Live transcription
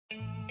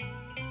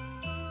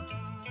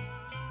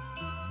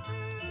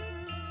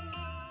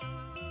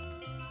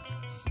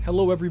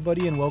Hello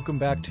everybody and welcome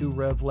back to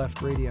Rev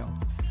Left Radio.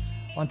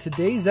 On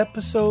today's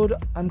episode,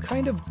 I'm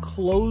kind of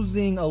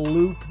closing a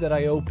loop that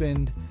I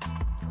opened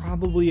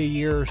probably a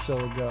year or so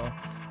ago.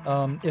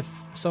 If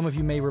some of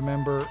you may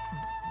remember,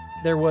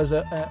 there was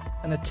an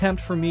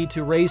attempt for me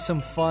to raise some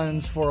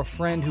funds for a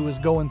friend who was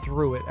going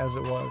through it, as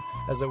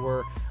it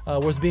were,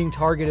 was being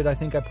targeted, I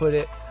think I put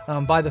it,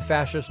 by the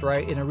fascist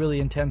right in a really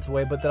intense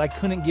way, but that I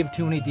couldn't give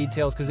too many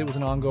details because it was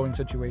an ongoing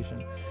situation.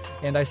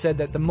 And I said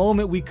that the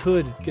moment we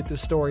could get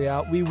this story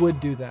out, we would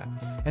do that.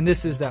 And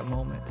this is that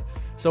moment.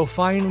 So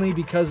finally,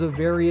 because of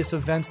various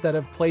events that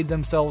have played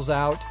themselves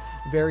out,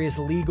 various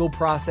legal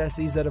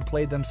processes that have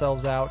played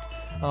themselves out,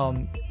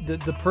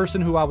 the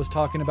person who I was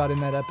talking about in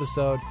that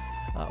episode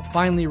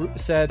finally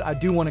said, I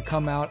do want to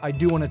come out, I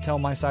do want to tell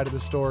my side of the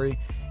story,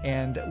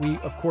 and we,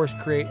 of course,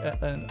 create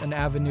an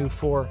avenue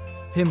for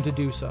him to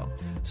do so.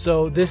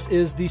 So this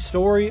is the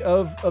story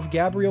of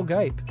Gabriel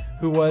Gipe,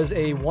 who was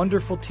a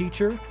wonderful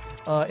teacher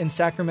in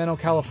Sacramento,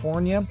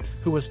 California,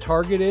 who was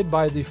targeted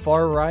by the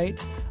far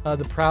right,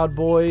 the Proud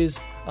Boys,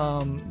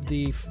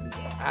 the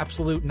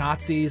absolute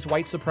Nazis,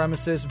 white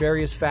supremacists,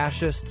 various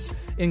fascists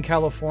in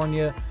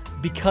California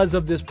because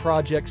of this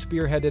project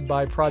spearheaded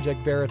by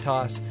Project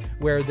Veritas,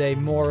 where they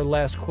more or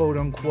less,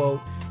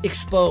 quote-unquote,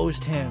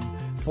 exposed him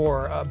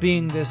for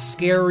being this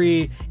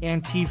scary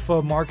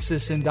Antifa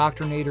Marxist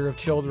indoctrinator of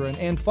children,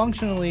 and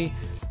functionally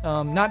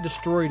not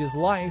destroyed his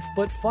life,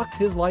 but fucked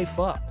his life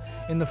up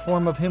in the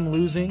form of him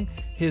losing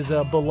his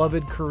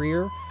beloved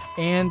career,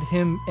 and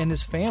him and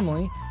his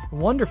family,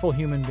 wonderful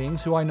human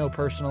beings who I know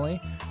personally,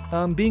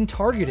 being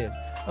targeted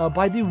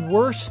by the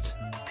worst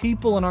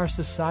people in our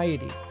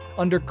society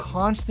under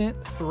constant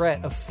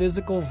threat of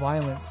physical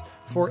violence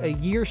for a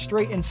year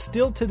straight, and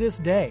still to this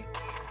day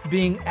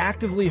being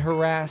actively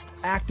harassed,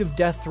 active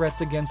death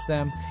threats against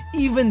them,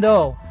 even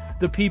though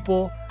the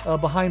people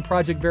behind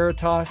Project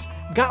Veritas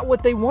got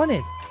what they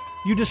wanted.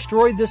 You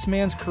destroyed this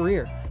man's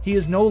career. He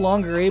is no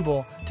longer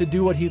able to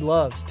do what he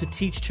loves, to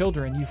teach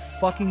children. You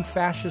fucking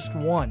fascist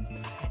won.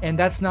 And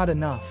that's not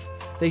enough.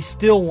 They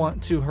still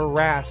want to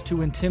harass,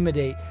 to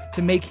intimidate,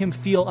 to make him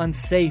feel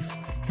unsafe,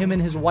 him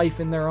and his wife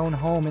in their own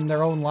home, in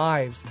their own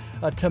lives,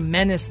 to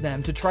menace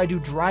them, to try to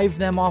drive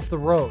them off the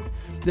road.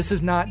 This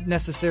is not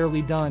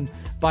necessarily done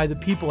by the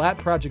people at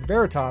Project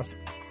Veritas,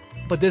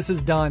 but this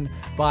is done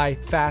by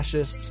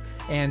fascists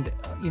and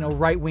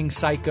right-wing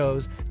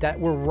psychos that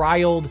were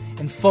riled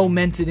and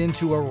fomented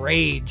into a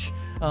rage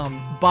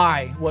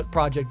by what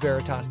Project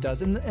Veritas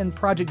does. And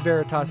Project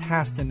Veritas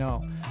has to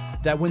know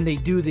that when they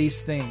do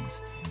these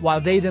things, while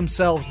they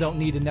themselves don't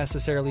need to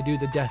necessarily do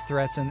the death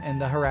threats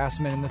and the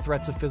harassment and the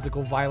threats of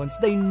physical violence,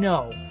 they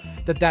know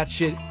that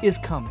shit is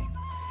coming.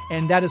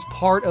 And that is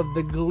part of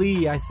the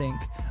glee, I think,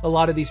 a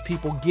lot of these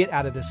people get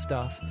out of this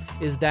stuff,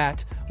 is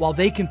that while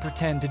they can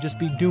pretend to just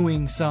be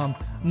doing some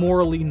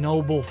morally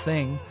noble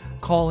thing,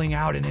 calling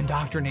out an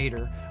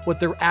indoctrinator, what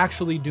they're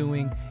actually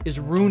doing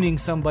is ruining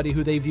somebody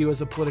who they view as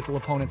a political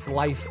opponent's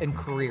life and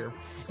career,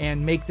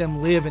 and make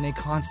them live in a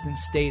constant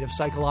state of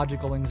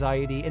psychological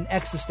anxiety and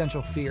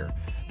existential fear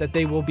that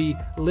they will be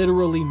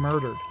literally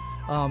murdered,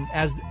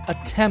 as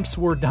attempts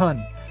were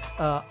done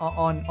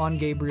on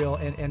Gabriel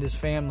and his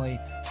family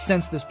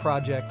since this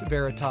Project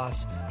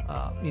Veritas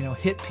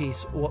hit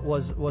piece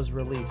was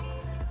released.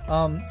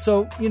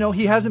 So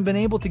he hasn't been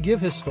able to give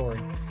his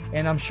story.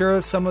 And I'm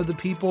sure some of the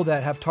people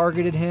that have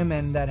targeted him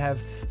and that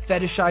have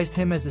fetishized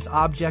him as this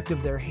object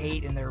of their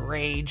hate and their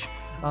rage,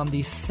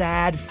 these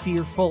sad,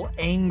 fearful,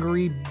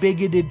 angry,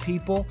 bigoted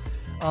people,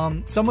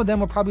 some of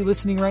them are probably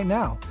listening right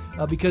now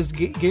because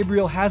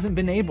Gabriel hasn't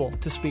been able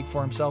to speak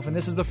for himself, and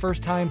this is the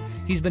first time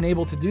he's been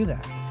able to do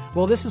that.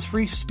 Well, this is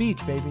free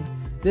speech, baby.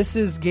 This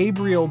is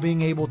Gabriel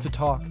being able to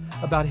talk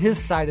about his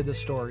side of the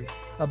story,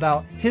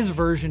 about his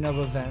version of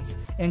events,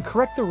 and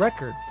correct the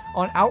record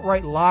on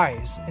outright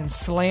lies and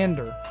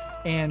slander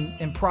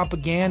and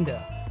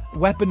propaganda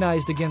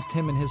weaponized against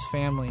him and his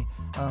family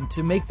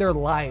to make their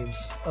lives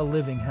a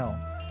living hell.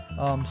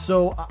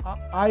 So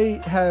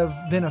I have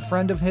been a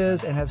friend of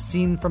his and have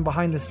seen from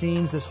behind the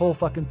scenes this whole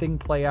fucking thing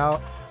play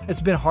out. It's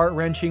been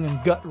heart-wrenching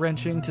and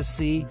gut-wrenching to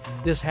see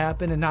this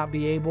happen and not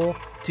be able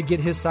to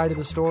get his side of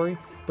the story.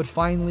 But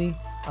finally,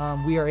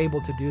 we are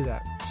able to do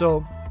that.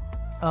 So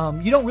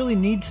you don't really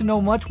need to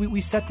know much.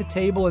 We set the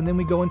table and then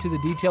we go into the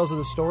details of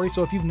the story.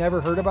 So if you've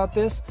never heard about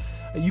this,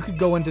 you could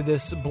go into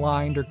this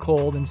blind or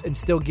cold and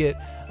still get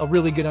a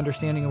really good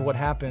understanding of what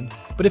happened.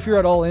 But if you're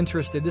at all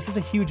interested, this is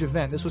a huge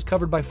event. This was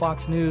covered by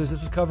Fox News. This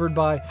was covered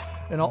by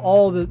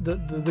all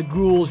the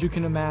ghouls you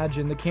can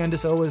imagine, the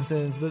Candace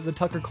Owensons, the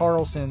Tucker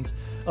Carlsons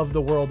of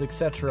the world,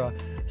 etc.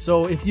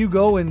 So if you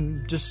go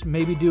and just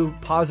maybe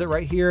pause it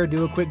right here,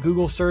 do a quick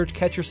Google search,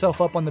 catch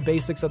yourself up on the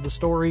basics of the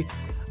story,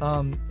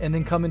 and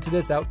then come into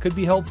this, that could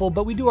be helpful.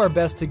 But we do our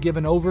best to give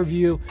an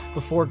overview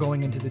before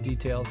going into the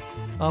details.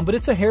 But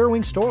it's a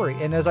harrowing story.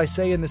 And as I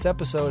say in this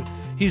episode,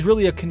 he's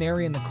really a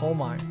canary in the coal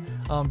mine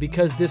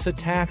because this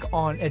attack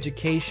on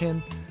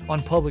education,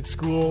 on public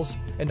schools,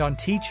 and on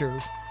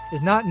teachers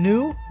is not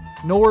new,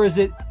 nor is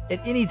it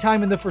at any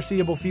time in the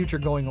foreseeable future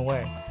going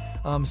away.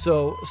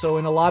 So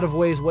in a lot of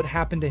ways, what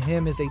happened to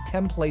him is a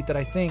template that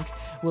I think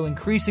will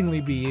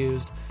increasingly be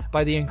used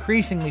by the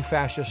increasingly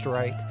fascist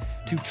right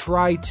to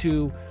try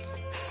to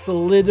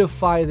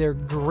solidify their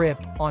grip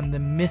on the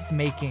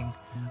myth-making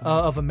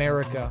of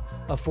America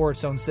for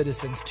its own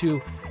citizens,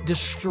 to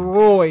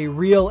destroy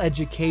real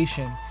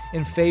education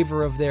in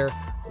favor of their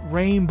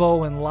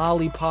rainbow and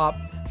lollipop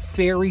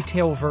fairy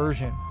tale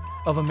version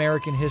of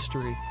American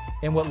history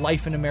and what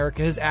life in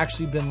America has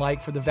actually been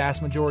like for the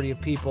vast majority of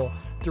people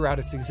throughout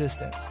its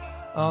existence.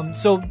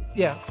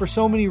 For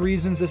so many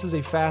reasons, this is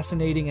a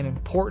fascinating and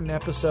important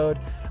episode.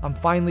 I'm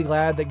finally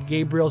glad that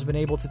Gabriel's been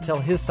able to tell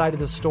his side of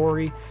the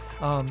story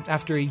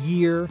after a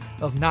year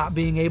of not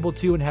being able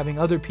to and having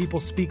other people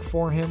speak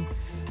for him.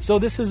 So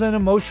this is an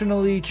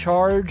emotionally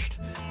charged,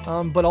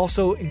 but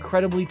also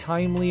incredibly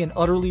timely and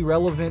utterly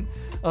relevant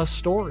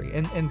story.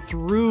 And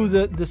through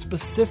the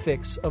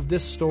specifics of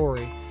this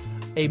story,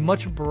 a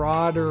much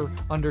broader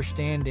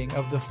understanding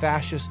of the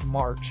fascist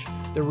march,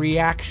 the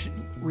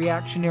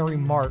reactionary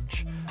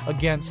march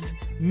against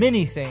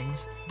many things,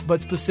 but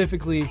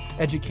specifically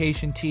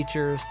education,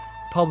 teachers,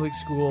 public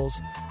schools.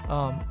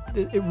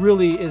 It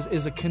really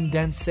is a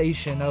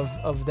condensation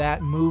of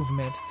that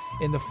movement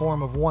in the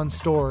form of one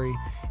story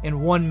and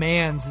one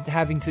man's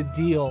having to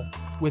deal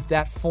with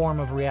that form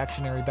of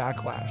reactionary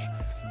backlash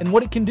and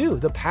what it can do,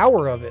 the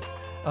power of it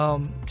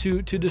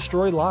to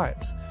destroy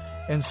lives.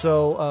 And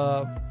so,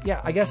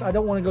 I guess I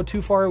don't want to go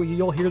too far.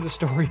 You'll hear the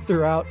story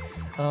throughout,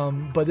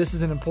 but this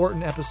is an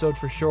important episode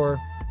for sure.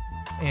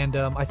 And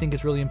I think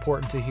it's really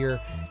important to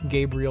hear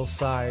Gabriel's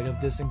side of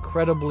this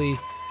incredibly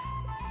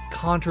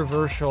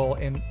controversial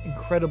and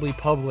incredibly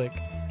public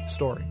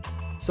story.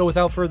 So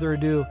without further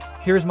ado,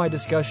 here's my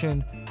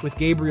discussion with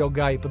Gabriel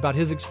Gipe about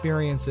his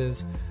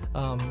experiences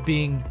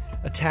being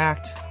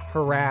attacked,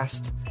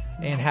 harassed,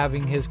 and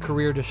having his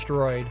career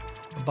destroyed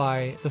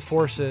by the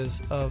forces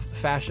of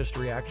fascist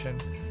reaction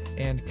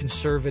and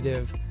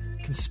conservative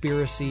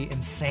conspiracy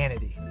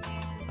insanity.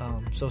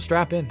 So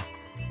strap in.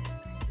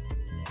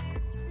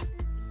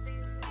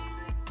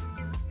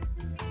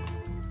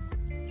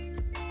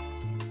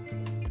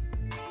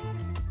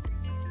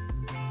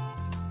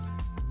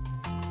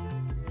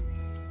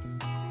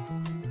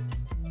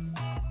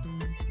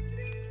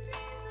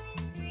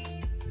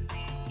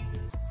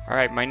 All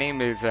right, my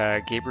name is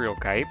Gabriel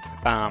Gipe.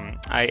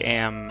 I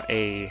am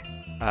a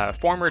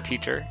former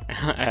teacher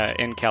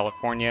in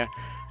California.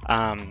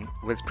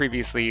 Was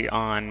previously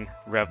on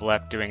Rev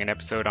Left doing an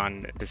episode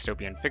on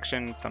dystopian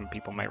fiction. Some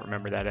people might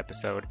remember that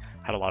episode.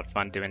 Had a lot of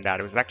fun doing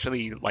that. It was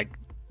actually like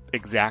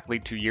exactly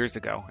 2 years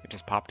ago. It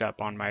just popped up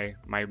on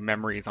my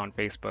memories on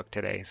Facebook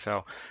today.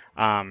 So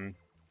I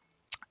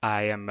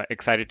am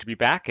excited to be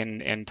back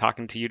and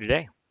talking to you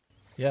today.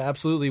 Yeah,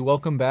 absolutely.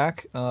 Welcome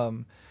back.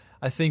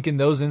 I think in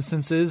those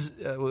instances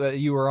that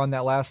you were on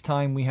that last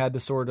time, we had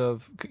to sort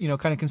of,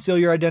 kind of conceal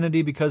your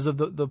identity because of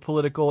the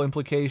political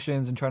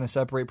implications and trying to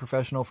separate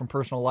professional from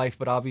personal life.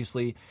 But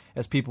obviously,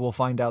 as people will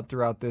find out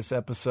throughout this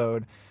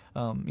episode,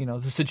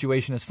 the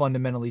situation has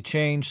fundamentally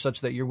changed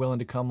such that you're willing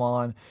to come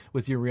on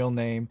with your real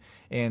name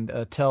and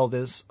tell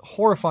this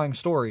horrifying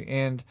story.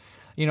 And,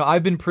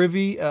 I've been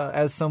privy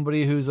as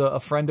somebody who's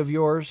a friend of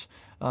yours,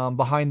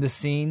 behind the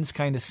scenes,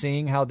 kind of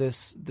seeing how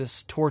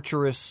this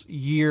torturous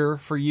year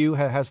for you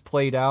has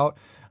played out.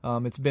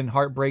 It's been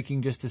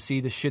heartbreaking just to see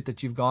the shit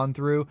that you've gone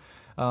through.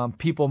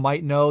 People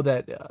might know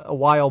that a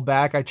while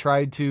back I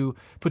tried to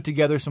put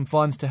together some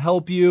funds to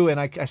help you, and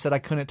I said I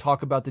couldn't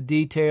talk about the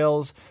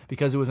details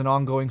because it was an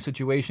ongoing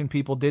situation.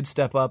 People did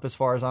step up, as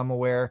far as I'm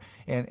aware,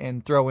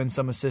 and throw in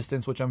some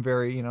assistance, which I'm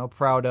very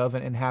proud of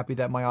and happy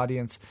that my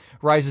audience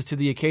rises to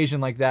the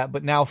occasion like that.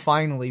 But now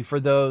finally, for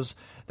those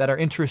that are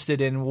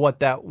interested in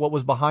what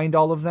was behind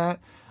all of that,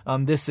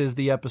 this is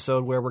the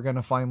episode where we're going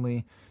to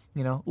finally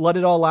let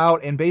it all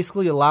out and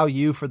basically allow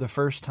you for the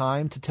first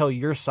time to tell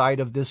your side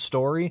of this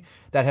story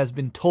that has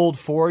been told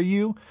for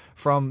you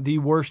from the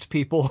worst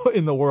people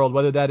in the world,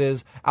 whether that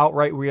is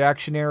outright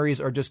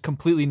reactionaries or just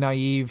completely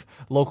naive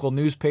local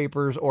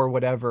newspapers or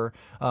whatever.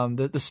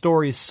 The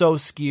story is so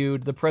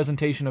skewed. The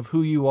presentation of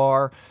who you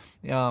are,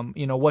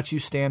 what you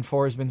stand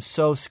for has been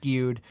so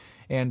skewed,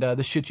 and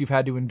the shit you've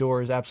had to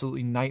endure is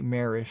absolutely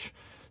nightmarish.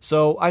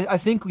 So I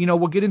think,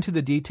 we'll get into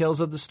the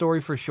details of the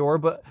story for sure,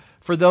 but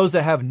for those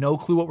that have no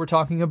clue what we're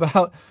talking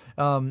about,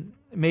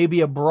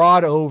 maybe a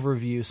broad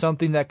overview,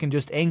 something that can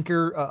just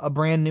anchor a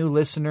brand new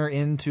listener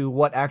into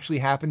what actually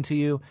happened to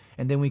you,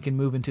 and then we can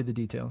move into the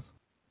details.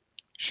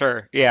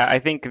 Sure. Yeah, I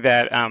think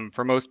that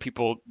for most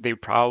people, they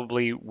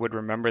probably would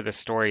remember the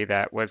story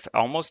that was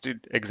almost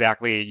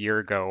exactly a year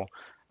ago.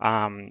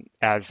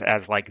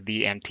 As like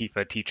the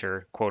Antifa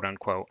teacher, quote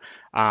unquote.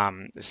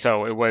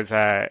 So it was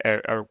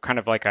a kind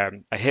of like a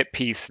hit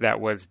piece that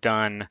was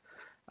done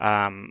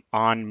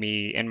on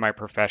me in my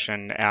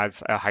profession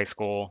as a high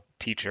school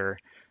teacher.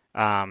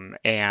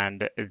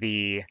 And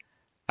the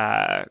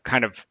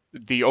kind of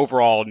the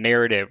overall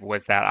narrative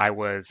was that I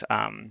was,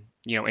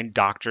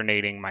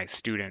 indoctrinating my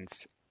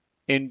students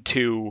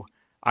into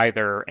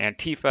either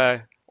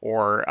Antifa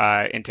or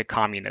into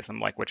communism,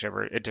 like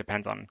whichever, it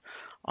depends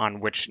on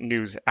which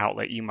news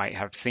outlet you might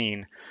have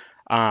seen.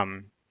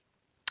 Um,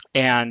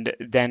 and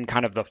then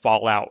kind of the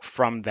fallout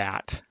from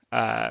that,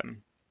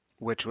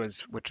 which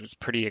was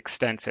pretty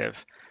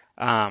extensive.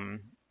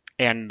 Um,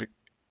 and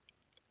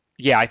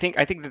yeah, I think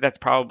that that's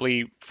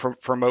probably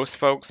for most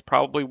folks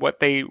probably what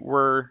they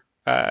were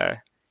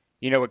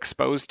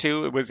exposed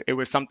to. It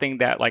was something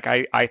that like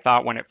I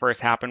thought when it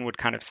first happened would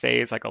kind of stay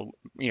as like a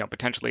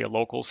potentially a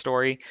local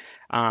story,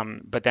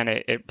 but then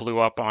it blew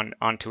up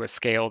onto a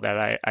scale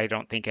that I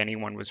don't think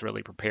anyone was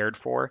really prepared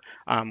for.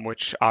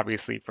 Which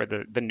obviously for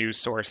the news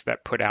source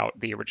that put out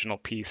the original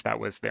piece, that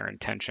was their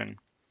intention.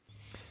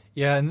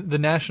 Yeah, and the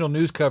national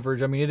news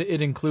coverage, I mean,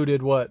 it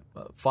included what?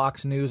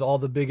 Fox News, all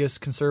the biggest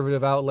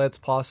conservative outlets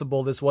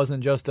possible. This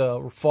wasn't just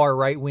a far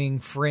right-wing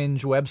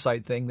fringe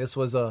website thing. This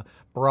was a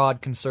broad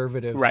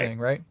conservative Right. thing,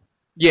 right?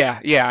 Yeah,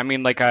 yeah. I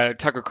mean, like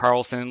Tucker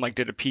Carlson like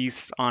did a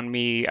piece on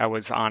me. I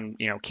was on,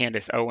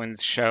 Candace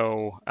Owens'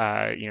 show,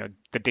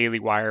 the Daily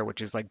Wire, which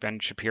is like Ben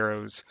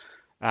Shapiro's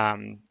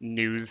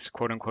news,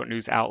 quote unquote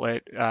news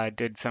outlet,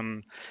 did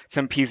some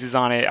pieces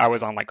on it. I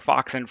was on like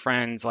Fox and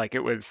Friends. Like it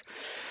was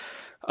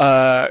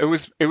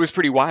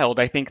pretty wild.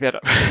 I think that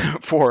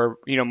for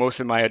most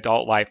of my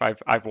adult life,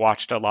 I've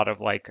watched a lot of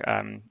like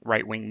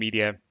right wing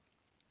media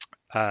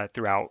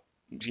throughout,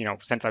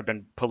 since I've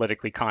been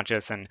politically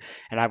conscious, and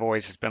I've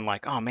always just been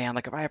like, oh man,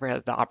 like if I ever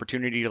had the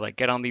opportunity to like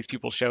get on these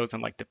people's shows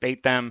and like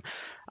debate them,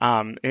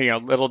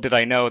 little did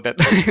I know that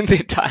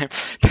the time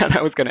that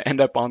I was going to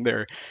end up on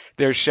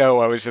their show,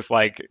 I was just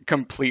like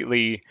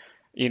completely,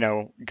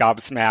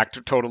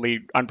 gobsmacked, totally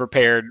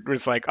unprepared.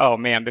 Was like, oh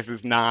man, this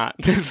was not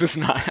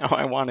how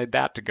I wanted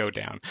that to go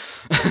down.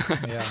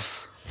 Yeah.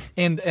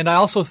 And I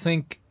also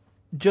think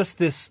just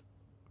this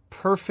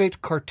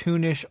perfect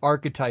cartoonish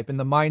archetype in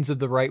the minds of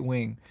the right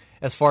wing,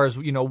 as far as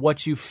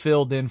what you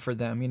filled in for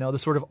them, the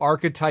sort of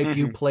archetype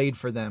you played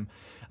for them.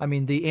 I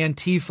mean, the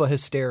Antifa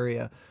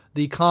hysteria,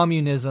 the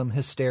communism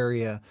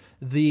hysteria,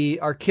 the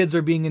our kids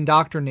are being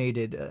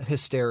indoctrinated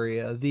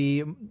hysteria,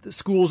 the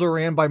schools are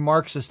ran by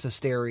Marxist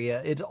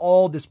hysteria. It's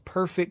all this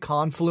perfect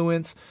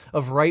confluence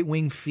of right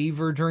wing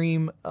fever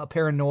dream,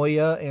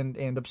 paranoia,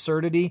 and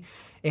absurdity,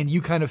 and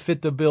you kind of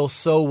fit the bill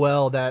so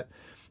well that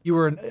you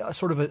were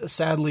sort of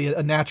sadly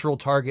a natural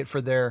target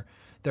for their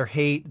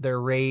hate, their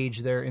rage,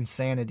 their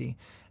insanity,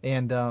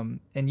 and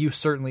you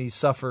certainly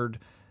suffered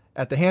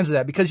at the hands of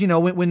that, because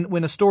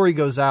when a story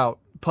goes out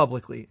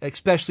publicly,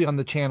 especially on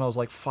the channels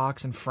like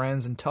Fox and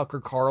Friends and Tucker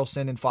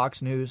Carlson and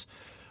Fox News,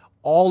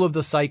 all of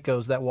the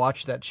psychos that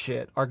watch that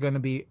shit are going to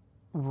be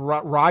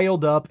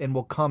riled up and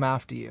will come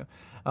after you.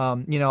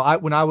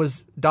 When I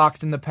was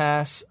doxxed in the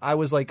past, I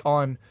was like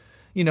on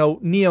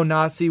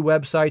neo-Nazi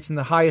websites, and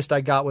the highest I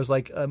got was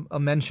like a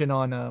mention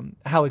on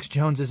Alex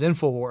Jones's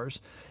InfoWars,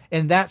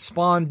 and that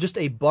spawned just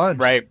a bunch.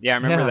 Right? Yeah, I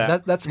remember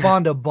that. That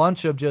spawned a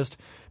bunch of just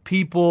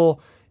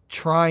people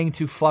trying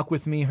to fuck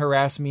with me,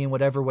 harass me in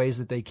whatever ways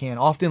that they can,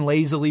 often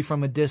lazily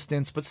from a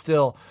distance, but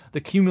still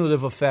the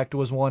cumulative effect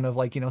was one of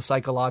like,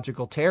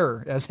 psychological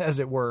terror, as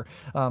it were,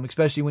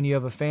 especially when you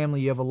have a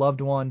family, you have a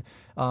loved one,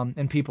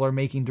 and people are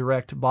making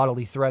direct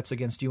bodily threats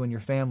against you and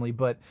your family.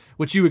 But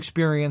what you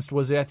experienced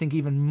was, I think,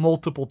 even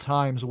multiple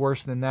times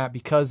worse than that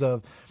because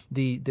of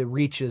the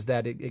reaches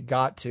that it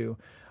got to.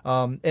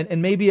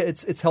 And maybe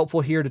it's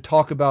helpful here to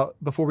talk about,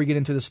 before we get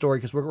into the story,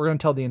 because we're going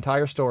to tell the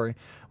entire story.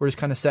 We're just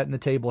kind of setting the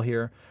table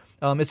here.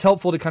 It's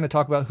helpful to kind of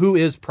talk about who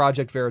is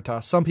Project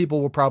Veritas. Some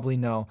people will probably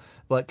know,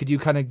 but could you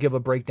kind of give a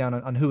breakdown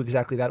on who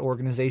exactly that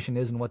organization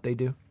is and what they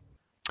do?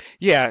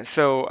 Yeah,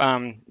 so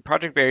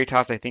Project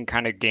Veritas, I think,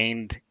 kind of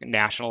gained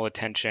national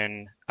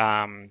attention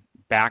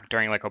back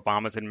during like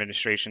Obama's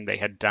administration. They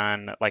had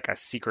done like a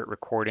secret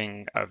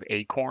recording of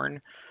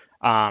Acorn,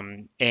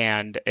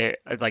 and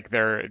like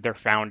their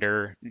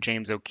founder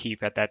James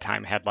O'Keefe at that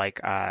time had like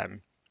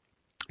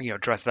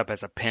dressed up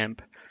as a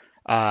pimp,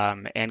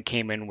 and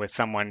came in with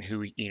someone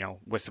who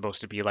was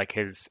supposed to be like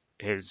his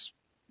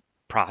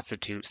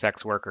prostitute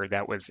sex worker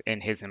that was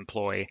in his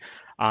employ,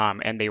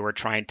 and they were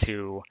trying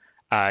to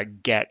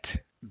get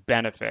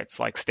benefits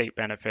like state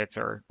benefits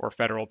or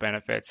federal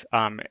benefits,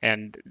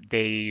 and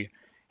they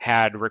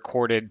had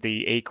recorded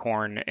the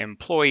Acorn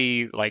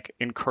employee like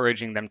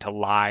encouraging them to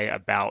lie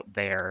about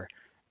their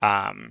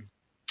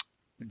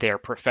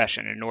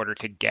profession in order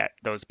to get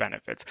those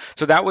benefits.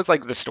 So that was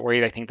like the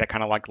story I think that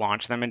kind of like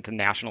launched them into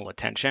national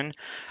attention.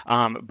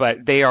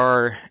 But they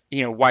are,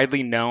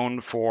 widely known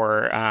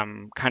for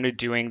kind of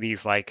doing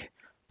these like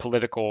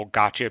political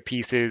gotcha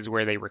pieces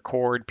where they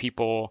record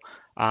people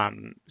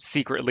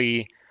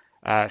secretly,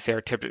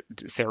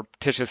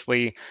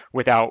 surreptitiously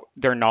without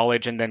their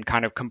knowledge, and then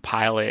kind of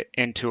compile it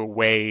into a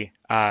way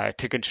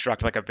to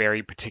construct like a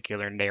very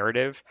particular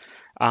narrative.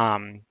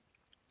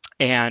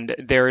 And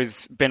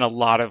there's been a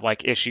lot of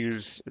like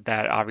issues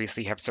that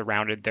obviously have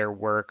surrounded their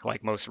work.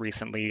 Like most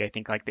recently, I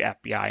think like the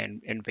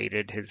FBI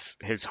invaded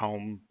his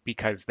home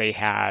because they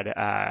had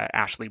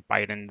Ashley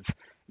Biden's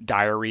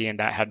diary, and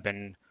that had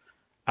been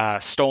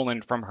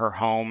stolen from her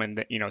home,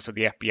 and so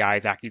the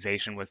FBI's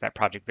accusation was that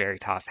Project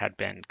Veritas had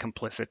been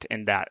complicit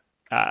in that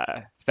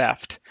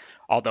theft.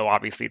 Although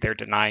obviously they're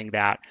denying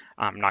that.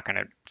 I'm not going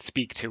to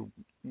speak to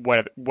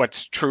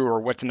what's true or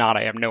what's not.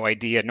 I have no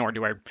idea, nor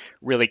do I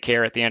really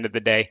care at the end of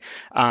the day.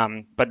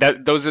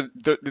 But those are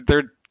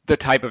they're the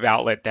type of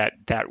outlet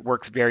that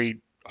works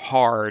very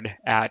hard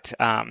at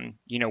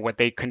what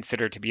they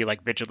consider to be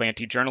like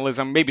vigilante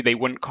journalism. Maybe they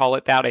wouldn't call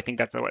it that. I think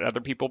that's what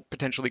other people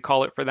potentially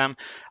call it for them.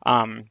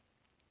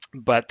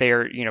 But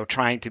they're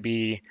trying to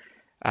be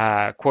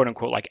quote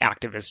unquote like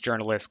activist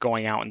journalists,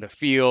 going out in the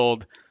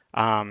field,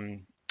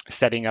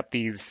 setting up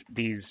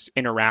these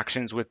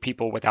interactions with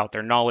people without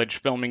their knowledge,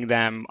 filming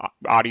them,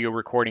 audio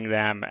recording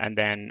them, and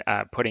then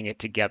putting it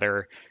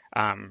together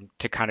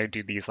to kind of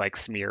do these like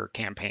smear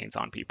campaigns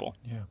on people.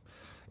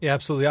 Yeah,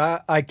 absolutely.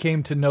 I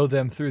came to know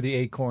them through the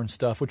Acorn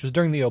stuff, which was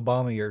during the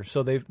Obama years.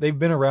 So they've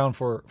been around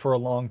for a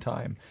long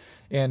time.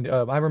 And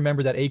I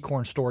remember that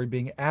Acorn story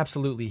being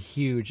absolutely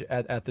huge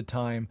at the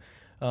time.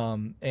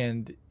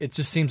 And it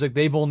just seems like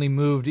they've only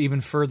moved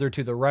even further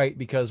to the right,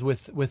 because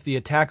with the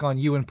attack on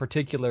you in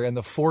particular and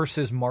the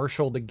forces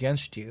marshaled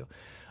against you,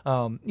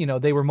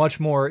 they were much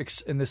more,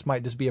 and this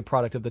might just be a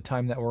product of the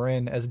time that we're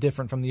in, as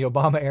different from the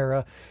Obama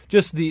era,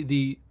 just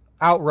the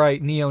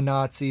outright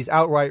neo-Nazis,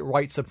 outright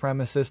white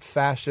supremacist,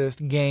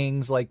 fascist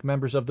gangs like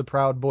members of the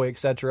Proud Boy,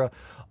 etc.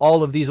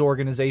 All of these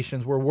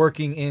organizations were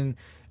working in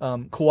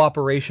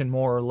cooperation,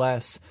 more or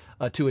less,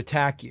 to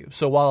attack you.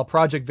 So while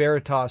Project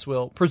Veritas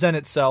will present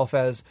itself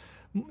as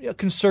a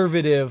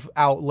conservative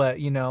outlet,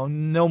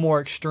 no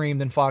more extreme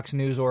than Fox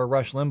News or a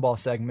Rush Limbaugh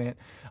segment,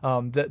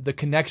 the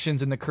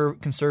connections in the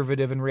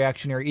conservative and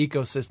reactionary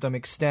ecosystem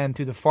extend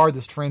to the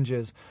farthest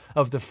fringes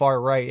of the far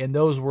right. And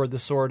those were the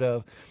sort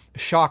of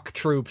shock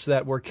troops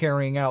that were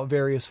carrying out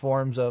various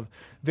forms of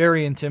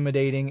very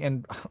intimidating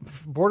and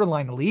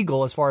borderline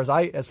illegal, as far as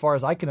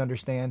I can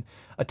understand,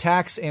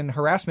 attacks and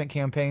harassment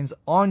campaigns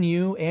on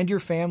you and your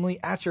family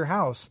at your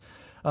house.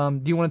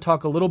 Do you want to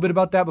talk a little bit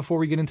about that before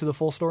we get into the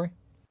full story?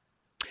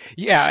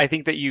 Yeah, I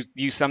think that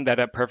you summed that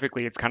up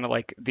perfectly. It's kind of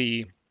like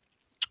the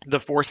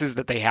forces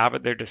that they have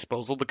at their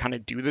disposal to kind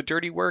of do the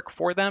dirty work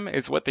for them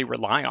is what they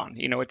rely on.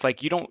 It's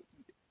like you don't,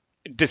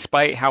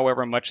 despite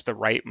however much the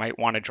right might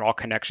want to draw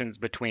connections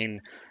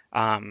between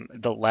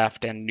the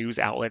left and news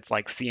outlets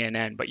like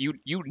CNN, but you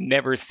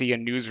never see a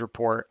news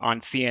report on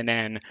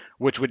CNN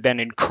which would then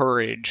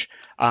encourage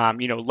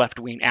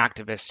left-wing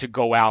activists to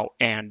go out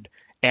and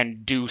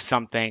do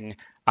something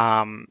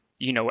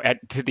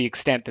to the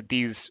extent that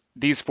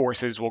these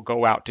forces will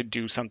go out to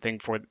do something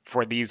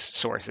for these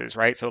sources,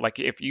 right? So like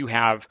if you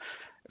have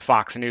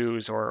Fox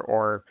News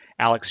or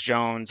Alex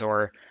Jones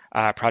or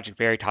Project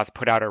Veritas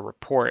put out a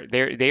report,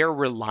 they are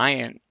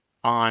reliant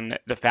on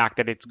the fact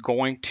that it's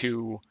going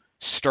to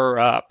stir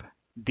up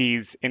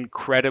these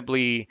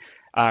incredibly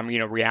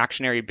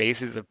reactionary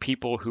bases of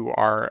people who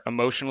are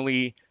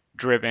emotionally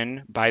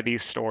driven by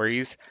these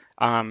stories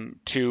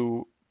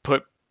to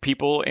put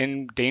people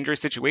in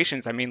dangerous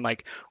situations. I mean,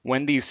 like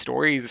when these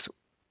stories,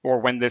 or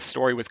when this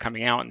story was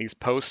coming out and these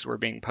posts were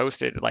being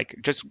posted, like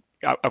just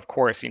of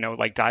course,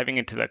 like diving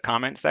into the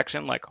comment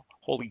section, like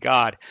holy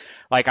God,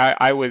 like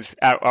I was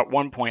at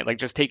one point like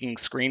just taking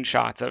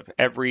screenshots of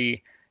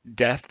every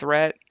death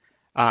threat,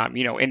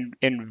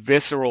 in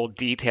visceral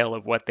detail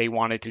of what they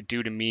wanted to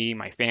do to me,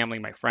 my family,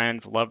 my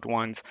friends, loved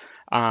ones.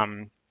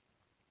 And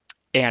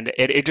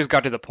it just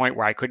got to the point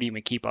where I couldn't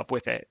even keep up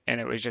with it. And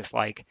it was just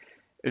like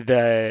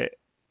the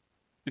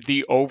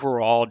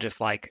overall just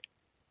like,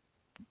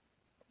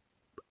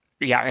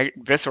 yeah,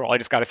 visceral. I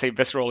just got to say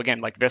visceral again,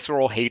 like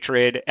visceral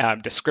hatred,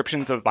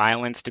 descriptions of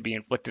violence to be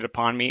inflicted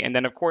upon me. And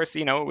then, of course,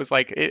 it was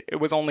like it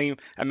was only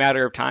a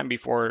matter of time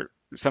before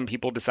some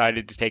people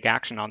decided to take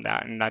action on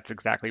that. And that's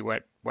exactly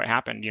what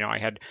happened. I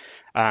had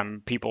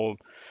people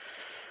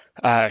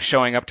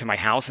showing up to my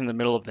house in the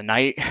middle of the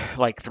night,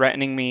 like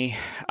threatening me.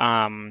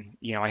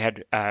 I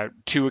had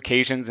 2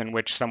 occasions in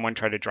which someone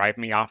tried to drive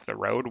me off the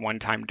road, one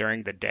time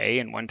during the day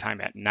and one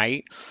time at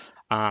night.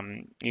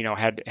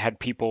 Had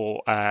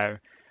people.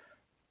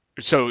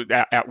 So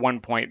at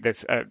one point,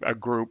 a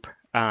group,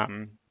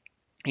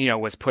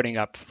 was putting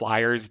up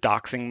flyers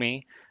doxing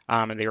me,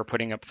 and they were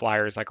putting up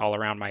flyers like all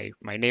around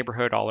my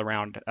neighborhood, all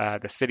around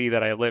the city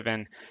that I live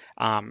in,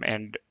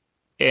 and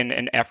in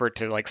an effort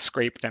to like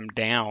scrape them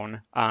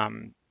down.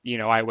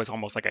 I was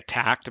almost like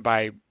attacked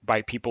by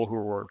people who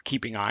were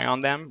keeping eye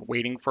on them,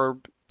 waiting for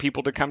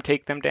people to come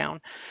take them down,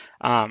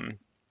 and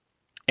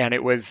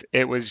it was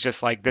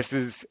just like, this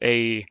is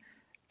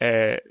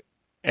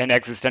an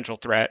existential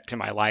threat to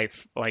my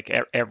life. Like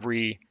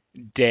every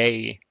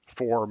day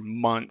for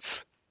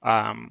months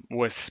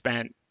was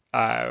spent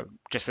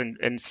just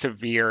in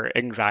severe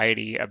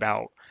anxiety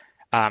about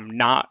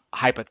not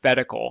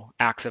hypothetical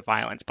acts of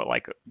violence, but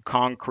like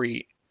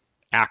concrete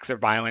acts of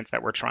violence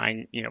that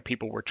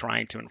people were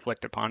trying to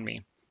inflict upon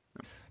me.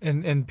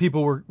 And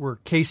people were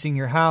casing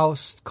your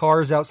house,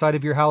 cars outside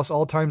of your house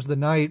all times of the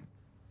night,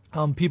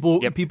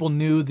 People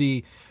knew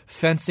the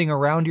fencing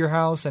around your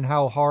house and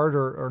how hard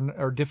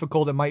or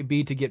difficult it might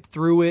be to get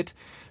through it.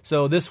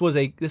 So this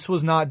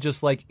was not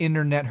just like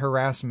internet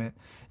harassment.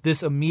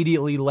 This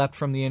immediately leapt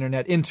from the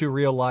internet into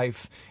real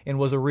life and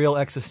was a real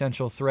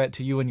existential threat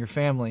to you and your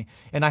family.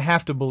 And I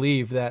have to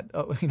believe that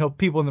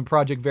people in the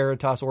Project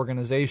Veritas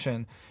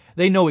organization,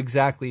 they know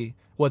exactly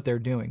what they're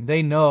doing.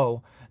 They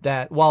know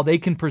that while they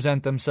can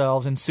present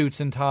themselves in suits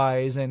and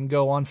ties and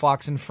go on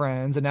Fox and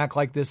Friends and act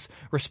like this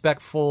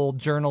respectful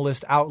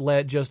journalist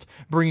outlet just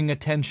bringing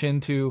attention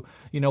to,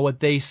 what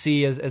they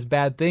see as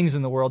bad things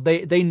in the world,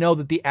 they know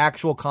that the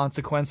actual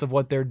consequence of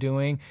what they're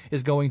doing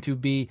is going to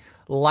be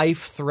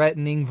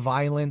life-threatening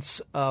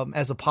violence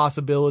as a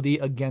possibility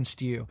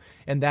against you.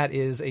 And that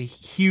is a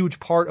huge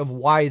part of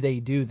why they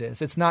do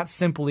this. It's not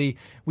simply,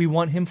 we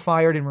want him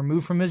fired and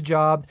removed from his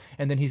job,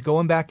 and then he's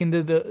going back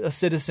into a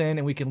citizen,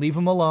 and we can leave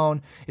him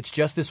alone. It's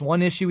just this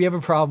one issue we have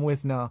a problem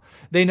with. No.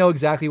 They know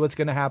exactly what's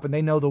going to happen.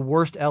 They know the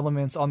worst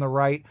elements on the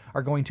right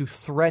are going to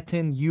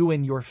threaten you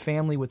and your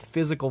family with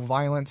physical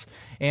violence,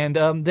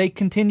 and they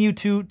continue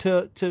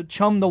to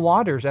chum the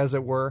waters, as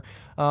it were.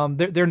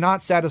 They're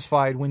not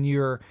satisfied when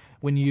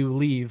you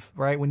leave,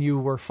 right? When you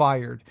were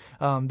fired,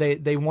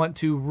 they want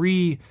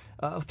to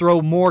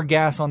throw more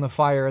gas on the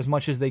fire as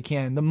much as they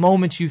can. The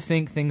moment you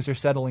think things are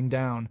settling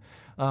down,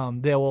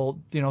 they will,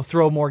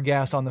 throw more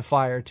gas on the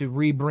fire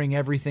to bring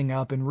everything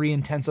up and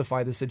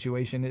re-intensify the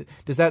situation.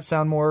 Does that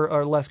sound more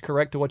or less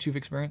correct to what you've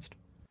experienced?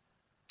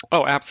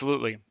 Oh,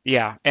 absolutely.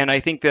 Yeah. And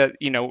I think that,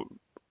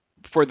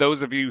 for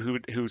those of you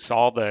who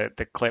saw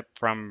the clip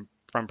from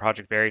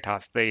Project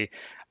Veritas,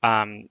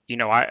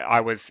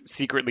 I was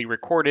secretly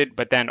recorded,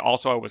 but then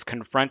also I was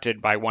confronted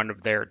by one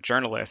of their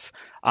journalists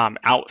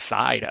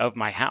outside of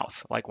my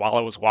house, like while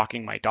I was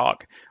walking my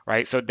dog,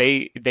 right? So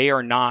they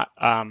are not,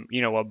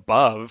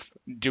 above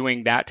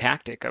doing that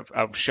tactic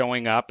of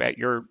showing up at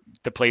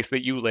the place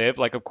that you live.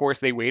 Like, of course,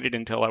 they waited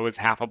until I was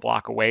half a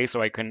block away,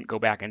 so I couldn't go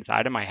back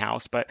inside of my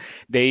house, but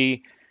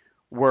they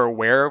were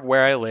aware of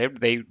where I lived.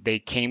 They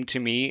came to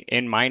me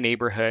in my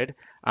neighborhood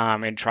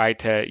and tried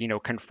to,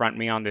 confront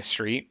me on the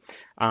street.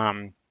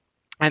 And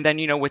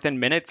then, within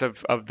minutes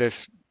of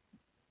this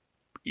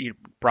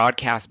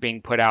broadcast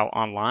being put out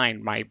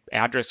online, my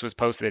address was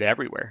posted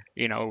everywhere.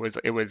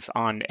 It was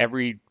on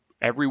every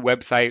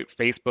website,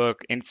 Facebook,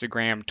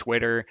 Instagram,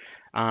 Twitter,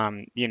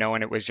 and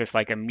it was just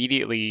like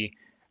immediately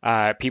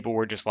people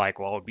were just like,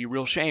 well, it'd be a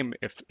real shame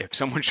if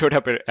someone showed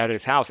up at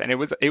his house. And it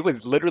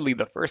was literally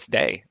the first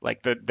day,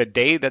 like the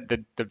day that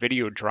the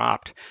video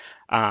dropped,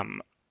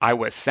 I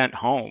was sent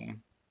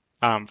home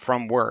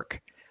from work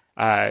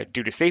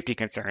due to safety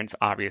concerns,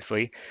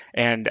 obviously.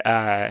 And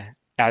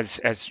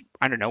as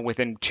I don't know,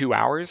 within 2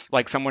 hours,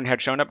 like someone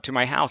had shown up to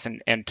my house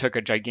and took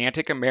a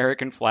gigantic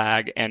American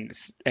flag and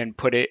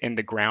put it in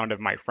the ground of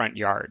my front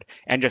yard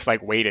and just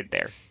like waited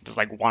there, just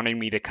like wanting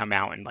me to come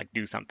out and like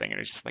do something.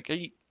 And it's just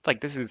like,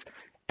 this is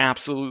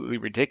absolutely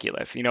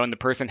ridiculous, and the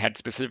person had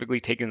specifically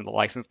taken the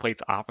license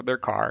plates off of their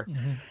car,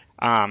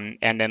 and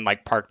then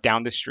like parked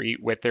down the street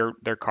with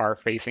their car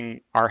facing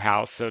our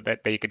house so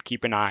that they could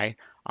keep an eye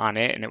on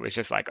it. And it was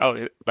just like,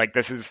 oh, like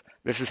this is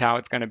how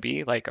it's going to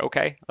be. Like,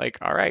 okay, like,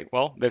 all right,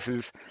 well, this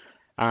is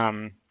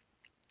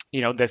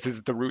this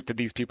is the route that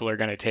these people are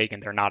going to take,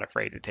 and they're not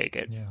afraid to take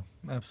it. Yeah,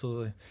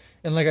 absolutely.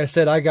 And like I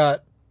said,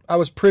 I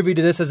was privy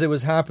to this as it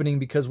was happening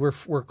because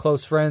we're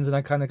close friends, and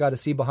I kind of got to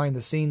see behind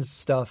the scenes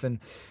stuff. And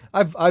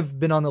I've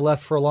been on the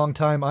left for a long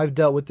time. I've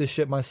dealt with this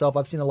shit myself.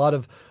 I've seen a lot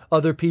of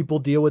other people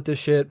deal with this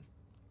shit.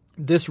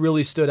 This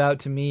really stood out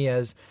to me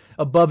as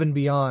above and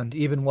beyond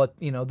even what,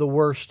 the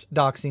worst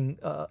doxing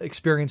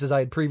experiences I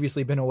had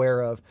previously been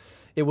aware of.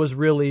 It was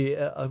really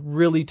a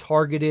really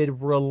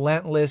targeted,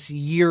 relentless,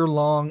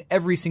 year-long,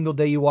 every single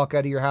day you walk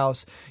out of your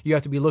house, you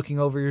have to be looking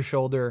over your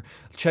shoulder,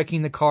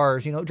 checking the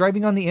cars,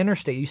 driving on the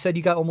interstate. You said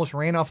you got almost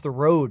ran off the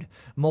road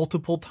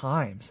multiple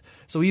times.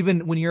 So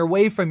even when you're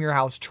away from your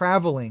house,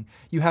 traveling,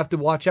 you have to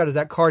watch out. Has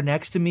that car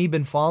next to me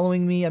been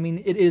following me? I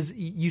mean,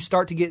 you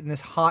start to get in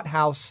this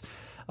hothouse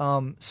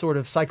sort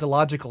of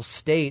psychological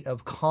state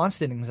of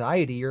constant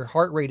anxiety. Your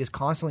heart rate is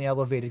constantly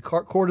elevated.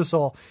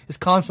 Cortisol is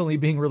constantly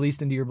being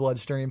released into your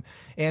bloodstream.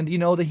 And,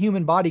 the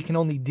human body can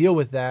only deal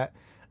with that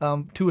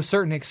to a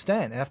certain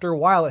extent. After a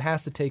while, it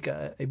has to take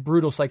a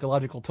brutal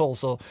psychological toll.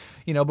 So,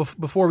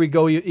 before we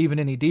go even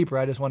any deeper,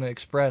 I just want to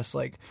express,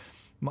 like,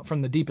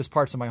 from the deepest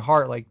parts of my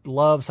heart, like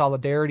love,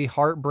 solidarity,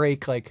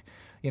 heartbreak, like,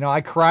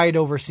 I cried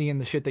over seeing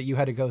the shit that you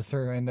had to go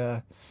through,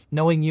 and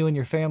knowing you and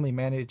your family,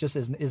 man, it just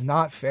is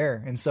not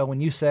fair. And so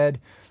when you said,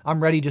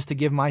 I'm ready just to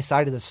give my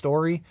side of the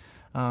story,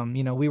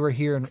 we were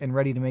here and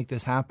ready to make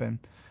this happen.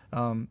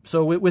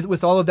 So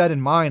with all of that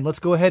in mind, let's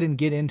go ahead and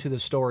get into the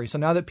story. So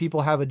now that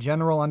people have a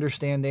general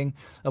understanding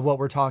of what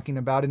we're talking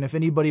about, and if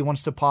anybody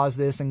wants to pause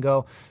this and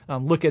go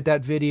look at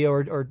that video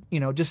or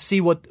just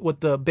see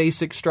what the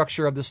basic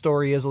structure of the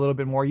story is a little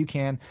bit more, you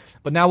can.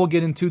 But now we'll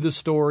get into the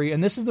story.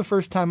 And this is the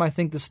first time I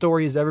think the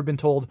story has ever been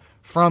told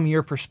from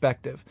your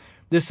perspective.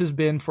 This has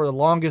been for the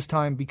longest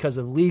time because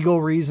of legal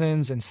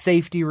reasons and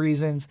safety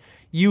reasons.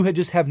 You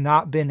just have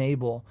not been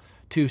able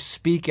to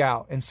speak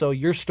out. And so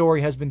your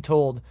story has been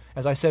told,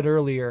 as I said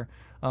earlier,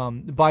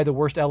 by the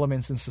worst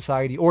elements in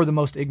society, or the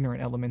most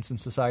ignorant elements in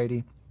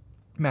society,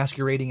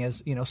 masquerading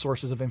as,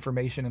 sources of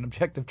information and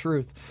objective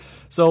truth.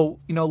 So,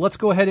 let's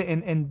go ahead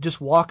and just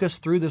walk us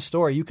through this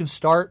story. You can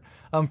start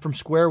from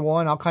square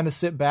one. I'll kind of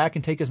sit back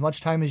and take as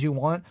much time as you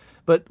want,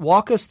 but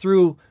walk us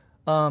through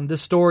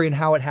this story and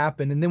how it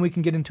happened, and then we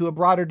can get into a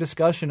broader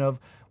discussion of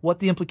what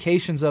the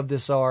implications of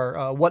this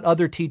are, what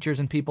other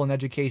teachers and people in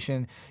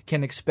education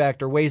can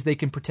expect, or ways they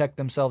can protect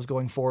themselves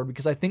going forward.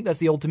 Because I think that's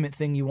the ultimate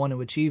thing you want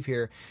to achieve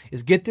here,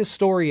 is get this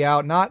story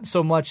out, not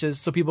so much as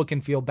so people can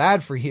feel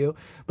bad for you,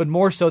 but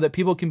more so that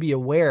people can be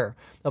aware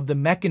of the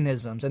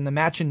mechanisms and the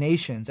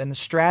machinations and the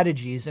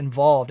strategies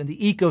involved and the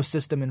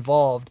ecosystem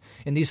involved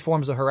in these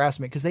forms of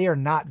harassment, because they are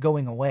not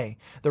going away.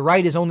 The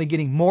right is only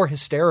getting more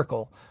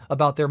hysterical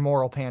about their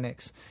moral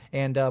panics.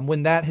 And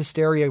when that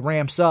hysteria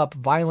ramps up,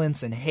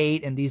 violence and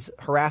hate and these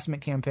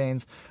harassment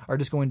campaigns are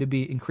just going to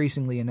be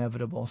increasingly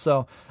inevitable.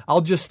 So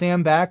I'll just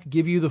stand back,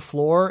 give you the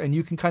floor, and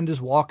you can kind of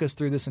just walk us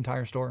through this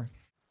entire story.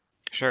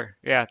 Sure.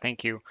 Yeah,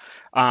 thank you.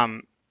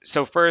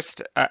 So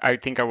first, I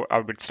think I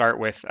would start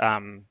with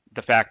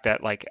the fact that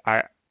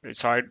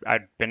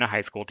I'd been a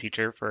high school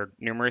teacher for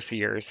numerous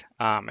years,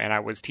 and I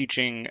was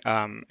teaching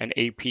an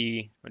AP,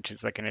 which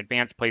is like an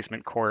advanced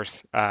placement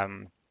course,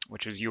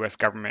 which is U.S.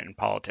 government and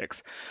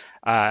politics.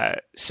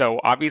 So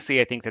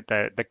obviously, I think that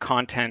the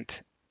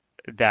content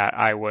that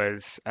I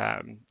was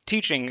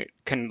teaching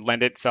can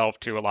lend itself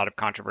to a lot of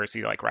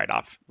controversy, like right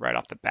off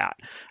the bat.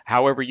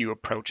 However you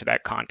approach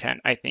that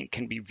content, I think,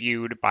 can be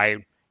viewed by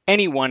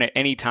anyone at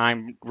any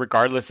time,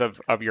 regardless of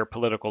your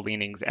political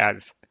leanings,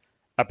 as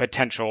a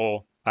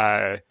potential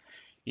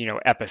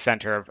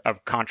epicenter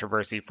of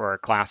controversy for a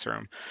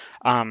classroom.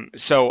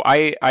 So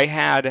I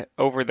had,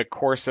 over the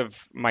course of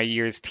my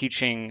years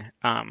teaching,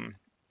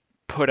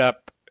 put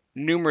up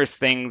numerous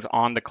things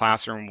on the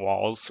classroom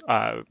walls,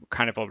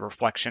 kind of a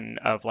reflection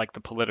of like the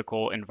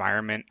political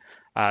environment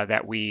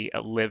that we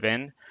live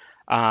in.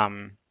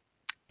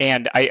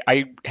 And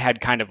I had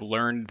kind of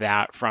learned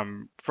that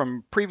from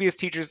previous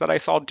teachers that I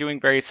saw doing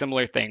very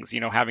similar things,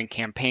 having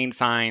campaign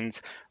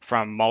signs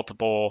from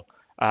multiple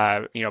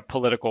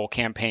political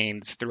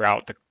campaigns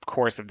throughout the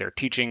course of their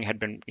teaching. Had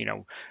been,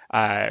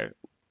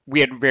 we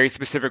had very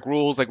specific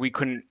rules, like we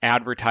couldn't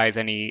advertise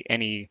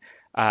any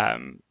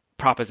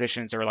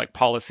propositions or like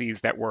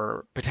policies that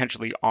were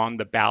potentially on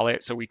the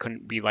ballot, so we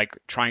couldn't be like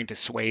trying to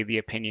sway the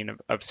opinion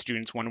of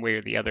students one way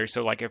or the other.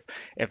 So like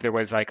if there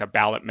was like a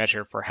ballot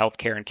measure for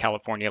healthcare in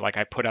California, like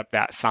I put up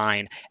that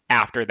sign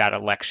after that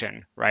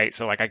election, right?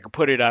 So like I could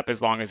put it up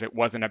as long as it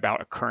wasn't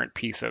about a current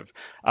piece of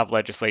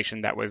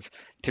legislation that was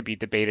to be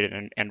debated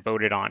and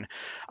voted on.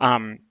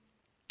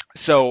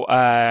 So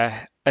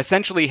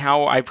essentially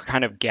how I've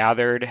kind of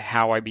gathered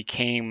how I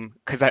became,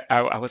 because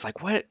I was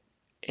like, what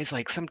is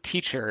like some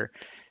teacher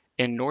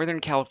in Northern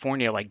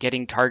California like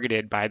getting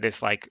targeted by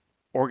this like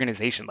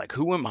organization? Like,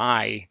 who am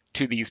I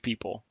to these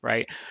people,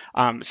 right?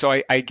 So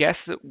I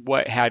guess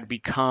what had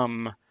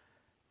become,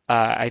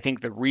 I think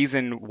the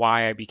reason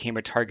why I became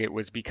a target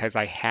was because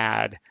I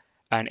had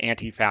an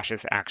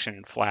anti-fascist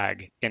action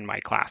flag in my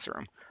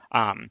classroom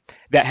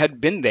that had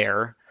been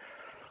there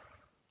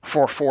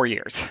for 4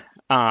 years,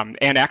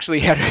 and actually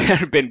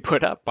had been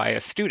put up by a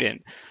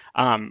student,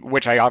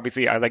 which I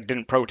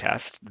didn't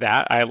protest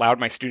that. I allowed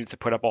my students to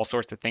put up all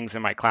sorts of things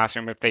in my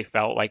classroom if they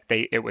felt like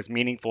it was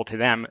meaningful to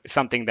them.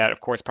 Something that,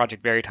 of course,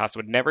 Project Veritas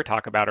would never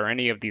talk about, or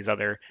any of these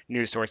other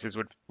news sources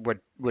would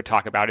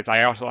talk about, is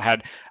I also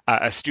had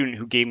a student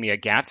who gave me a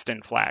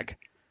Gadsden flag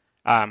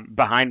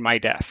behind my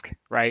desk,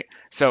 right?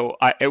 So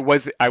I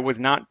was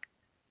not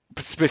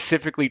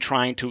specifically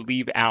trying to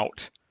leave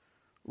out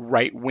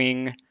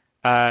right-wing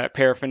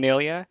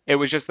paraphernalia. It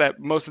was just that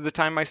most of the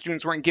time my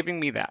students weren't giving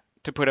me that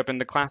to put up in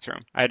the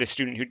classroom. I had a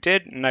student who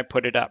did, and I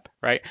put it up,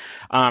 right?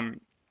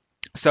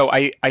 So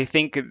I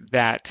think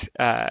that,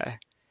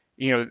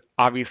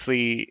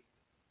 obviously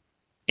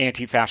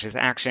anti-fascist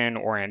action,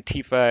 or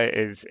Antifa,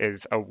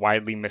 is a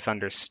widely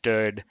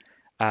misunderstood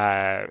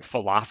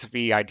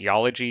philosophy,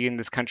 ideology in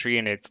this country,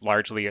 and it's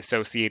largely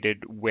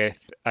associated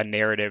with a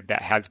narrative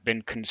that has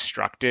been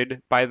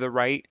constructed by the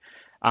right.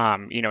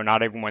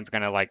 Not everyone's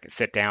going to like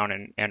sit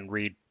down and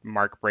read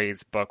Mark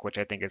Bray's book, which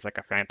I think is like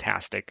a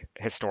fantastic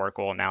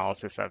historical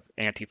analysis of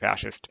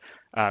anti-fascist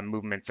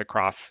movements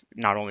across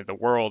not only the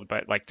world,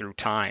 but like through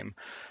time.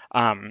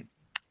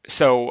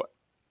 So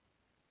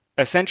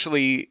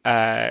essentially,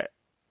 at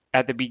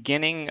the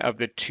beginning of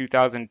the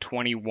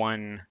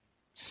 2021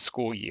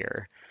 school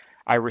year,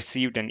 I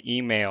received an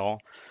email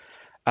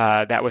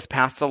that was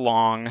passed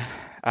along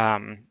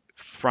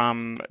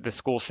from the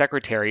school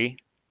secretary,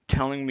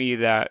 telling me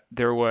that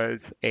there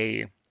was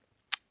a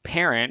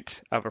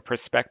parent of a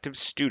prospective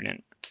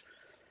student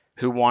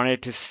who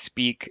wanted to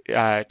speak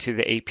to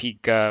the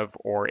AP Gov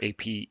or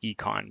AP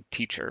Econ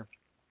teacher.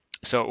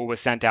 So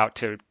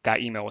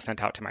that email was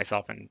sent out to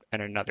myself and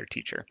another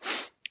teacher.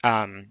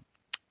 And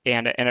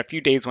a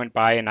few days went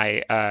by, and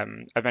I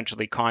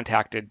eventually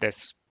contacted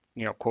this,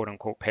 quote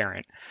unquote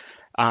parent.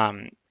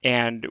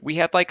 And we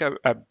had like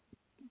a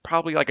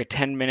probably like a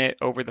 10-minute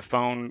over the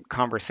phone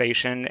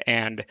conversation.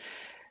 And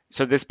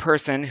so this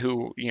person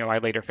who, I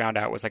later found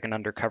out was like an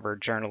undercover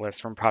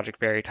journalist from Project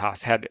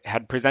Veritas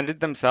had presented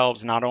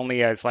themselves not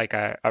only as like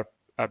a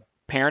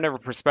parent of a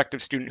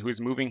prospective student who is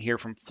moving here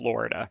from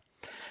Florida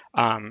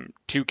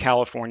to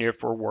California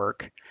for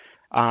work,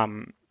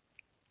 um,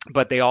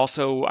 but they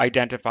also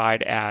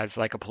identified as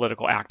like a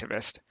political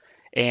activist.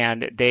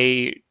 And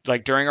they,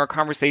 like, during our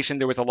conversation,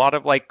 there was a lot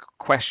of like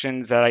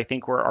questions that I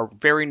think are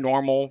very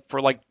normal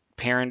for like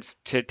parents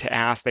to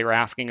ask. They were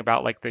asking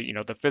about like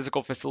the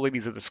physical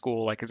facilities of the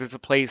school. Like, is this a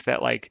place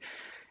that like,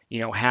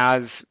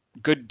 has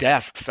good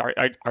desks?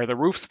 Are the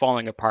roofs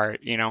falling apart?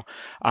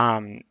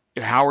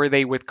 How are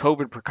they with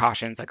COVID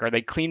precautions? Like, are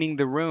they cleaning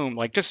the room?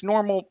 Like, just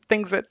normal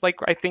things that like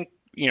I think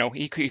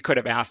he could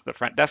have asked the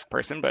front desk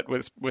person, but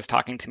was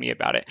talking to me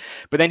about it.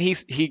 But then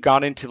he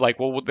got into like,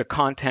 well, the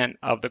content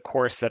of the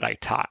course that I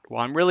taught.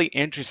 Well, I'm really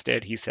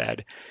interested, he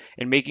said,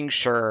 in making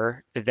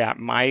sure that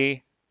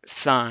my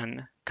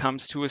son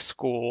comes to a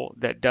school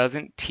that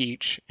doesn't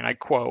teach, and I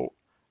quote,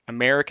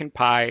 American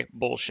Pie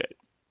bullshit.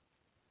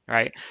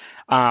 Right.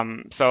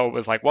 So it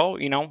was like, well,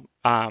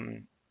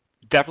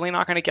 definitely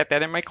not going to get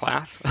that in my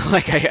class.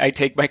 Like I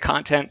take my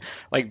content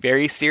like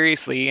very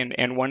seriously,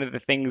 and one of the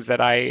things that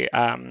I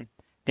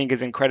think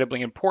is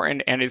incredibly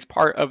important and is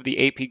part of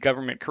the AP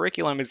government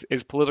curriculum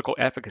is political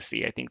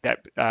efficacy. I think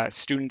that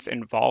students'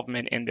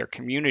 involvement in their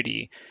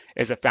community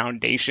is a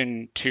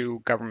foundation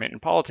to government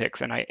and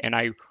politics, and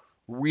I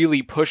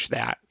really push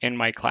that in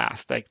my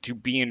class, like to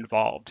be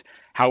involved,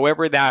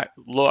 however that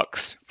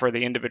looks for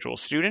the individual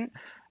student.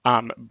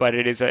 But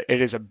it is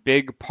a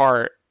big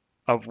part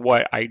of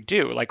what I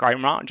do. Like,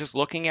 I'm not just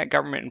looking at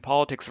government and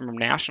politics from a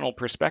national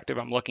perspective.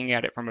 I'm looking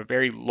at it from a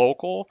very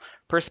local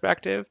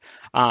perspective,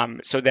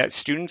 so that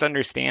students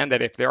understand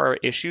that if there are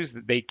issues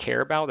that they care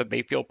about, that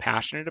they feel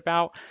passionate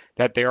about,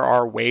 that there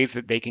are ways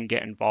that they can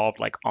get involved,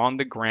 like on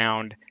the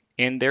ground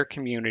in their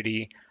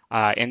community,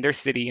 in their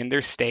city, in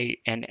their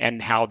state,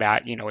 and how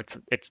that,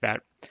 it's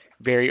that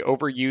very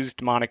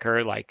overused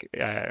moniker, like,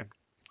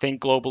 think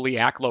globally,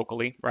 act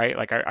locally, right?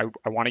 Like I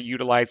want to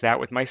utilize that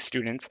with my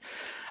students.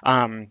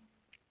 I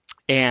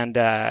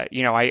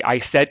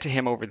said to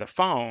him over the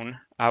phone,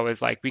 I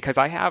was like, because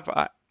I have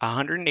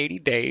 180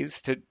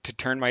 days to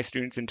turn my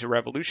students into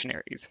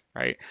revolutionaries,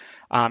 right?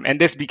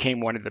 And this became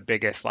one of the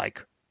biggest,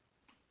 like,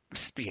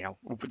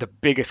 the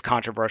biggest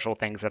controversial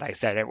things that I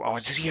said. Oh,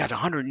 it's just, he has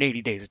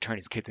 180 days to turn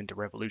his kids into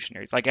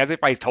revolutionaries. Like, as if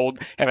I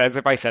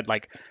said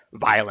like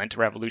violent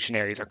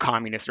revolutionaries or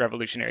communist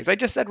revolutionaries. I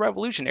just said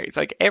revolutionaries.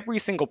 Like, every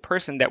single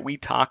person that we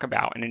talk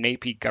about in an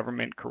AP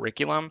government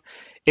curriculum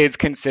is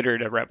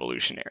considered a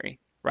revolutionary,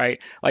 right?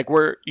 Like,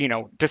 we're,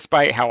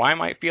 despite how I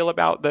might feel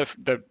about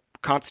the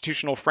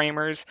constitutional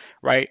framers,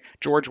 right?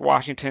 George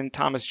Washington,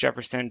 Thomas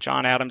Jefferson,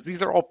 John Adams,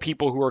 these are all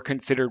people who are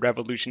considered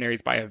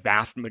revolutionaries by a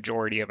vast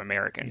majority of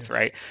Americans, yes.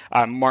 Right?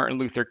 Martin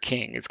Luther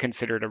King is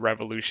considered a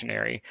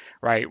revolutionary,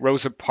 right?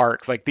 Rosa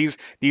Parks, like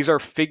these are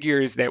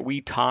figures that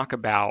we talk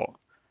about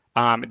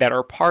that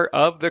are part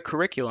of the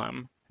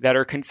curriculum that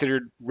are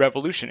considered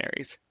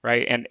revolutionaries,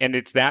 right? And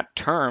it's that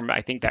term,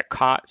 I think, that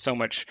caught so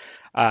much,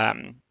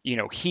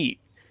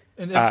 heat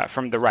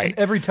from the right. And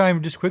every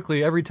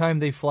time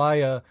they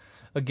fly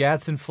a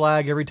Gadsden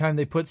flag, every time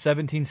they put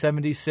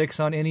 1776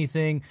 on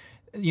anything,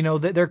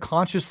 they're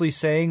consciously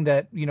saying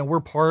that,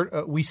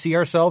 we see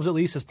ourselves at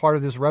least as part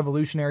of this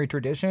revolutionary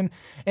tradition.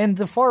 And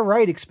the far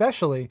right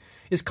especially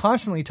is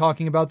constantly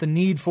talking about the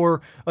need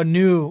for a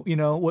new,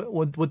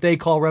 what they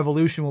call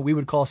revolution, what we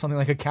would call something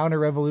like a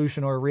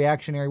counter-revolution or a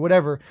reactionary,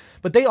 whatever.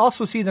 But they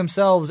also see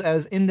themselves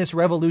as in this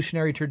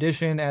revolutionary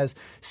tradition, as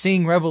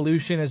seeing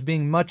revolution as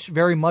being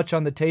very much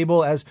on the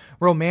table, as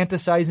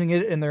romanticizing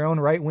it in their own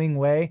right-wing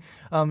way.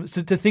 So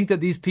to think that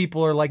these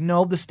people are like,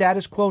 no, the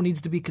status quo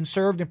needs to be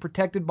conserved and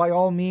protected by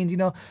all means.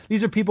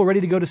 These are people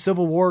ready to go to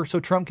civil war so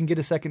Trump can get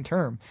a second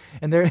term.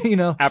 And they're,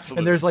 Absolutely.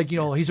 And there's like,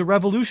 he's a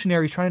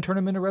revolutionary, he's trying to turn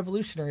them into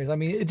revolutionaries. I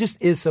mean, it just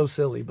is so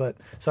silly, but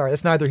sorry,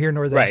 that's neither here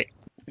nor there. Right.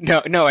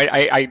 No,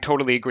 I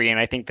totally agree. And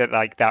I think that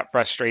like that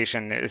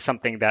frustration is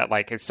something that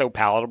like is so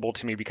palatable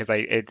to me because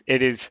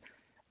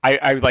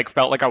I like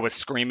felt like I was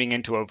screaming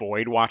into a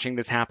void watching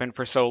this happen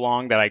for so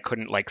long that I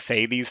couldn't like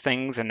say these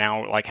things. And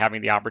now like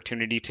having the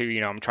opportunity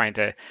to, I'm trying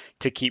to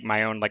keep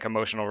my own like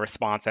emotional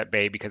response at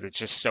bay because it's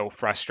just so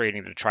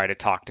frustrating to try to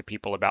talk to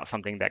people about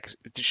something that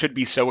should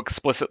be so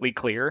explicitly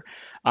clear,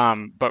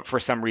 but for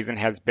some reason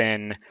has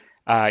been,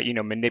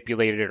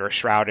 manipulated or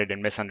shrouded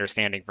in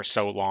misunderstanding for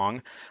so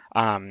long.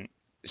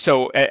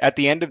 So at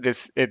the end of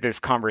this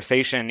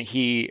conversation,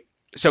 he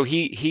said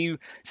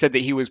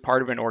that he was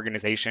part of an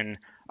organization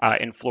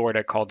in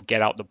Florida called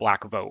Get Out the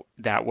Black Vote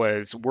that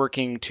was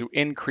working to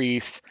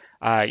increase,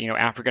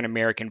 African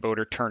American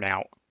voter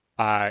turnout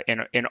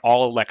in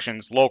all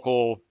elections,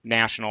 local,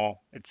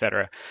 national,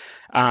 etc.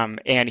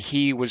 And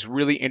he was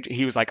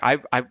he was like,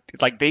 I've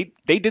like they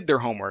did their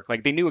homework,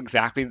 like they knew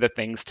exactly the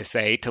things to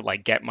say to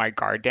like get my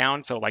guard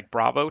down. So like,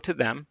 bravo to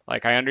them.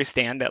 Like, I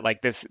understand that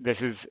like this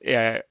is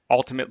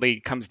ultimately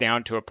comes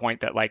down to a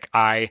point that like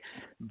I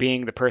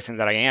being the person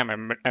that I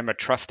am. I'm a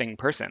trusting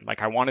person.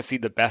 Like I want to see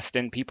the best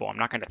in people. I'm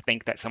not going to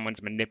think that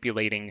someone's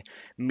manipulating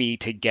me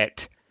to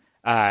get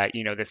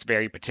this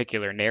very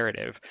particular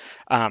narrative.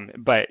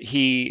 But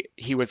he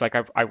was like,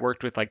 I've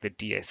worked with like the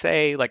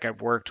DSA, like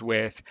I've worked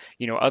with,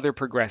 other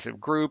progressive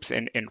groups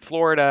in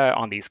Florida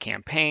on these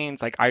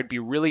campaigns. Like I'd be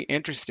really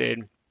interested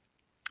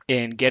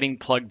in getting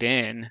plugged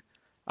in,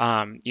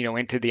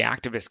 into the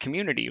activist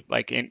community,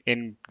 like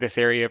in this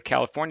area of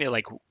California.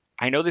 Like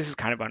I know this is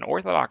kind of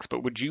unorthodox,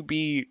 but would you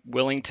be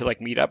willing to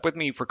like meet up with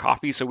me for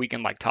coffee so we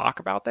can like talk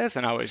about this?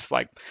 And I was just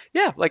like,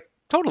 yeah, like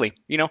totally.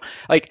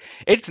 Like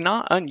it's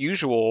not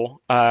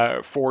unusual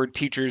for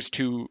teachers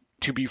to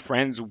be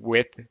friends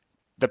with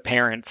the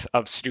parents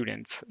of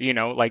students.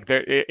 Like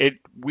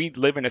we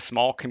live in a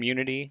small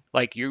community.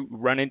 Like you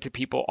run into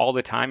people all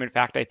the time. In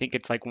fact, I think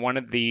it's like one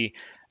of the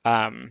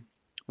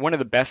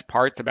best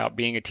parts about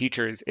being a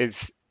teacher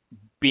is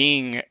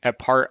being a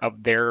part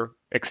of their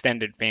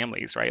extended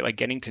families, right? Like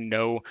getting to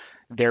know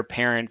their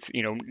parents,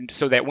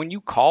 so that when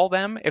you call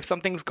them, if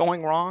something's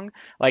going wrong,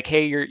 like,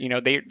 hey,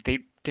 they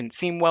didn't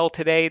seem well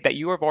today, that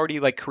you have already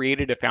like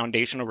created a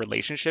foundational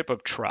relationship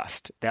of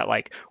trust that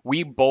like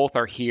we both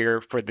are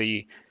here for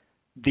the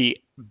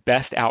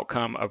best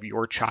outcome of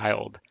your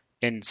child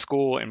in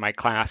school, in my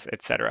class,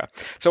 etc.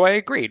 So I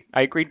agreed.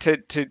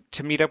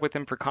 To meet up with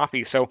him for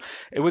coffee. So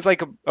it was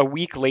like a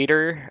week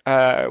later,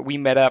 we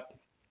met up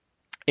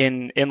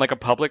in like a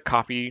public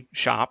coffee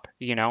shop.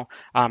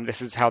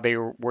 This is how they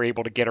were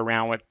able to get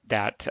around with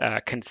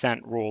that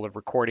consent rule of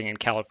recording in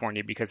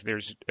California, because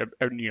there's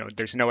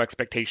there's no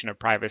expectation of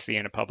privacy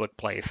in a public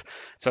place.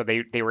 So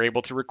they were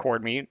able to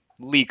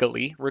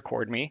legally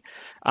record me.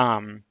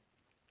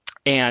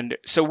 And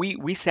so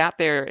we sat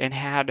there and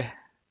had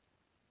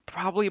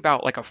probably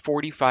about like a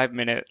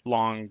 45-minute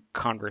long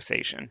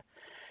conversation.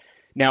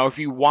 Now, if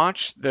you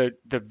watch the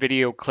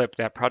video clip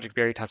that Project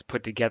Veritas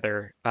put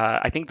together,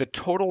 I think the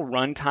total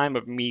runtime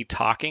of me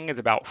talking is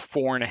about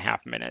 4.5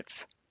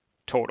 minutes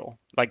total.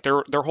 Like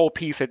their whole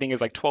piece, I think, is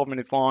like 12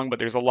 minutes long, but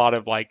there's a lot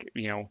of like,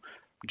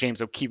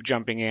 James O'Keefe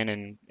jumping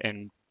in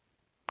and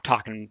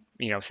talking,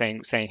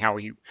 saying how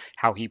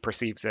he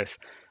perceives this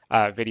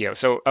video.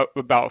 So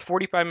about a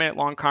 45-minute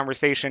long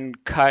conversation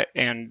cut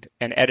and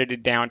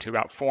edited down to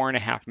about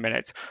 4.5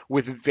 minutes,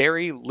 with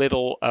very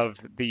little of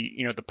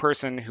the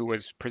person who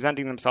was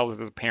presenting themselves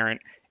as a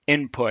parent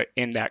input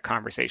in that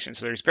conversation.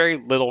 So there's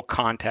very little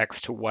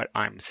context to what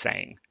I'm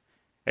saying.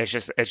 It's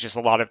just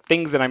a lot of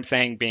things that I'm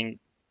saying being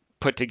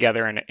put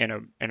together in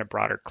a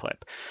broader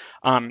clip.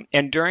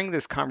 And during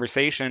this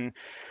conversation,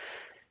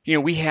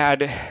 we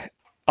had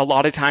a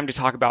lot of time to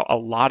talk about a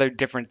lot of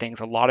different things.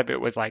 A lot of it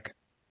was like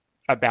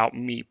about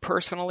me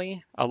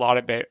personally. A lot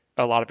of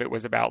it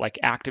was about like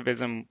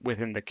activism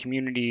within the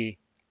community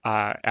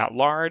at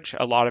large.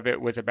 A lot of it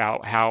was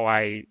about how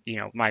I,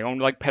 my own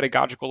like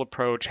pedagogical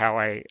approach, how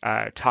I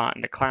taught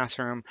in the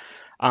classroom.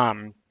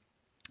 And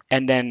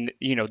then,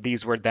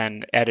 these were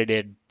then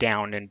edited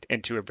down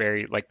into a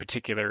very like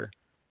particular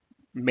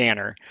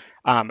manner.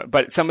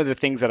 But some of the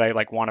things that I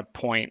like want to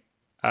point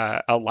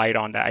a light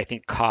on that I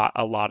think caught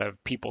a lot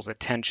of people's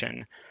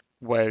attention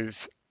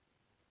was,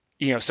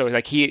 so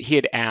like he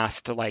had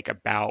asked like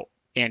about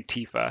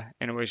Antifa,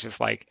 and it was just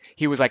like,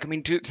 he was like, I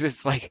mean, do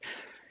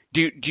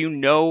you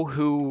know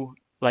who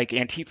like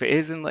Antifa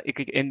is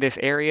in this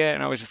area?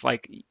 And I was just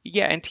like,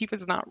 yeah, Antifa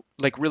is not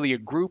like really a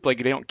group.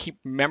 Like they don't keep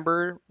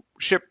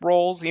membership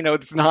rolls.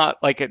 It's not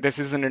like this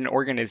isn't an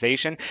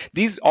organization.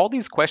 All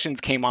these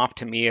questions came off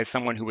to me as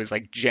someone who was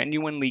like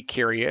genuinely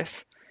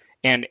curious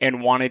and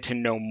wanted to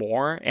know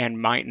more,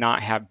 and might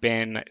not have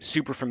been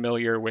super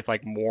familiar with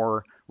like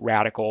more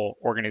radical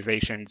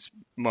organizations.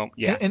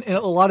 Yeah. And a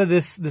lot of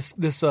this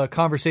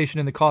conversation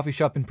in the coffee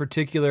shop in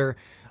particular,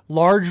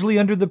 largely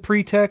under the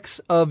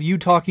pretext of you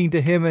talking to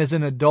him as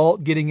an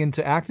adult getting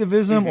into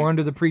activism, or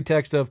under the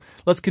pretext of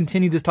let's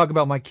continue this talk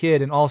about my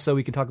kid, and also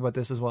we can talk about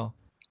this as well.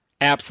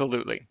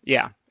 Absolutely.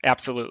 Yeah,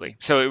 absolutely.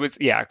 So it was,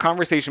 a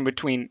conversation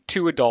between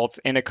two adults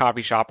in a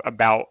coffee shop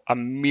about a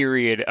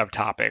myriad of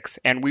topics.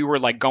 And we were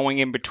like going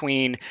in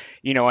between,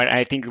 and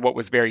I think what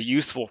was very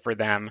useful for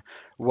them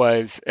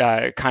was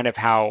kind of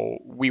how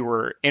we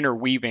were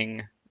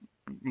interweaving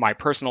my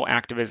personal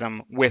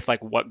activism with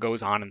like what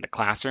goes on in the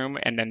classroom,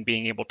 and then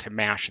being able to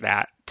mash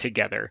that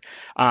together.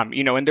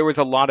 And there was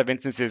a lot of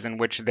instances in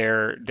which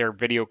their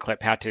video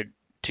clip had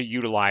to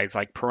utilize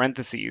like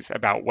parentheses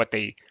about what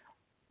they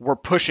were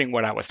pushing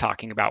what I was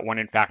talking about, when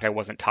in fact I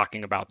wasn't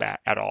talking about that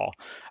at all.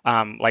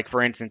 Like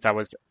for instance, I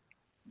was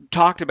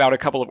talked about a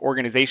couple of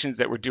organizations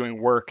that were doing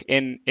work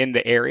in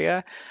the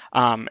area,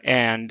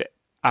 and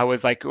I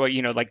was like, well,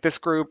 like this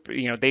group,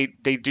 they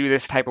do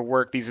this type of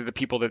work. These are the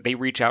people that they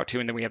reach out to,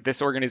 and then we have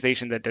this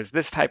organization that does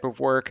this type of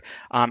work,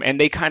 and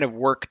they kind of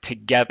work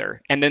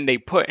together. And then they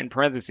put in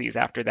parentheses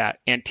after that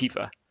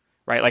Antifa.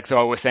 Right. Like, so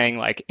I was saying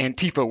like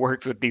Antifa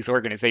works with these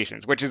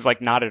organizations, which is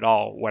like not at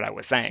all what I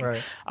was saying.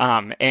 Right.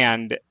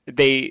 And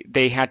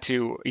they had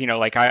to,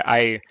 like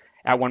I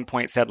at one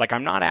point said, like,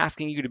 I'm not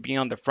asking you to be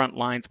on the front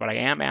lines, but I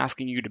am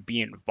asking you to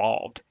be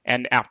involved.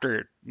 And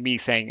after me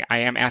saying,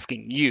 I am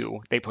asking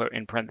you, they put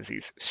in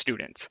parentheses,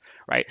 students,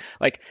 right?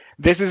 Like,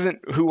 this isn't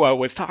who I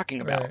was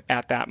talking about Right.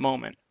 at that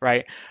moment,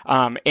 right?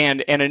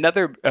 And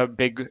another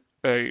big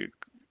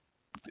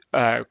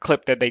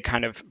clip that they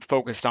kind of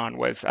focused on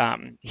was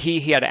he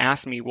had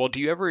asked me, well,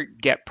 do you ever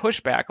get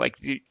pushback? Like,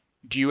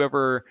 do you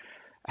ever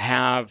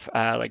have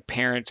like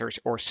parents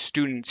or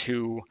students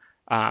who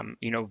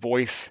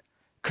voice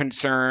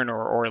concern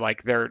or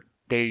like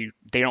they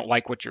don't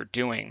like what you're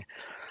doing?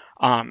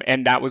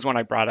 And that was when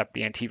I brought up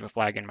the Antifa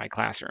flag in my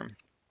classroom,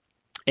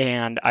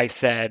 and I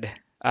said,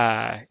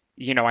 I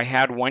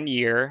had one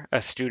year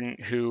a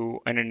student who,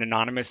 in an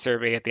anonymous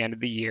survey at the end of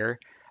the year,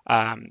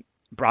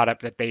 brought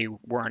up that they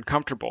were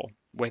uncomfortable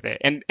with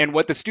it. And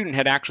what the student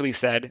had actually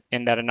said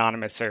in that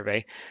anonymous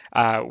survey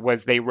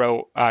was they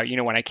wrote,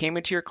 when I came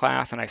into your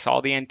class and I saw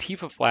the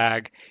Antifa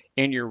flag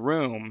in your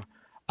room,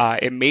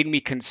 it made me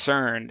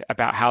concerned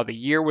about how the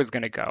year was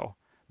going to go.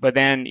 But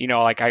then,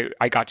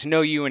 I got to know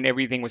you and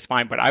everything was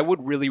fine, but I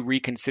would really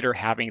reconsider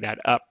having that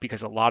up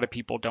because a lot of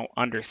people don't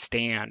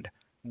understand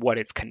what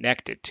it's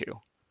connected to.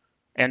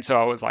 And so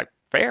I was like,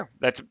 fair.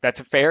 That's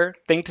a fair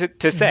thing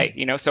to say,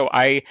 So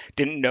I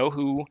didn't know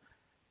who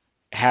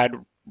had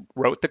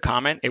wrote the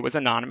comment. It was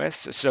anonymous.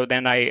 So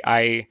then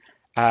I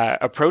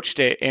approached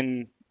it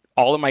in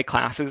all of my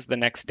classes the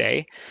next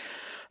day.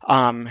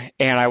 And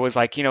I was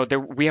like,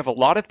 we have a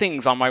lot of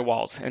things on my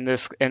walls in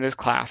this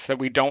class that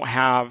we don't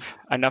have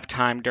enough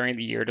time during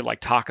the year to like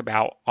talk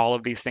about all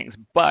of these things.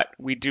 But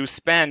we do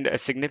spend a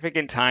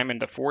significant time in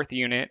the fourth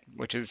unit,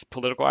 which is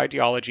political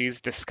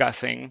ideologies,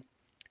 discussing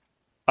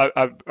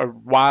a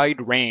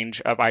wide range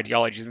of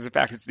ideologies. In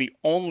fact, it's the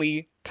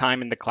only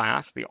time in the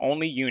class, the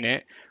only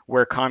unit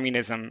where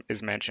communism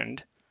is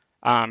mentioned,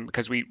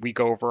 because we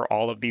go over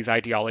all of these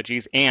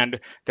ideologies. And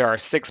there are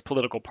 6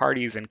 political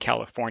parties in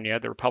California: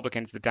 the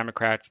Republicans, the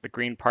Democrats, the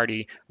Green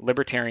Party,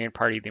 Libertarian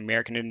Party, the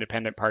American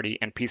Independent Party,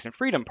 and Peace and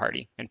Freedom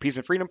Party. And Peace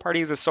and Freedom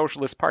Party is a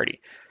socialist party.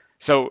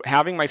 So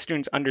having my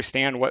students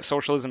understand what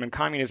socialism and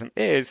communism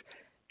is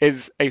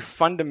a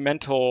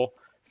fundamental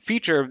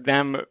feature of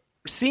them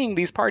seeing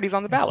these parties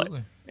on the ballot.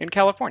 Absolutely. In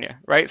California,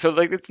 right? So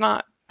like,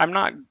 I'm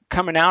not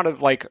coming out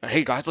of like,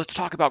 hey guys, let's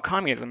talk about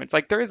communism. It's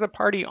like, there is a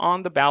party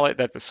on the ballot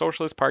that's a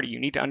socialist party.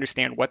 You need to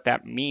understand what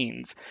that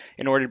means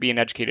in order to be an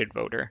educated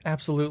voter.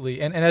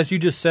 Absolutely. And as you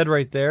just said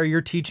right there,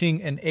 you're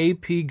teaching an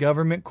AP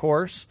government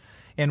course,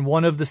 and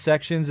one of the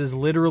sections is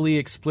literally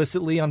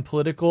explicitly on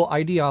political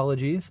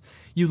ideologies.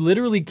 You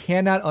literally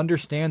cannot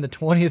understand the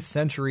 20th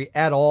century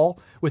at all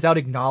without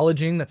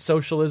acknowledging that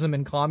socialism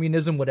and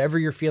communism, whatever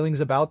your feelings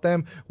about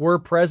them, were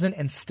present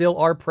and still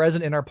are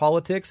present in our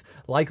politics,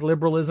 like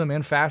liberalism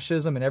and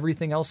fascism and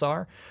everything else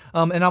are.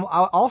 And I'm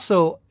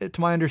also, to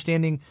my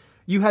understanding,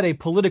 you had a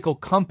political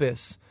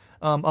compass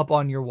up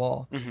on your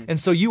wall. Mm-hmm. And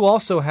so you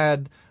also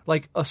had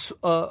like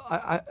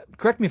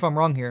correct me if I'm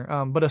wrong here,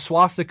 but a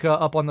swastika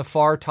up on the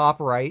far top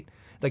right.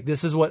 Like,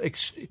 this is what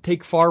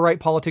take far right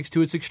politics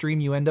to its extreme,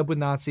 you end up with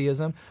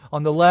Nazism.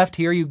 On the left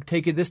here, you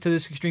take this to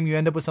this extreme, you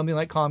end up with something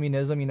like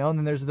communism, and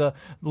then there's the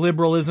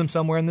liberalism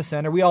somewhere in the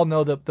center. We all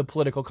know the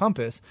political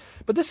compass.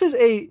 But this is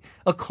a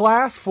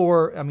class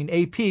for,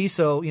 AP,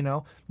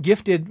 so,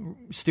 gifted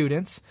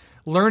students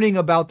learning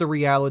about the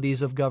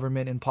realities of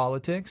government and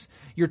politics.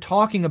 You're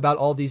talking about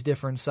all these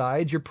different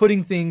sides. You're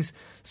putting things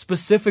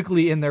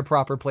specifically in their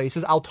proper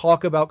places. I'll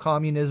talk about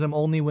communism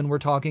only when we're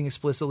talking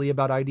explicitly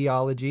about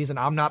ideologies, and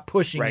I'm not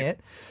pushing it.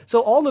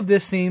 So all of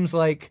this seems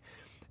like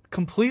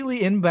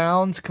completely in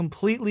bounds,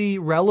 completely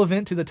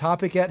relevant to the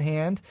topic at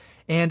hand.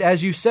 And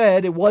as you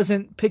said, it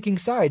wasn't picking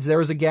sides. There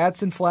was a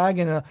Gadsden flag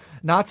and a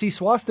Nazi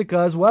swastika,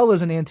 as well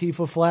as an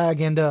Antifa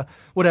flag and a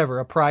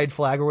pride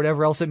flag or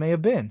whatever else it may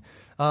have been.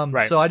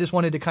 So I just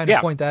wanted to kind of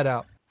point that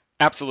out.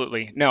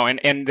 Absolutely. No,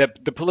 and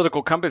the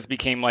political compass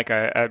became like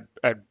a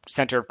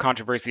center of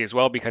controversy as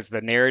well, because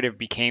the narrative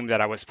became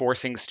that I was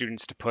forcing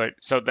students to put,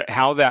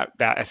 how that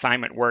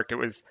assignment worked,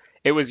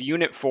 it was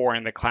unit 4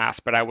 in the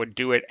class, but I would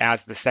do it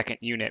as the second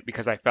unit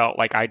because I felt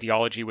like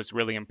ideology was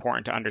really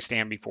important to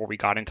understand before we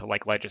got into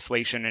like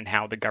legislation and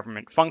how the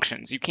government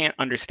functions. You can't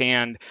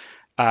understand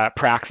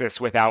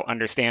praxis without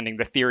understanding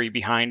the theory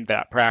behind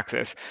that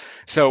praxis.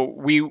 So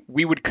we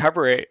would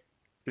cover it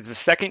is the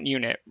second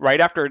unit right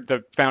after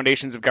the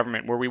foundations of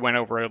government, where we went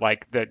over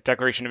like the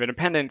Declaration of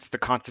Independence, the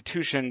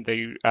Constitution,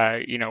 the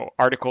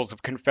Articles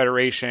of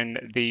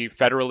Confederation, the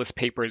Federalist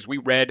Papers. We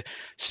read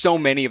so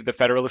many of the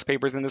Federalist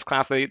Papers in this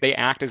class. They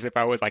act as if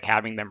I was like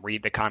having them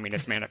read the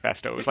Communist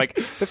Manifesto. It was like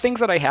the things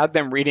that I had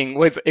them reading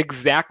was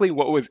exactly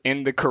what was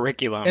in the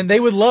curriculum. And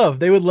they would love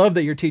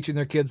that you're teaching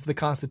their kids the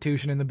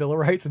Constitution and the Bill of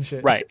Rights and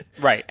shit. Right,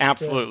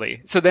 absolutely.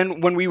 Yeah. So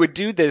then when we would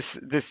do this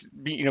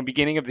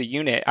beginning of the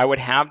unit, I would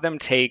have them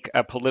take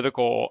a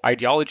political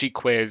ideology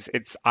quiz.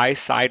 It's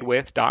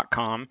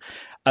isidewith.com.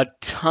 A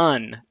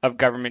ton of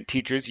government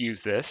teachers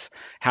use this,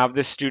 have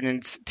the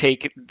students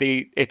take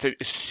it's a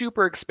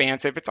super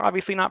expansive, it's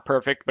obviously not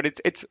perfect, but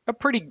it's a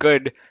pretty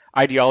good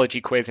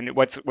ideology quiz. And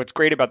what's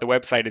great about the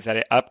website is that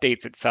it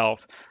updates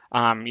itself,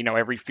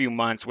 every few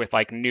months with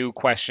like new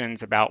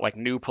questions about like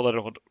new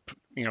political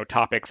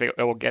topics. It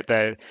will get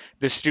the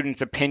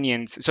students'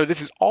 opinions. So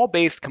this is all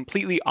based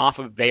completely off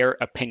of their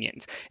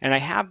opinions. And I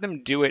have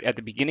them do it at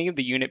the beginning of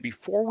the unit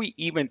before we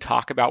even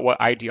talk about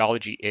what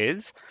ideology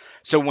is.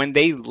 So when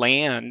they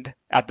land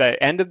at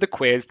the end of the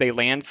quiz, they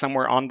land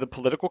somewhere on the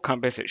political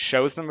compass. It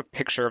shows them a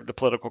picture of the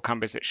political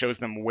compass. It shows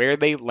them where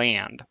they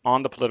land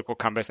on the political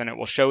compass, and it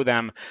will show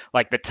them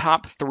like the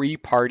top three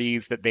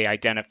parties that they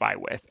identify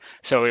with.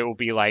 So it will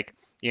be like,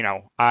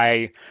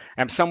 I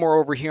am somewhere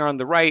over here on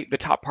the right. The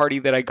top party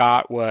that I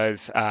got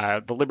was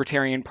the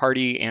Libertarian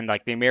Party and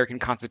like the American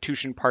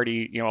Constitution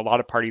Party, a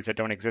lot of parties that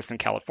don't exist in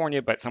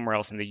California, but somewhere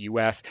else in the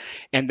US.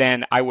 And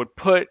then I would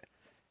put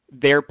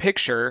their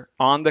picture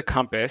on the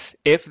compass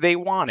if they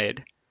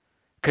wanted,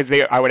 because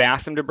I would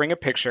ask them to bring a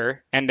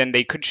picture, and then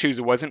they could choose.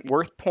 It wasn't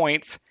worth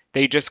points.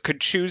 They just could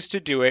choose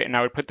to do it, and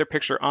I would put their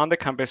picture on the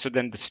compass so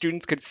then the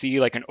students could see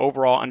like an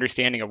overall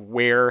understanding of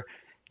where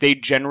they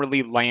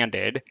generally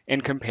landed in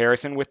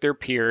comparison with their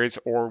peers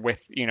or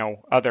with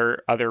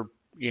other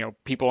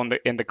people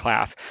in the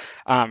class.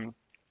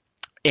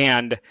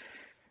 And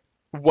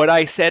what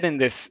I said in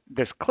this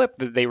clip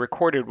that they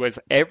recorded was,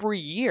 every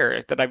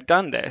year that I've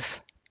done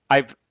this,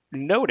 I've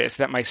noticed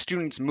that my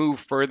students move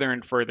further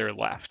and further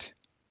left,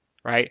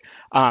 right?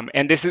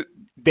 And this is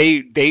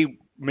they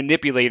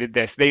manipulated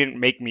this. They didn't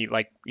make me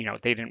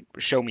they didn't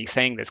show me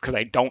saying this because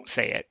I don't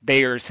say it.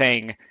 They are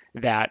saying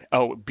that,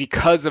 oh,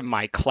 because of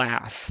my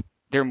class,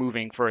 they're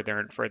moving further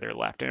and further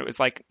left. And it was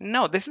like,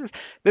 no, this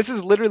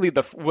is literally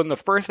one of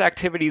the first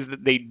activities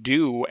that they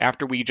do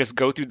after we just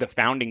go through the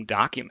founding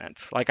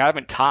documents. Like, I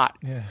haven't taught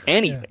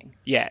anything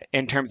yet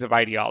in terms of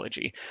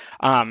ideology.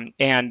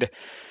 And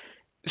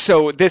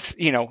so this,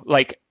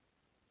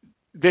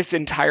 this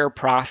entire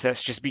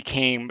process just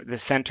became the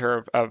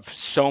center of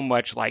so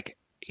much, like,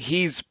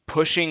 he's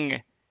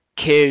pushing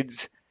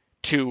kids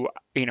to,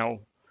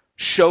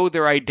 show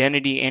their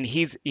identity, and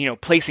he's,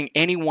 placing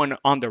anyone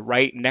on the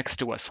right next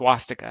to a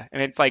swastika.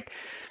 And it's like,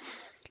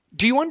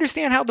 do you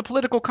understand how the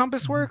political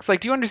compass works? Like,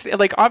 do you understand?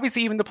 Like,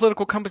 obviously, even the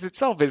political compass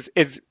itself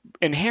is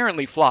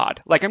inherently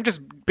flawed. Like, I'm just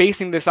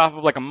basing this off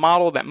of like a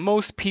model that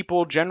most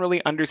people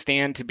generally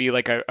understand to be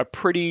like a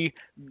pretty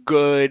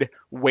good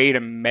way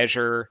to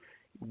measure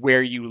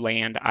where you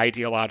land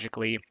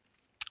ideologically,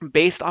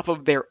 based off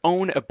of their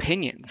own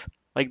opinions.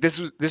 Like, this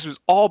was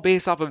all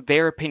based off of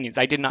their opinions.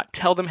 I did not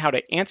tell them how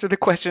to answer the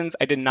questions.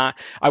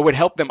 I would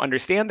help them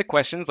understand the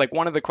questions. Like,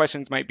 one of the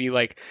questions might be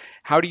like,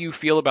 how do you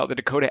feel about the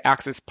Dakota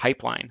Access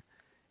Pipeline?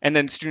 And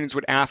then students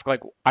would ask, like,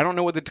 I don't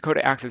know what the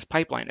Dakota Access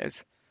Pipeline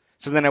is.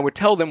 So then I would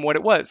tell them what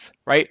it was,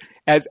 right?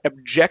 As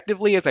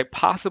objectively as I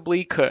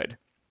possibly could.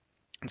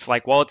 It's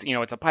like, well,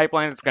 it's a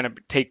pipeline that's going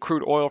to take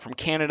crude oil from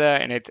Canada,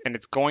 and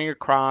it's going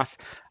across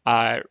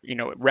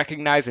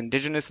recognized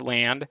indigenous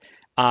land.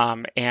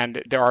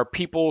 And there are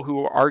people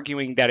who are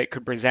arguing that it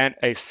could present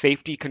a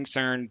safety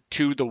concern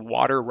to the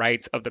water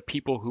rights of the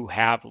people who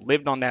have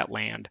lived on that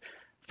land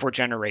for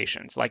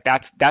generations. Like,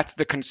 that's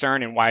the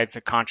concern and why it's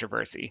a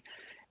controversy.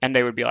 And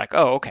they would be like,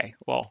 oh, okay,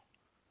 well,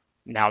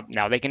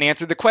 now they can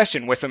answer the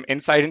question with some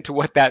insight into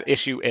what that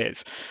issue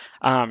is.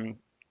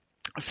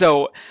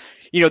 So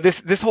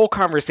this whole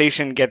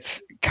conversation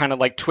gets kind of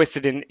like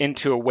twisted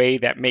into a way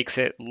that makes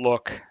it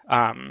look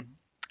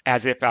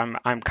as if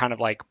I'm kind of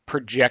like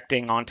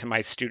projecting onto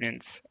my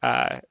students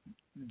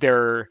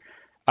their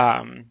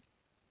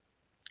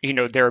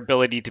their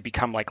ability to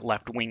become like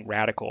left-wing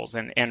radicals.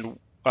 And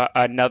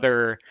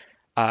another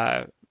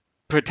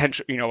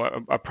potential,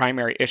 a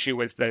primary issue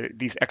was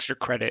these extra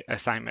credit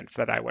assignments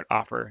that I would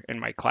offer in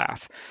my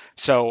class.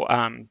 So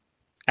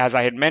as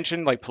I had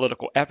mentioned, like,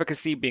 political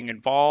efficacy, being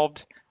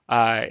involved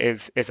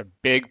is a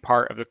big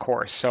part of the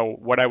course. So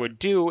what I would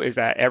do is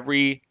that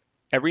every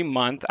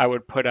month I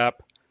would put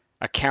up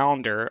a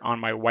calendar on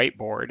my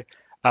whiteboard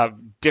of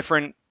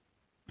different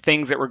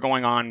things that were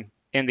going on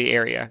in the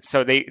area.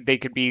 So they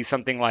could be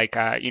something like,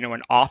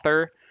 an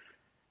author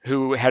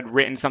who had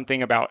written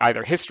something about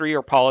either history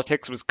or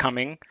politics was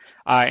coming,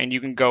 and you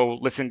can go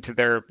listen to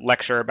their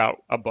lecture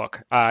about a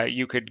book.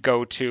 You could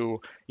go to,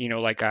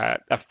 like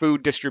a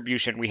food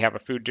distribution. We have a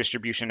food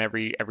distribution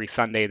every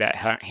Sunday that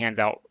hands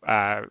out,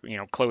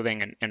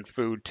 clothing and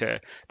food to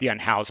the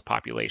unhoused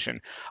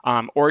population.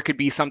 Or it could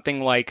be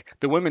something like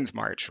the Women's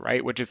March,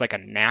 right, which is like a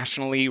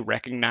nationally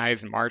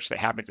recognized march that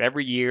happens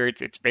every year.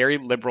 It's very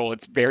liberal.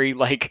 It's very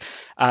like,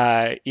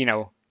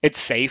 it's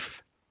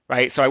safe.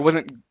 Right. So I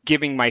wasn't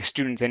giving my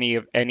students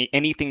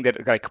anything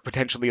that like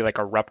potentially like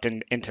erupt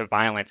into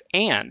violence.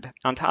 And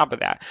on top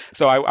of that,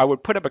 so I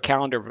would put up a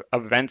calendar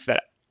of events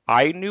that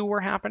I knew were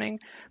happening,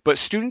 but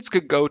students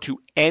could go to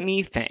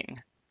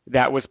anything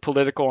that was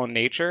political in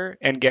nature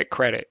and get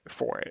credit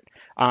for it.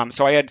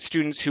 So I had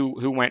students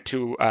who went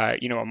to a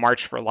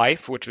March for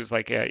Life, which was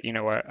like a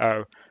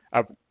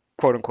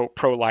quote unquote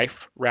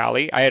pro-life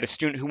rally. I had a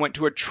student who went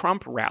to a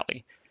Trump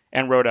rally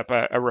and wrote up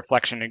a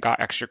reflection and got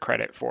extra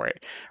credit for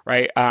it,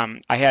 right?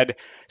 I had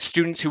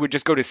students who would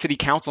just go to city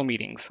council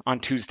meetings on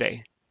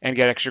Tuesday and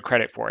get extra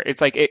credit for it.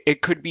 It's like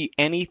it could be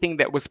anything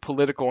that was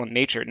political in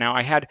nature. Now,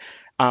 I had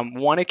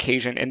one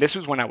occasion, and this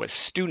was when I was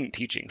student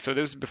teaching, so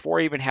this was before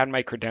I even had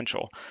my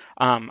credential.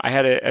 I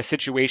had a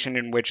situation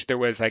in which there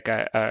was like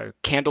a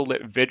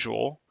candlelit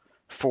vigil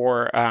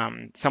for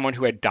someone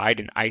who had died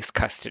in ICE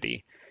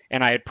custody,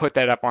 and I had put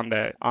that up on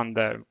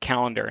the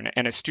calendar,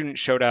 and a student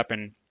showed up,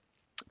 and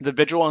the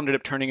vigil ended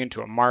up turning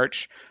into a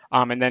march,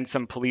 and then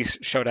some police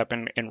showed up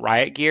in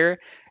riot gear,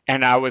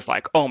 and I was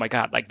like, oh my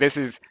God, like this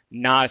is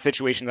not a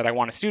situation that I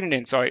want a student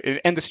in.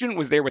 And the student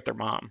was there with their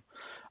mom,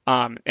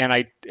 and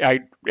I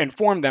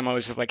informed them. I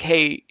was just like,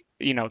 hey,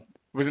 it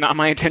was not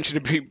my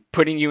intention to be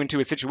putting you into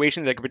a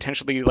situation that could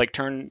potentially like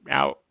turn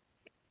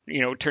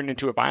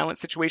into a violent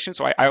situation.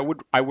 So I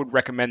would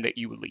recommend that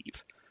you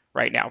leave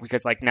right now,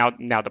 because like now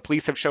the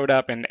police have showed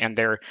up, and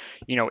they're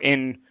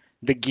in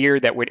the gear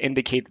that would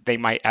indicate that they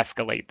might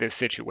escalate this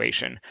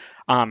situation.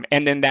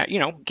 And then that,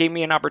 gave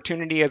me an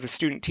opportunity as a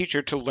student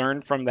teacher to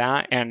learn from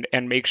that, and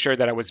make sure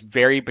that I was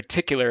very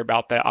particular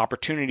about the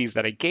opportunities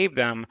that I gave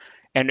them,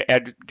 and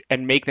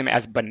make them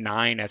as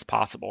benign as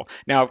possible.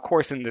 Now, of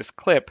course, in this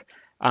clip,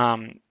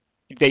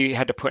 they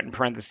had to put in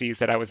parentheses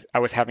that I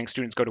was having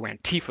students go to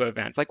Antifa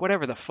events, like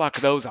whatever the fuck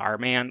those are,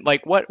 man.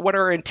 Like what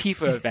are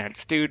Antifa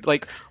events, dude?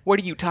 Like what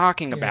are you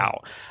talking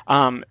about?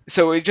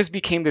 So it just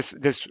became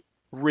this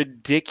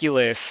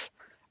ridiculous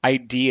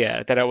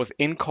idea that I was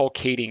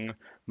inculcating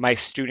my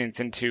students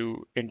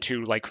into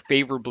like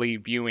favorably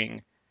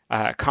viewing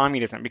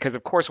communism, because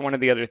of course one of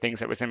the other things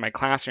that was in my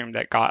classroom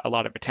that got a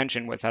lot of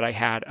attention was that I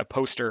had a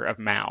poster of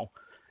Mao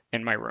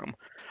in my room,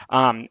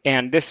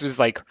 and this was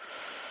like,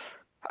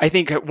 I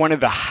think, one of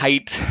the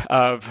height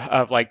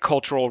of like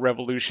cultural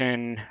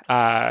revolution,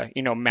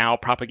 Mao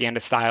propaganda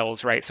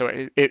styles, right? So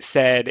it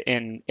said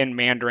in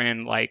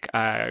Mandarin like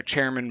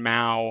Chairman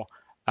Mao,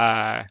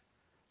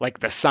 like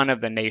the son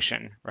of the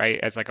nation, right,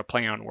 as like a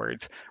play on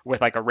words,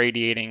 with like a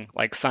radiating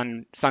like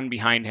sun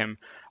behind him.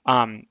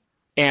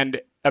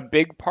 And a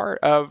big part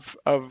of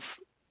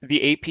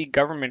the AP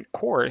government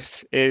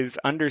course is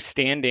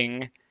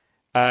understanding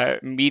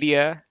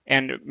media,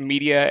 and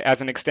media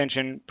as an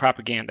extension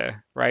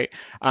propaganda, right?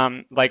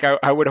 Like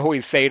I would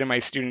always say to my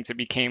students, it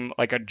became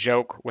like a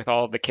joke with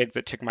all the kids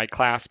that took my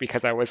class,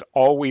 because I was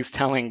always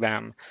telling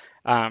them,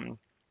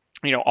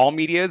 all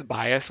media is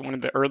biased. One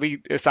of the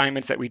early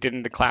assignments that we did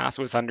in the class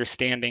was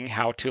understanding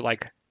how to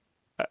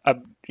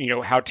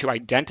how to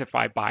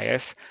identify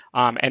bias.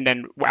 And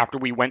then after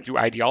we went through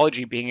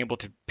ideology, being able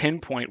to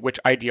pinpoint which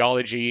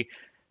ideology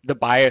the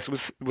bias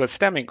was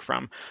stemming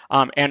from.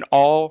 And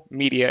all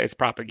media is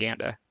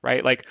propaganda,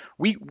 right? Like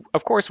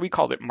of course we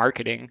called it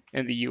marketing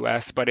in the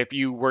US, but if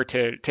you were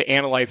to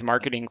analyze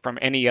marketing from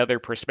any other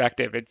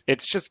perspective,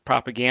 it's just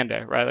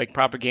propaganda, right? Like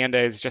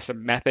propaganda is just a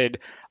method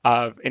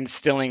of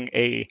instilling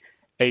a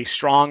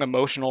strong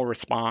emotional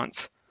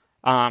response.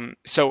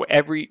 So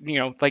every,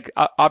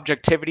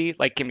 objectivity,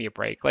 like give me a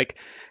break. Like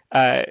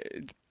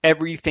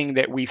everything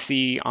that we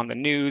see on the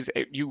news,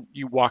 you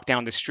walk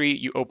down the street,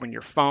 you open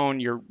your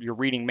phone, you're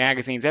reading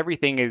magazines,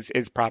 everything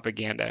is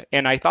propaganda.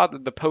 And I thought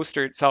that the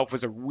poster itself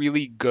was a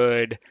really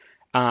good,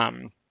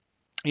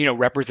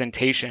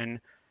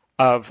 representation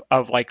of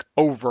like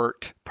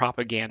overt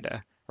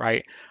propaganda,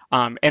 right?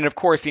 And of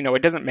course,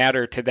 it doesn't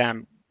matter to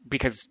them,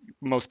 because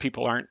most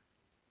people aren't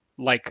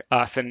like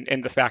us, and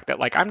the fact that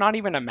like I'm not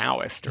even a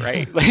Maoist,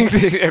 right?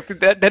 Like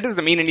that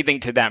doesn't mean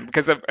anything to them,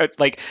 because of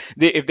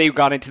if they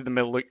got into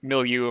the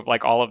milieu of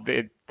like all of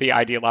the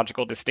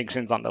ideological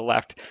distinctions on the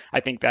left,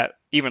 I think that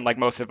even like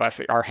most of us,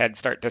 our heads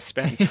start to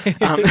spin.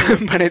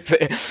 But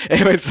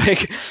it was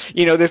like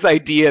this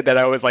idea that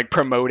I was like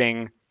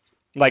promoting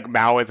like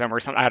Maoism or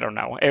something. I don't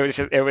know.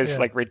 It was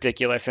like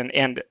ridiculous.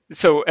 And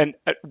so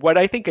what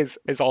I think is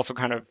also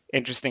kind of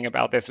interesting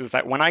about this is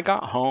that when I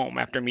got home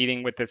after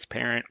meeting with this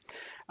parent,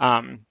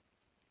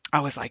 I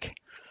was like,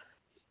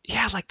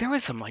 yeah, like there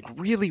was some like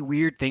really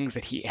weird things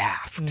that he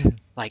asked.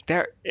 Like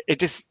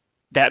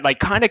that like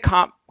kind of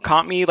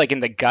caught me like in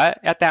the gut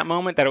at that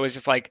moment, that it was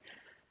just like,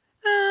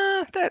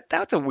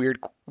 that's a weird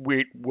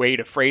way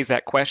to phrase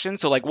that question.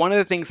 So like one of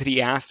the things that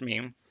he asked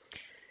me,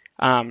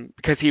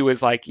 because he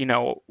was like,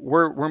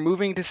 we're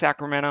moving to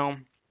Sacramento.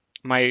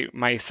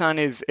 My son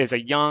is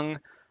a young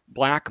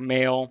black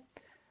male.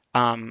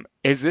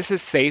 Is this a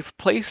safe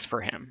place for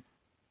him?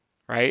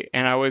 Right.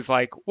 And I was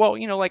like, well,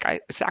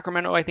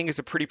 Sacramento, I think, is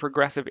a pretty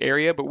progressive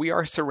area, but we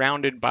are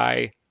surrounded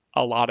by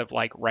a lot of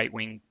like right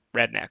wing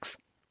rednecks,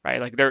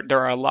 right? Like there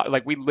are a lot,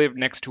 like we live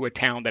next to a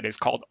town that is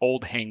called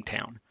Old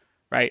Hangtown,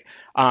 right?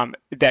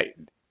 That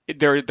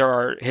there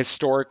are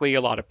historically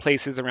a lot of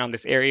places around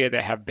this area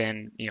that have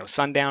been,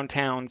 sundown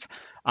towns.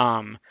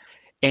 And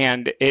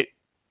it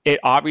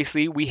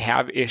obviously, we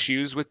have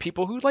issues with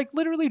people who like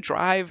literally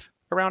drive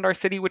around our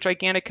city with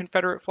gigantic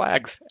Confederate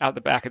flags out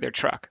the back of their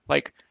truck.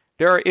 Like,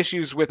 there are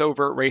issues with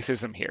overt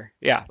racism here.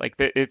 Yeah, like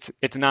it's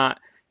not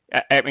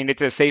I mean,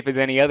 it's as safe as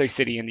any other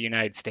city in the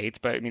United States,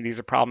 but I mean, these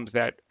are problems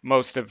that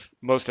most of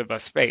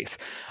us face.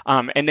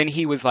 And then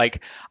he was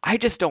like, I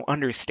just don't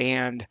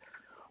understand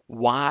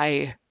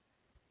why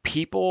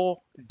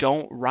people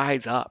don't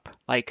rise up,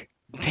 like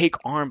take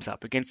arms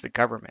up against the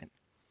government.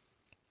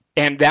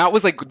 And that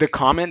was like the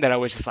comment that I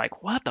was just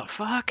like, what the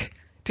fuck?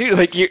 Dude,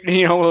 like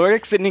we're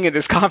like sitting in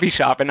this coffee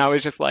shop and I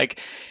was just like,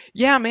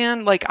 yeah,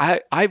 man, like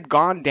I've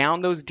gone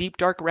down those deep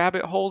dark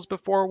rabbit holes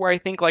before where I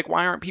think like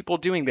why aren't people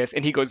doing this?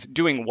 And he goes,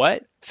 doing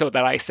what? So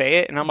that I say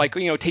it. And I'm like,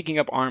 taking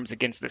up arms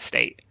against the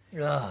state.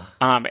 Ugh.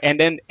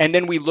 And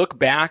then we look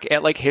back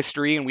at like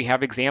history and we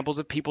have examples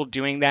of people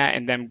doing that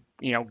and then,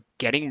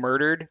 getting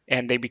murdered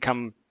and they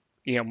become,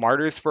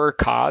 martyrs for a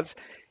cause.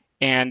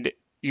 And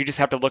you just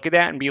have to look at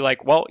that and be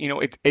like, well,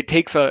 it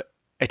takes a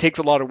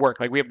lot of work.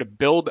 Like we have to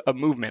build a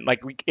movement.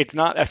 Like it's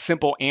not a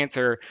simple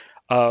answer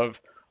of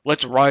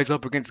let's rise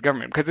up against the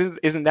government, because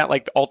isn't that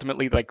like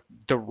ultimately like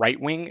the right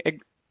wing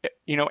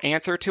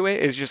answer to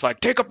it is just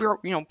like pick up your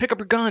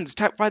guns,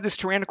 fight this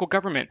tyrannical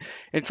government.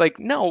 It's like,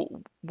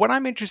 no, what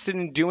I'm interested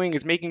in doing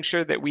is making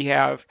sure that we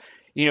have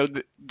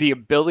the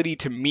ability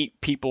to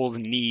meet people's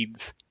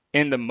needs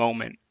in the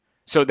moment,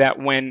 so that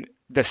when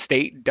the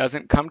state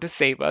doesn't come to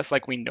save us,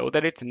 like we know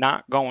that it's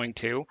not going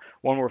to,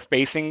 when we're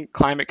facing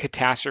climate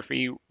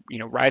catastrophe,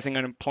 rising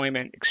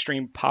unemployment,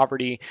 extreme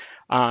poverty,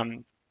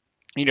 the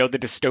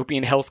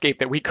dystopian hellscape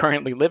that we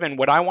currently live in,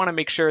 what I want to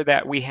make sure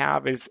that we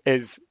have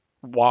is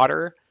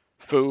water,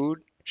 food,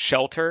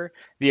 shelter,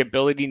 the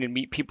ability to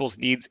meet people's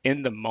needs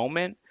in the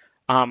moment,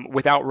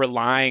 without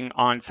relying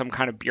on some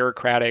kind of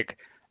bureaucratic,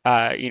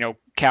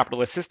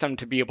 capitalist system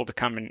to be able to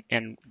come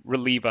and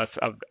relieve us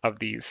of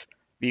these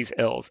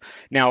ills.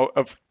 Now,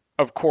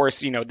 of course,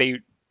 they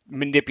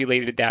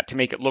manipulated that to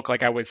make it look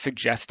like I was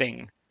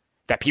suggesting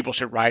that people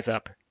should rise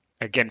up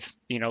against,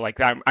 like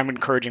I'm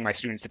encouraging my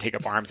students to take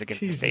up arms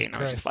against the state. And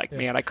I was just like,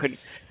 man, I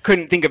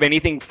couldn't think of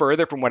anything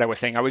further from what I was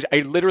saying. I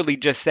literally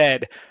just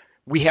said,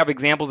 we have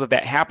examples of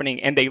that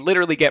happening and they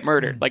literally get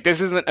murdered. Like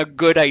this isn't a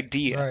good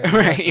idea,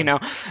 right?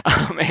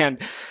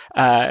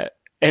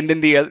 And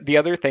then the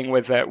other thing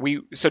was that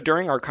so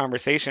during our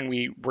conversation,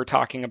 we were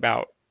talking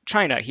about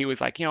China. He was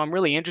like, I'm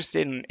really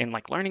interested in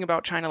like learning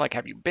about China. Like,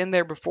 have you been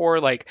there before?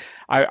 Like,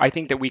 I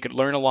think that we could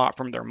learn a lot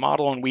from their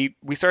model. And we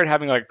started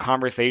having like a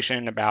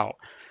conversation about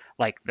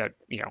like the,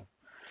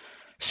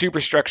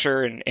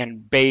 superstructure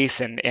and base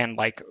and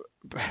like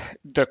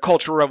the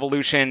Cultural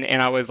Revolution.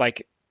 And I was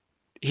like,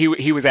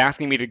 he was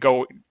asking me to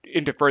go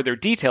into further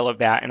detail of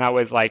that. And I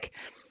was like,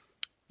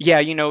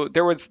 yeah,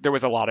 there was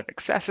a lot of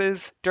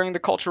excesses during the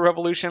Cultural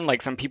Revolution.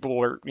 Like some people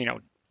were,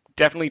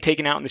 definitely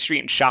taken out in the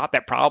street and shot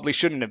that probably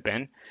shouldn't have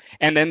been.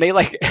 And then they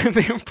like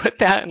they put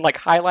that and like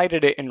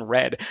highlighted it in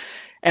red.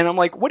 And I'm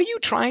like, what are you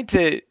trying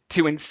to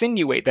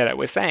insinuate that I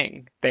was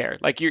saying there?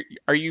 Like,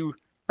 are you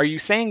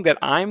saying that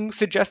I'm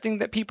suggesting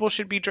that people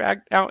should be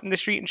dragged out in the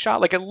street and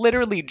shot? Like I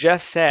literally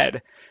just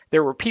said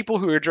there were people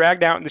who were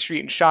dragged out in the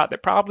street and shot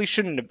that probably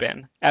shouldn't have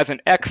been, as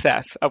an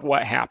excess of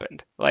what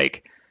happened.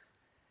 Like,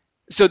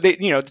 so they,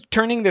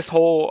 turning this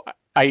whole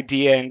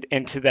idea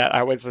into that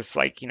I was this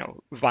like,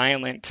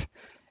 violent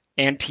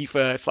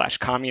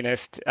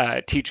Antifa/communist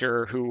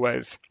teacher who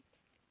was,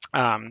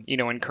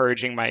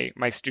 encouraging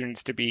my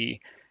students to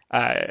be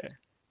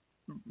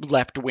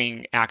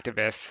left-wing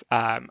activists,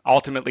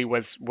 ultimately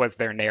was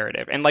their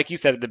narrative. And like you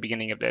said at the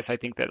beginning of this, I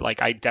think that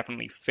like I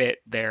definitely fit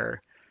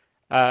their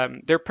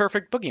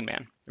perfect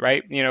boogeyman,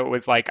 right? It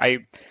was like I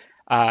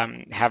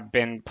have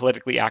been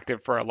politically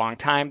active for a long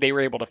time. They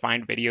were able to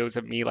find videos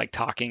of me like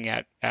talking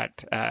at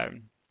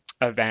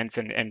events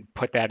and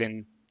put that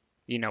in,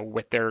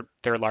 with their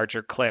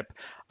larger clip.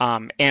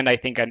 And I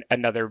think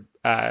another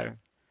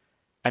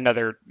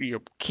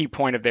key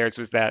point of theirs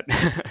was that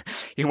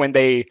when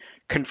they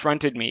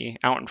confronted me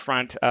out in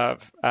front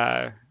of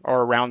or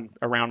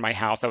around my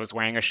house, I was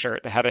wearing a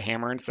shirt that had a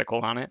hammer and sickle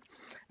on it.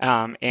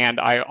 And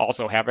I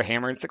also have a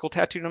hammer and sickle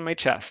tattooed on my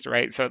chest,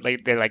 right? So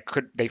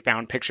they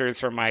found pictures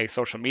from my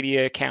social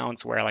media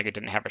accounts where like I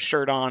didn't have a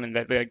shirt on, and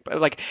that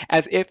like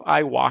as if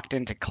I walked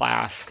into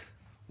class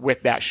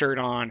with that shirt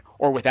on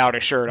or without a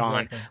shirt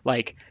on. Exactly.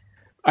 Like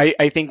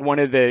I think one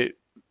of the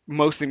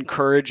most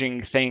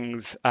encouraging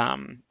things,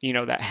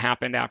 that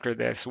happened after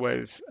this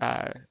was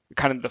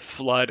kind of the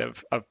flood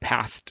of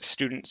past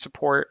student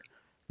support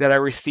that I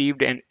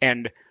received,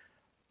 and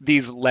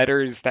these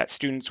letters that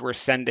students were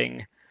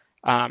sending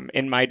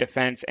in my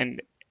defense,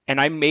 and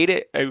I made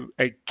it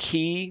a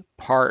key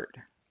part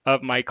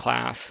of my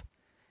class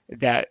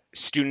that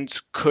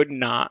students could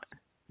not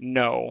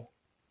know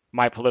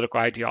my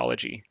political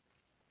ideology.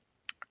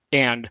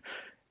 And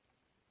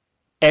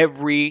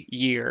every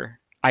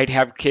year I'd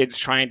have kids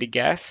trying to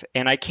guess,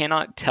 and I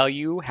cannot tell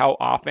you how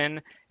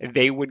often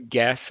they would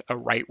guess a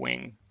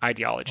right-wing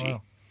ideology.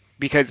 Wow.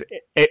 Because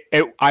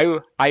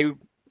I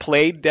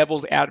played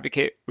devil's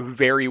advocate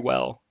very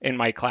well in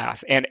my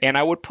class, and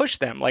I would push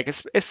them, like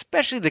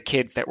especially the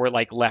kids that were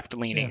like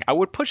left-leaning. Yeah. I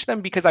would push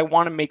them because I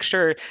want to make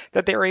sure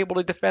that they were able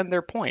to defend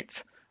their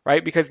points.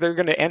 right? Because they're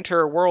going to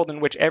enter a world in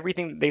which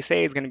everything that they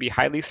say is going to be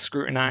highly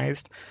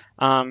scrutinized,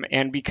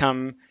 and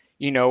become,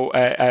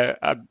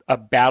 a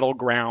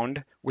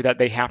battleground where that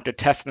they have to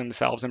test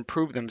themselves and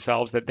prove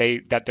themselves that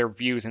their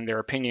views and their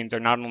opinions are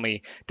not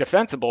only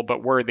defensible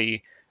but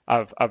worthy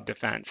of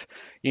defense.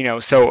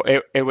 So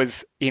it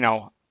was,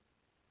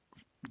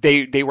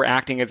 they were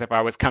acting as if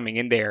I was coming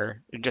in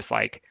there and just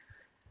like,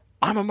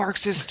 I'm a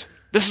Marxist.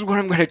 This is what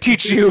I'm going to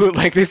teach you.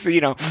 Like this,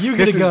 You get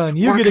this a gun.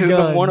 You get a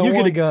gun. 101. You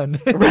get a gun.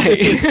 Right.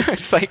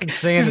 It's like,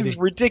 insanity. This is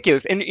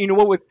ridiculous. And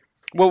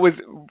what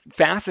was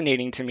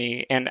fascinating to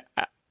me, and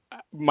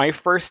my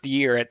first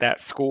year at that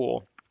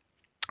school,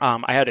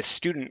 I had a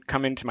student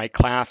come into my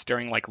class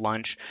during like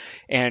lunch,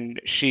 and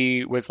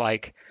she was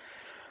like,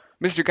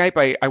 Mr.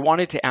 Gipe, I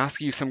wanted to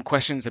ask you some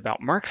questions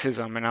about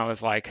Marxism. And I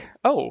was like,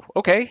 oh,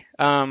 okay.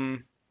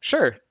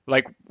 Sure.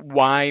 Like,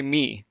 why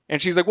me? And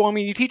she's like, well, I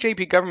mean, you teach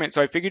AP government,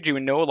 so I figured you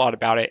would know a lot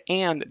about it.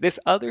 And this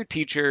other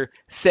teacher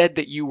said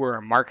that you were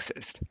a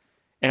Marxist.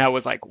 And I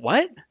was like,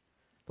 what?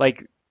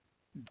 Like,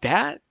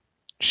 that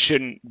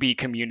shouldn't be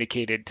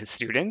communicated to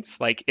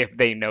students, like, if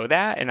they know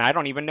that. And I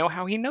don't even know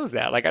how he knows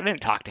that. Like, I didn't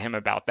talk to him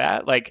about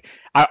that. Like,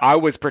 I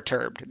was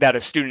perturbed that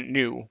a student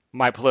knew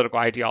my political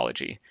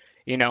ideology.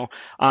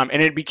 And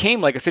it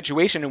became like a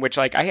situation in which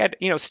like I had,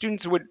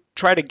 students would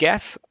try to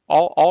guess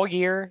all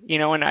year,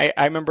 and I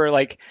remember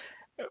like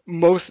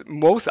most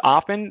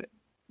often,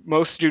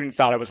 most students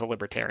thought I was a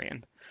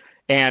libertarian.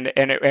 And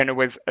it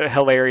was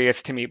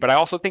hilarious to me. But I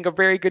also think a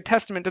very good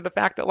testament to the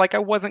fact that like I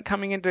wasn't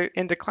coming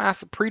into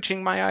class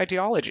preaching my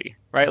ideology,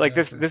 right? Like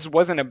this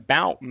wasn't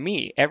about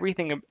me.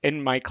 Everything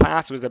in my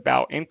class was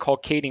about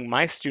inculcating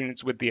my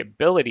students with the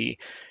ability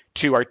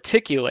to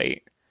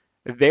articulate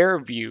their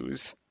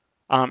views,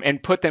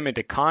 and put them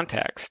into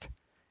context,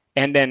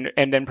 and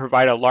then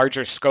provide a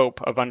larger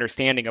scope of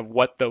understanding of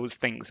what those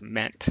things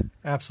meant.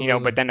 Absolutely.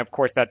 But then of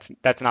course that's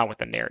not what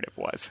the narrative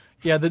was.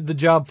 Yeah, the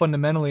job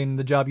fundamentally, and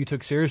the job you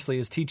took seriously,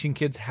 is teaching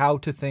kids how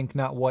to think,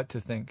 not what to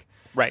think.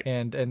 Right.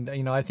 And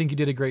I think you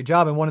did a great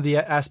job. And one of the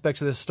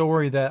aspects of this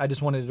story that I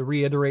just wanted to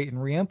reiterate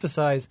and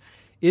reemphasize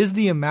is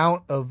the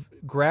amount of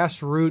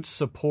grassroots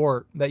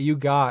support that you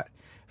got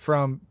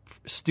from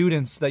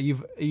students that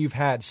you've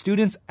had.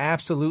 Students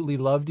absolutely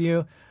loved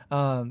you.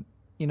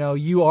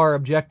 You are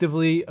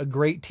objectively a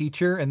great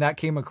teacher, and that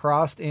came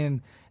across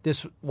in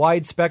this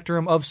wide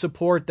spectrum of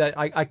support that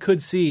I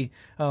could see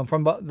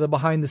from the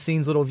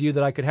behind-the-scenes little view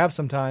that I could have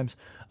sometimes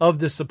of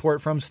this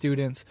support from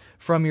students,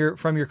 from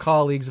your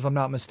colleagues, if I'm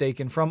not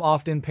mistaken, from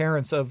often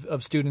parents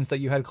of students that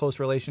you had close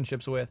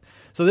relationships with.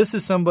 So this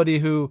is somebody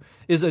who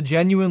is a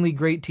genuinely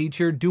great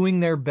teacher doing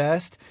their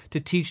best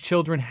to teach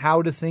children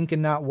how to think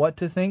and not what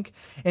to think.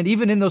 And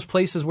even in those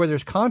places where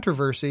there's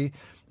controversy,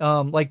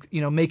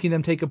 making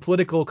them take a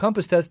political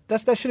compass test,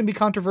 that shouldn't be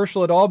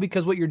controversial at all,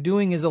 because what you're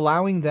doing is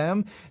allowing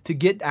them to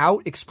get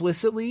out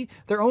explicitly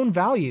their own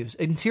values,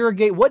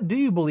 interrogate, what do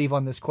you believe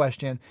on this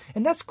question?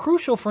 And that's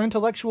crucial for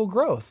intellectual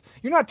growth.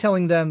 You're not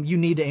telling them you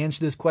need to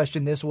answer this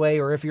question this way,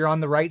 or if you're on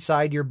the right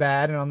side, you're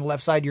bad, and on the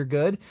left side, you're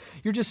good.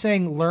 You're just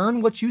saying, learn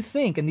what you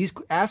think. And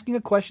asking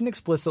a question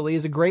explicitly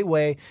is a great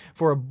way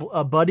for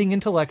a budding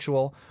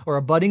intellectual, or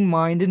a budding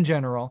mind in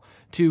general,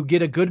 to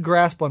get a good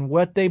grasp on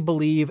what they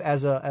believe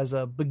as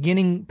a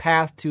beginning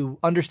path to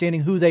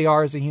understanding who they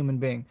are as a human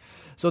being.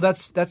 So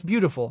that's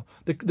beautiful.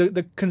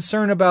 The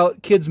concern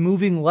about kids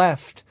moving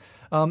left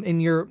in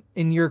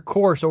your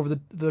course over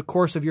the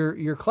course of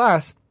your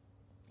class,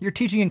 you're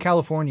teaching in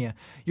California.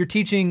 You're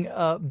teaching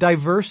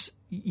diverse,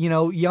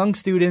 young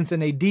students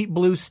in a deep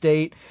blue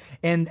state,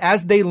 and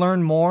as they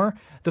learn more,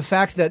 the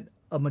fact that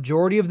a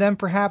majority of them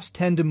perhaps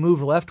tend to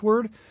move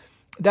leftward,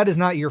 that is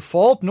not your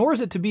fault, nor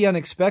is it to be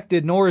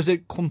unexpected, nor is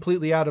it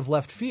completely out of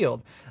left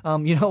field.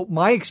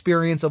 My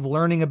experience of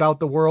learning about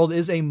the world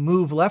is a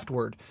move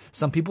leftward.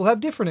 Some people have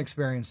different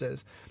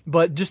experiences,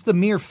 but just the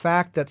mere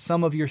fact that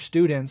some of your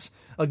students,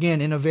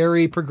 again, in a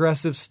very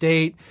progressive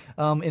state,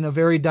 in a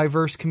very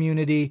diverse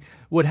community,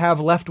 would have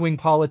left-wing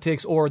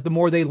politics, or the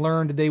more they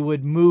learned, they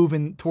would move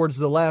towards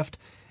the left.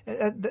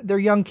 They're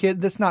young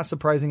kids. That's not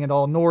surprising at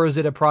all, nor is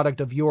it a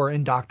product of your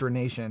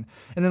indoctrination.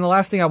 And then the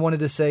last thing I wanted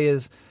to say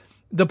is,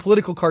 the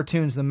political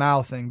cartoons, the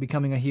Mao thing,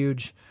 becoming a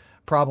huge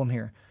problem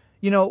here.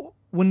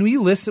 When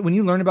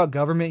you learn about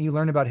government, you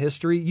learn about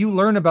history, you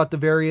learn about the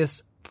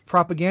various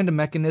propaganda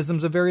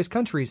mechanisms of various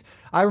countries.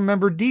 I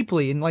remember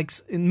deeply in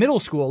middle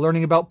school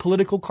learning about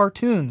political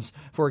cartoons,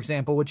 for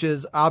example, which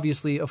is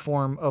obviously a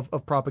form of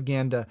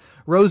propaganda.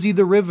 Rosie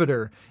the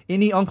Riveter,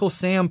 any Uncle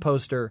Sam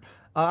poster.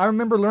 I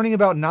remember learning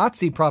about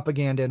Nazi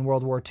propaganda in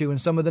World War II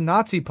and some of the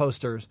Nazi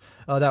posters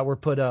that were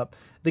put up.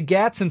 The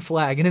Gadsden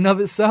flag in and of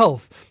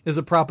itself is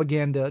a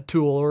propaganda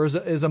tool, or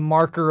is a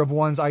marker of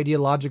one's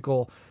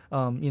ideological,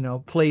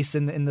 place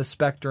in the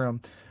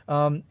spectrum.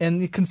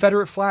 And the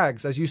Confederate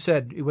flags, as you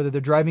said, whether they're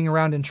driving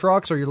around in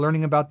trucks or you're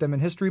learning about them in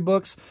history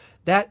books,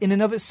 that in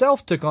and of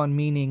itself took on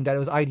meaning that it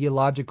was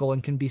ideological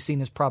and can be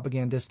seen as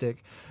propagandistic.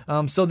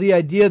 So the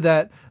idea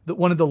that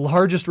one of the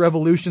largest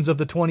revolutions of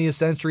the 20th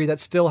century that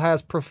still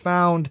has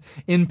profound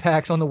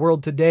impacts on the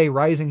world today,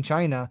 rising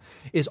China,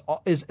 is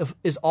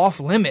off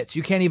limits.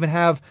 You can't even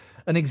have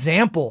an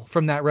example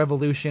from that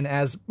revolution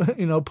as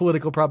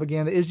political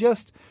propaganda. It's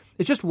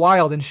just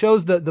wild and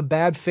shows the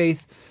bad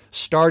faith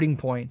starting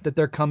point that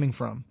they're coming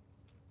from.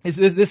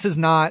 This is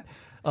not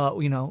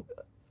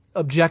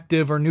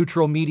objective or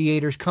neutral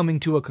mediators coming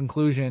to a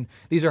conclusion.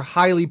 These are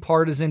highly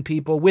partisan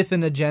people with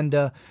an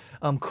agenda,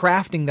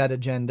 crafting that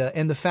agenda.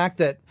 And the fact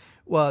that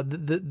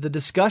the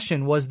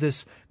discussion was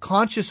this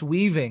conscious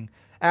weaving,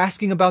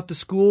 asking about the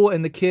school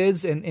and the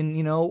kids and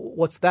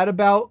what's that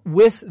about,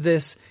 with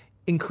this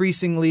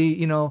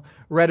increasingly,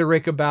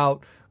 rhetoric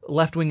about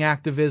left-wing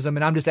activism,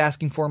 and I'm just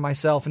asking for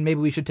myself, and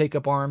maybe we should take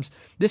up arms.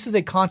 This is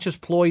a conscious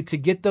ploy to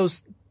get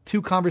those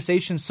two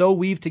conversations so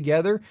weaved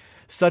together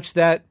such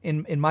that,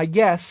 in my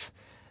guess,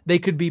 they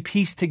could be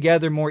pieced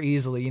together more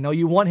easily.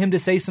 You want him to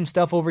say some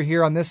stuff over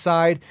here on this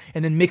side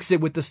and then mix it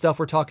with the stuff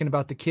we're talking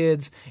about the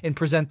kids and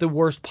present the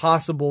worst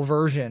possible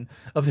version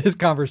of this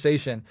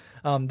conversation.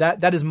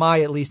 That is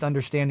my, at least,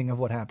 understanding of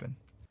what happened.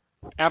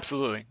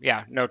 Absolutely.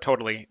 Yeah, no,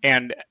 totally.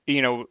 And,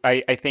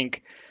 I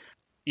think,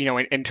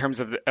 in terms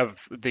of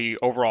the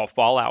overall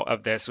fallout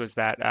of this was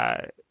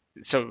that,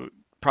 so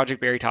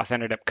Project Veritas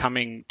ended up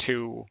coming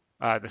to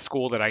the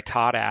school that I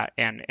taught at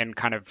and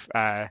kind of,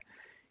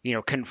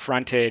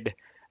 confronted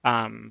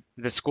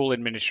the school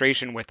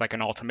administration with like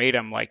an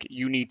ultimatum, like,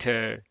 you need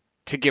to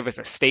give us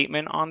a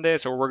statement on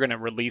this, or we're going to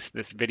release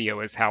this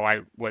video, is how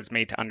I was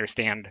made to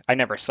understand. I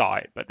never saw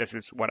it, but this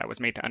is what I was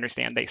made to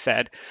understand, they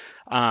said.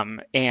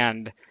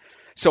 And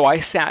so I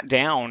sat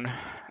down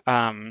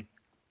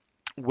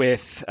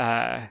with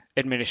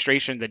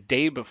administration the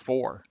day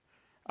before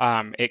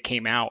it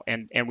came out,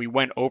 and we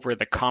went over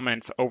the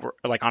comments over,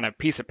 like, on a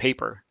piece of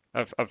paper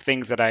of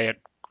things that I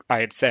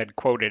had said,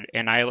 quoted,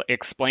 and I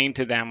explained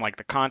to them, like,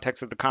 the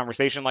context of the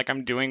conversation, like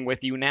I'm doing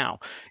with you now,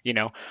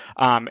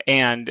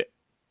 and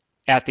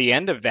at the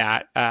end of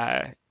that,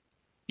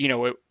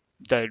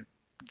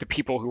 the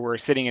people who were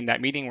sitting in that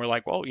meeting were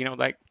like, well,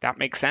 like, that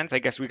makes sense. I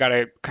guess we got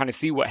to kind of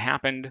see what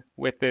happened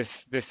with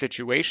this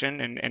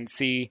situation and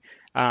see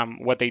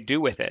what they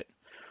do with it.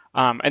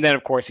 And then,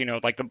 of course,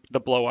 like the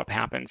blow up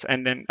happens.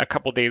 And then a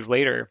couple days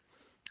later,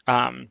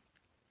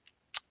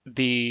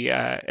 the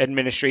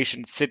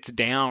administration sits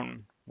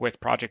down with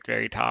Project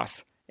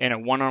Veritas in a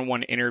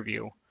one-on-one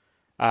interview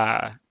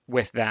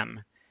with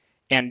them.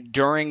 And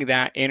during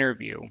that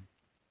interview,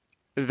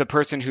 the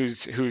person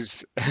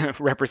who's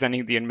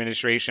representing the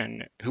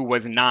administration, who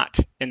was not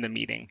in the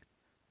meeting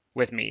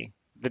with me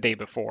the day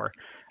before,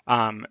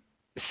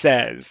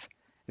 says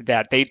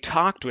that they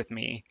talked with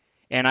me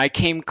and I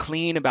came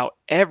clean about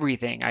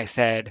everything. I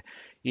said,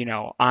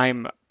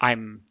 I'm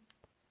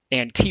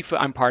Antifa,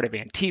 I'm part of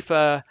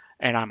Antifa,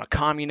 and I'm a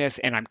communist,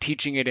 and I'm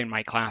teaching it in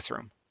my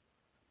classroom.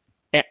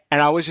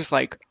 And I was just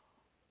like,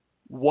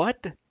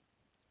 what?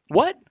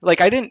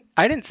 Like, I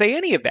didn't say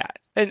any of that.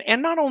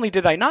 And not only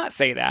did I not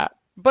say that,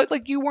 but,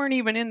 like, you weren't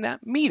even in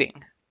that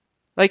meeting.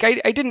 Like,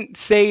 I didn't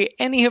say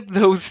any of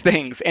those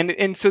things.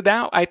 And so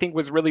that, I think,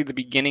 was really the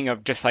beginning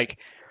of just, like,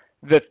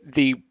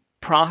 the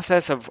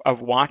process of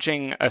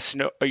watching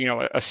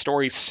a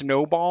story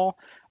snowball,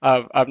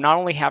 of not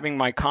only having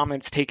my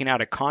comments taken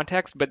out of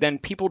context, but then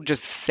people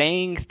just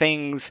saying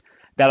things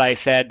that I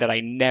said that I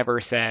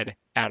never said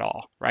at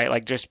all, right?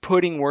 Like, just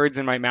putting words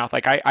in my mouth.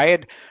 Like, I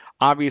had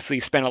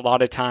obviously spent a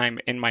lot of time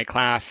in my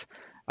class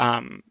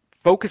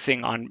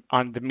focusing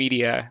on the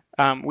media.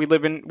 We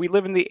live in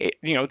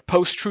the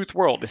post-truth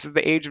world. This is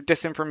the age of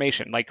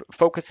disinformation. Like,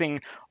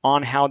 focusing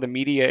on how the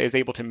media is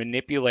able to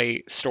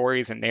manipulate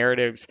stories and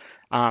narratives,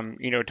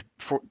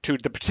 to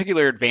the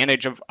particular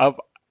advantage of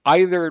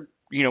either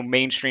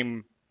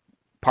mainstream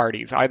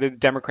parties, either the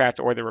Democrats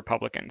or the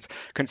Republicans,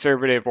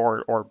 conservative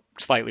or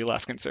slightly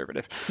less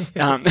conservative.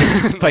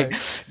 Like,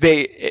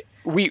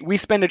 we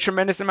spend a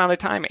tremendous amount of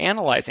time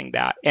analyzing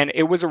that, and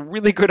it was a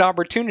really good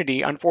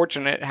opportunity,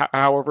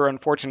 however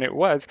unfortunate it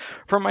was,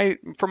 for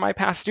my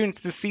past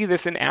students to see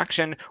this in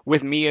action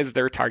with me as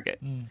their target.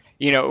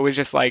 It was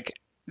just like,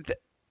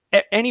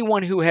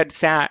 anyone who had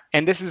sat,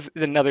 and this is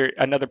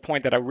another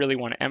point that I really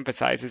want to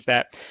emphasize, is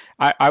that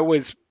I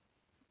was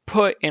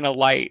put in a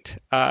light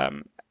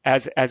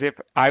as if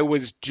I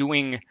was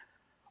doing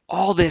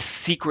all this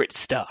secret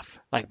stuff,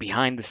 like,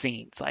 behind the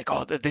scenes, like,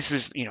 oh, this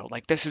is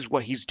this is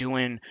what he's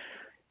doing,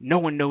 no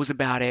one knows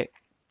about it.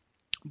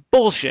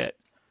 Bullshit.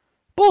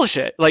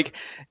 Like,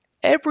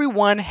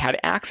 everyone had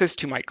access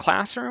to my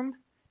classroom,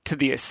 to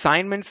the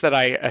assignments that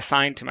I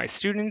assigned to my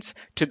students,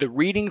 to the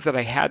readings that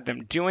I had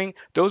them doing.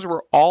 Those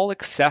were all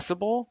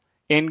accessible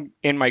in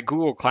my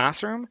Google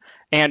Classroom,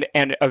 and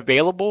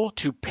available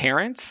to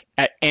parents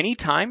at any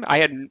time. I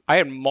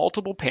had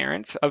multiple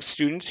parents of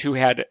students who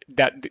had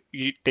that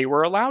they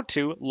were allowed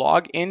to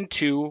log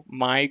into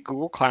my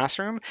Google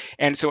Classroom,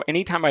 and so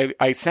anytime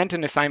I sent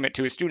an assignment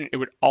to a student, it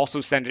would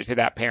also send it to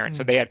that parent.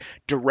 So they had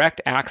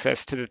direct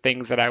access to the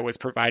things that I was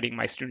providing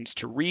my students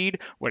to read,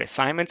 what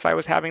assignments I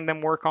was having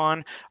them work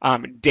on,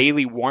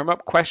 daily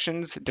warm-up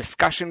questions,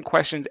 discussion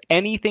questions,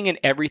 anything and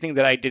everything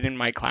that I did in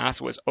my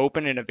class was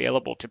open and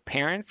available to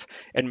parents,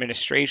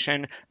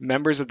 administration,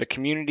 members of the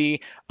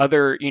community,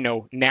 other,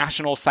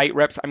 national site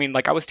reps. I mean,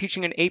 like I was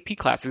teaching an AP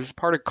class. This is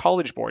part of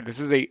College Board. This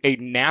is a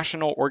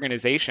national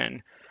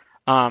organization.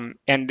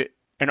 And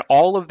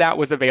all of that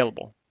was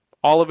available.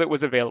 All of it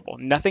was available.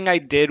 Nothing I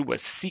did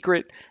was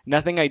secret.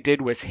 Nothing I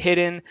did was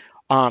hidden.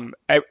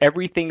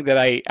 Everything that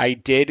I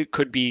did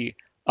could be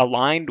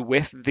aligned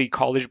with the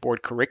College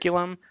Board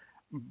curriculum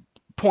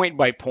point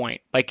by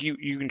point. Like you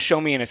can show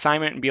me an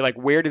assignment and be like,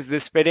 where does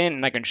this fit in?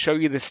 And I can show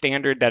you the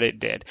standard that it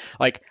did.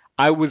 Like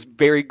I was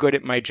very good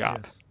at my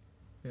job.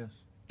 Yes.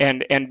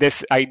 And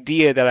this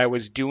idea that I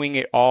was doing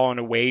it all in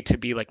a way to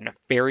be like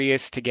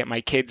nefarious, to get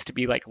my kids to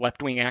be like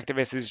left-wing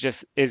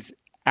activists is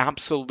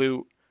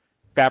absolute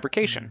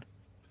fabrication.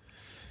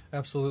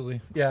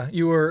 Absolutely. Yeah.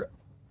 You were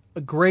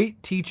a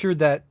great teacher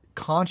that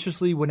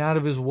consciously went out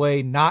of his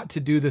way not to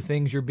do the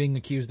things you're being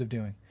accused of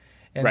doing.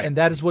 And, Right. and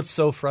that is what's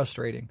so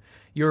frustrating.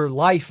 Your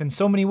life in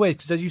so many ways,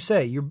 because as you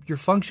say, you're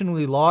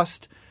functionally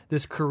lost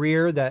this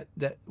career that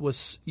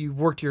was you've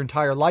worked your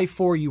entire life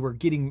for, you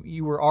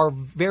are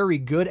very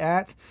good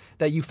at,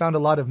 that you found a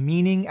lot of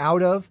meaning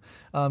out of.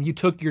 You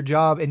took your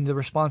job and the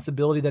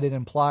responsibility that it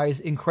implies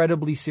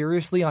incredibly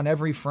seriously on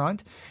every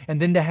front. And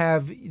then to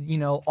have,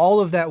 all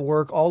of that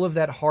work, all of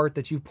that heart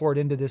that you've poured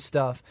into this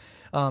stuff,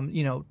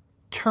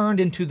 turned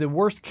into the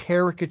worst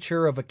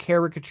caricature of a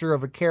caricature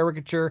of a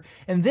caricature,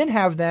 and then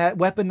have that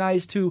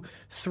weaponized to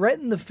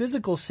threaten the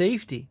physical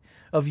safety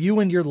of you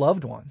and your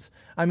loved ones.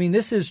 I mean,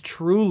 this is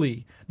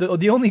truly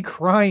the only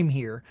crime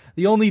here,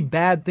 the only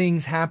bad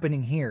things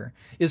happening here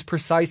is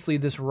precisely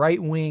this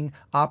right-wing,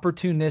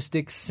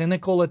 opportunistic,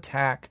 cynical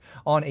attack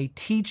on a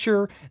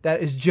teacher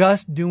that is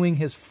just doing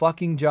his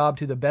fucking job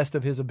to the best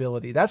of his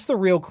ability. That's the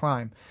real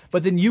crime.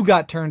 But then you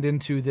got turned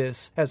into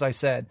this, as I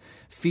said,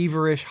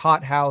 feverish,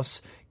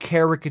 hothouse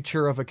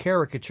caricature of a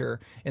caricature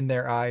in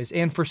their eyes.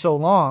 And for so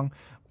long,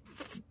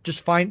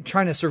 just trying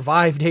to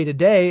survive day to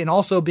day, and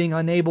also being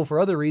unable for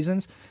other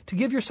reasons to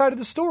give your side of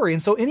the story.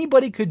 And so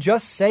anybody could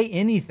just say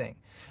anything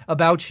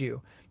about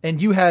you, and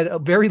you had a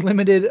very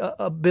limited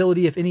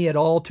ability, if any at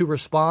all, to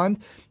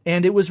respond.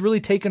 And it was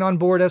really taken on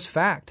board as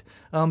fact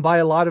by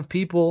a lot of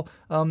people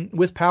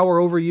with power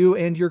over you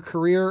and your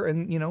career,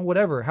 and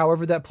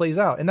however that plays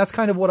out. And that's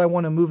kind of what I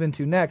want to move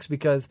into next,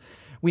 because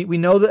we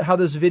know that how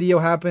this video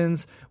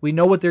happens. We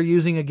know what they're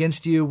using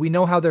against you. We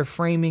know how they're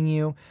framing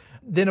you.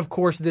 Then, of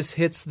course, this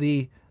hits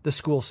the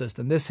school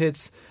system. This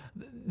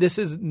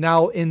is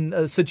now in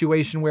a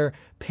situation where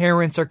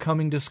parents are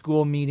coming to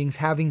school meetings,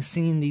 having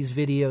seen these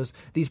videos,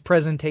 these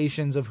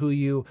presentations of who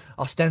you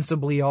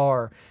ostensibly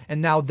are, and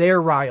now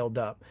they're riled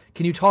up.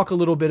 Can you talk a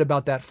little bit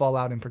about that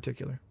fallout in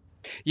particular?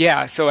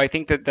 Yeah, so I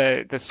think that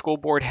the school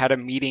board had a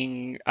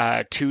meeting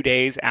 2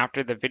 days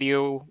after the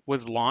video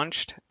was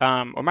launched,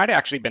 or might have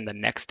actually been the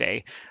next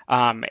day,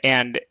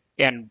 and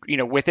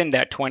within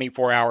that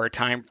 24-hour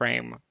time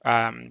frame,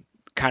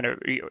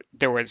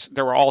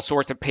 there were all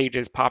sorts of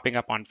pages popping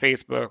up on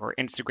Facebook or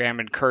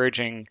Instagram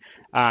encouraging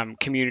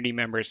community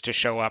members to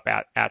show up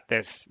at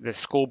this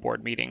school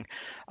board meeting.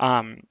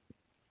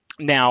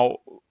 Now,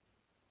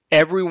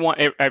 everyone,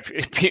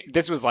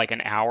 this was like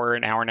an hour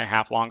and a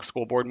half long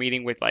school board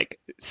meeting with like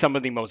some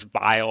of the most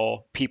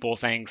vile people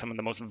saying some of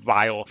the most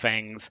vile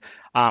things.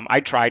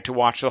 I tried to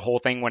watch the whole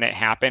thing when it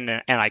happened,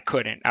 and I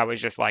couldn't. I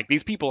was just like,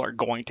 these people are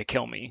going to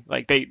kill me.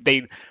 Like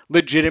they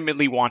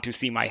legitimately want to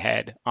see my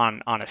head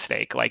on a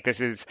stake. Like this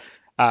is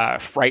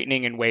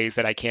frightening in ways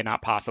that I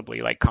cannot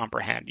possibly like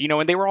comprehend.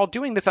 And they were all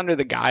doing this under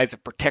the guise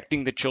of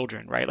protecting the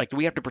children, right? Like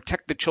we have to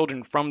protect the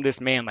children from this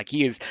man. Like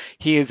he is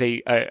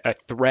a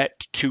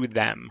threat to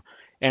them.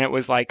 And it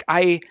was like,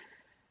 I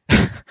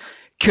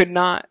could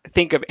not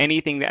think of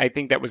anything that I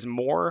think that was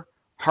more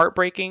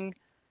heartbreaking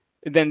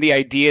than the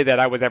idea that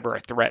I was ever a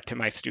threat to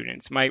my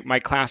students. My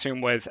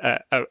classroom was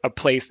a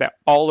place that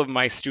all of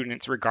my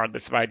students,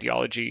 regardless of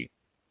ideology,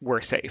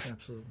 were safe.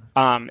 Absolutely.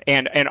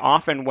 And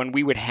often when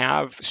we would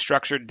have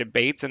structured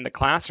debates in the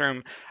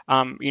classroom,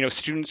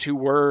 students who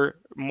were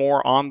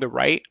more on the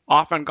right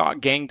often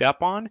got ganged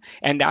up on,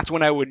 and that's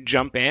when I would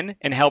jump in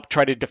and help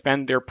try to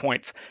defend their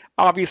points,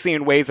 obviously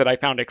in ways that I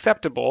found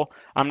acceptable.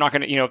 I'm not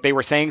going to, if they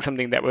were saying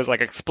something that was like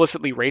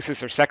explicitly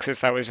racist or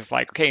sexist, I was just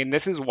like, okay, and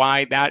this is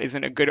why that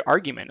isn't a good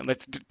argument, and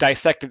let's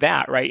dissect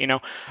that, right?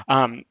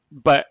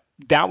 But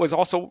that was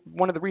also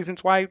one of the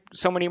reasons why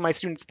so many of my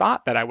students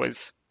thought that I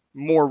was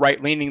more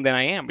right-leaning than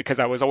I am, because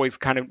I was always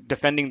kind of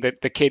defending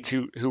the kids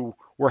who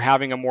were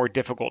having a more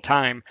difficult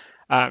time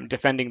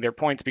defending their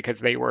points because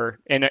they were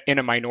in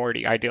a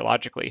minority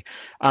ideologically.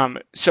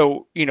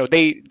 So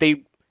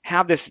they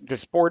have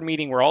this board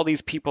meeting where all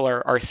these people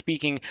are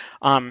speaking,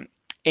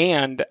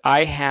 And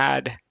I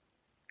had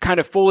kind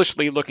of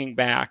foolishly looking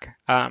back,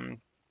 I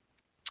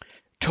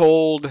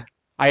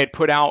had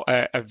put out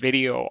a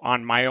video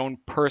on my own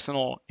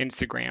personal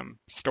Instagram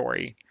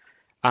story,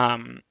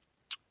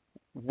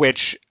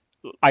 which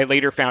I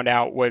later found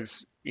out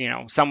was,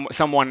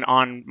 someone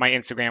on my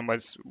Instagram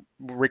was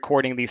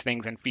recording these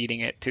things and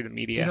feeding it to the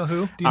media. Do you know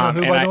who? Do you know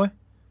who, by the way?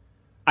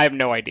 I have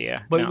no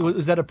idea. But no,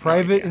 is that a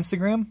private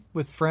Instagram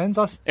with friends?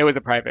 It was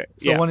a private.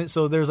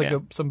 So there's like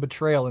some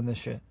betrayal in this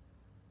shit.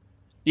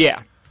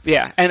 Yeah.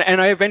 Yeah.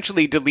 And I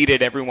eventually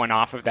deleted everyone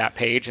off of that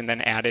page and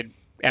then added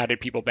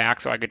people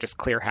back so I could just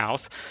clear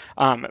house.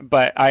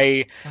 But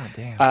I,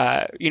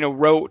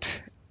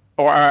 wrote,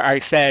 or I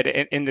said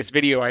in this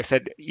video, I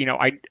said,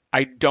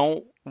 I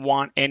don't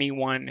want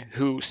anyone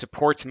who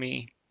supports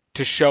me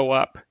to show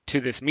up to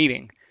this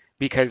meeting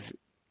because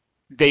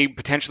they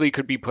potentially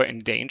could be put in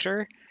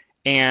danger.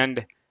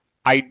 And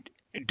I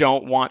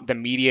don't want the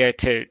media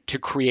to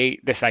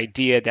create this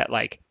idea that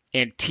like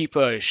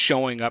Antifa is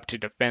showing up to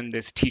defend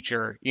this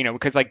teacher,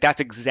 because like that's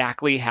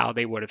exactly how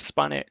they would have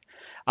spun it.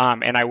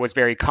 And I was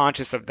very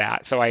conscious of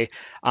that. So I,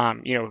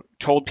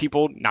 told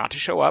people not to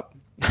show up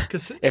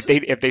if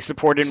they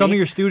supported me. Some of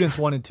your students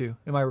wanted to.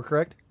 Am I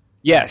correct?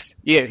 Yes.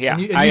 Yeah.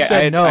 And you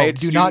said no.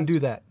 Do not do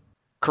that.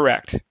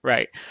 Correct.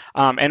 Right.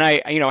 And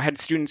I, had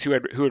students who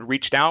had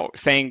reached out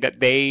saying that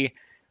they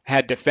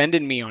had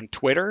defended me on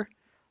Twitter,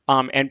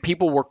 and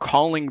people were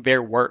calling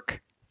their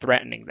work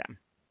threatening them.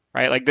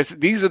 Right, like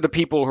these are the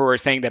people who are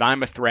saying that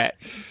I'm a threat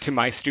to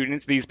my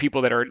students. These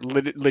people that are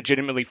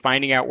legitimately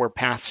finding out where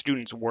past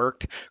students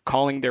worked,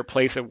 calling their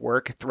place of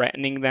work,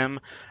 threatening them,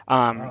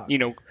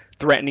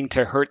 threatening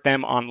to hurt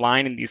them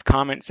online in these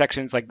comment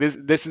sections. Like these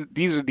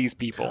are these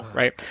people,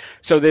 right?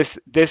 So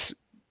this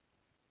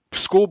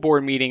school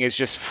board meeting is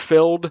just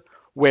filled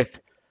with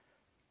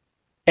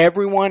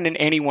everyone and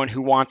anyone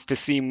who wants to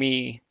see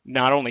me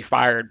not only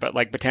fired but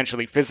like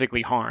potentially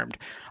physically harmed.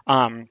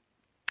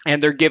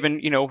 And they're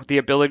given, the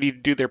ability to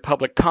do their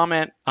public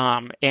comment.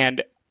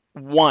 And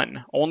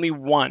only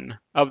one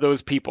of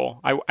those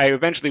people, I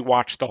eventually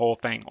watched the whole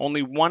thing.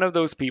 Only one of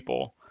those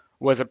people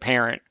was a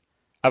parent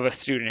of a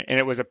student. And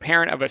it was a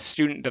parent of a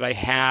student that I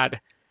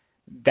had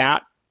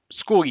that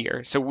school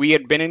year. So we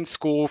had been in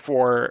school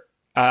for,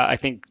 I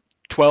think,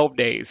 12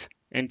 days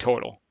in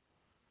total.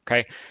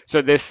 Okay.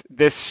 So this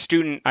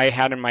student I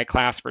had in my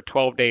class for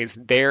 12 days,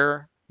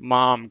 their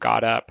mom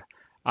got up,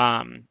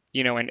 and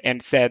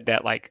said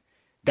that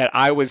that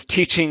I was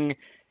teaching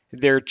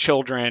their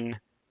children,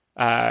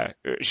 as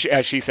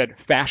she said,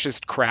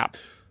 fascist crap.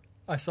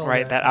 I saw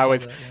right? That I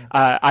was,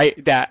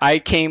 that I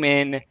came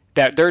in,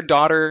 that their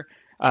daughter,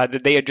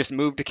 that they had just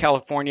moved to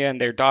California,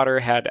 and their daughter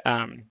had,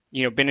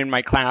 been in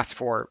my class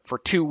for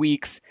 2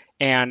 weeks,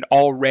 and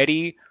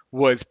already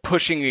was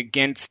pushing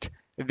against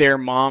their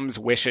mom's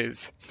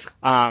wishes,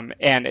 and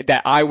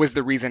that I was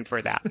the reason for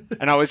that.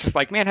 And I was just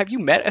like, man, have you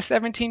met a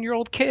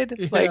 17-year-old kid?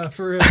 Yeah, like,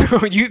 for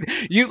real.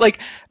 you like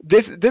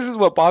this is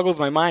what boggles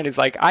my mind, is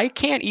like, I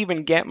can't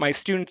even get my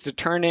students to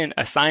turn in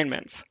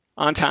assignments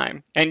on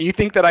time, and you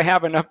think that I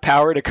have enough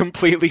power to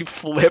completely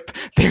flip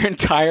their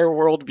entire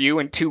worldview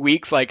in 2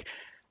 weeks? Like,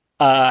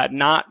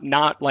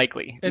 not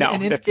likely.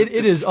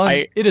 It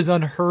is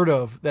unheard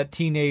of that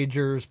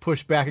teenagers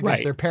push back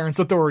against their parents'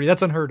 authority.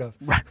 That's unheard of.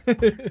 Right.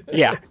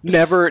 Yeah,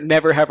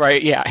 never have I.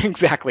 Yeah,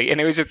 exactly. And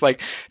it was just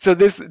like, so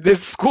this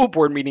school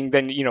board meeting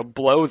then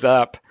blows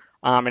up,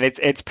 and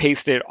it's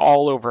pasted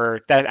all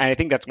over that. And I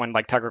think that's when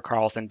like Tucker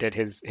Carlson did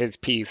his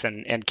piece,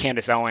 and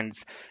Candace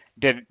Owens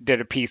did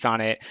a piece on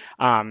it.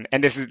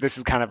 And this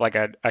is kind of like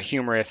a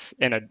humorous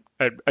and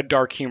a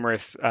dark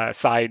humorous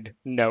side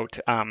note.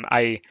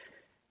 I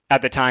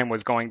at the time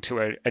was going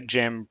to a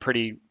gym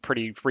pretty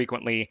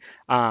frequently,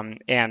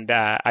 and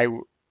I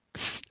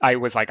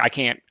was like, I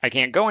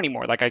can't go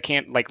anymore. Like, I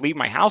can't like leave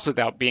my house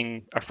without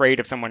being afraid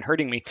of someone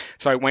hurting me.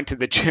 So I went to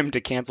the gym to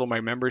cancel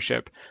my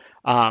membership,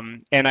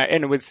 and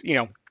it was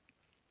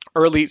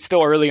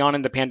still early on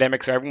in the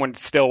pandemic, so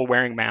everyone's still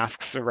wearing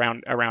masks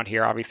around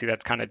here. Obviously,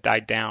 that's kind of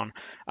died down.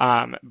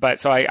 But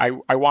so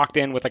I walked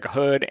in with like a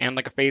hood and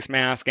like a face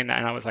mask, and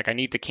I was like, I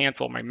need to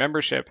cancel my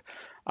membership.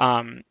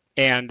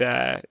 And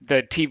the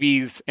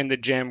TVs in the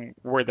gym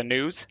were the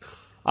news.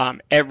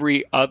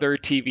 Every other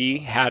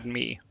TV had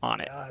me on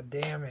it. God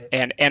damn it.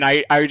 And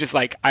I was just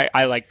like,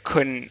 I like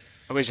couldn't,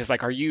 I was just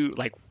like, are you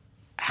like,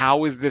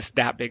 how is this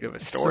that big of a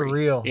story?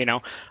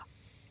 Surreal.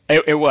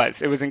 It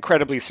was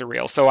incredibly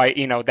surreal. So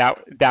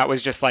that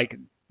was just like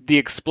the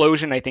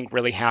explosion, I think,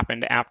 really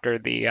happened after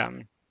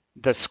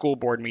the school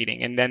board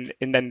meeting. And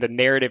then the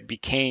narrative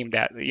became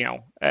that,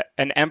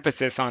 an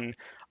emphasis on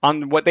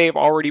what they've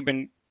already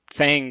been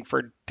saying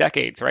for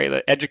decades, right?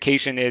 That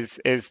education is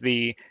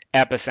the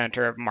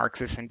epicenter of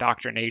Marxist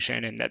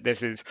indoctrination, and that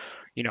this is,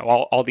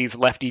 all these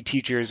lefty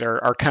teachers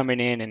are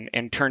coming in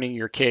and turning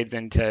your kids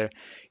into,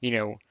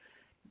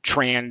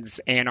 trans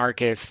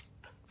anarchist,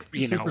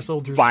 super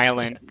soldiers.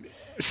 Violent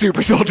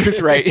super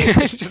soldiers, right?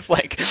 It's just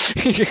like,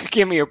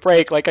 give me a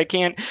break. Like, I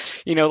can't,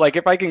 like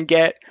if I can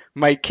get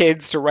my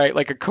kids to write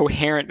like a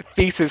coherent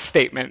thesis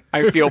statement,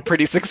 I feel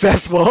pretty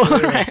successful,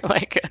 right?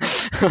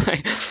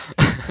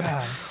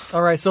 Yeah.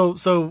 All right.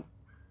 So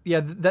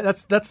yeah,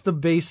 that's the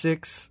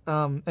basics.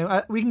 And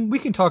we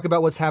can talk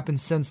about what's happened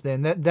since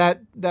then.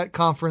 That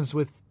conference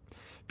with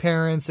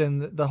parents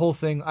and the whole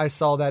thing, I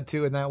saw that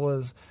too, and that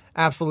was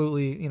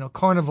absolutely,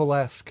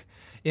 carnivalesque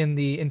in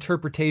the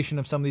interpretation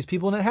of some of these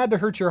people. And it had to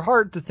hurt your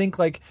heart to think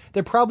like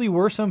there probably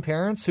were some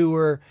parents who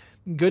were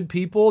good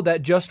people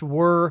that just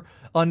were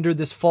under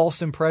this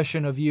false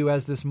impression of you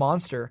as this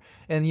monster.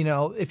 And,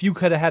 if you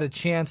could have had a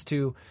chance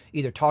to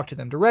either talk to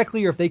them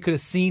directly or if they could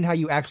have seen how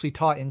you actually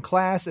taught in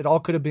class, it all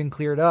could have been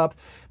cleared up.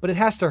 But it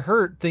has to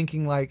hurt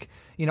thinking like,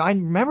 I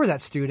remember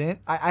that student.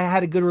 I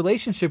had a good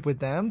relationship with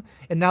them.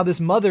 And now this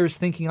mother's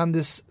thinking I'm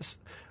this.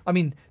 I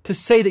mean, to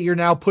say that you're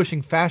now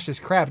pushing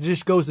fascist crap, it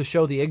just goes to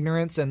show the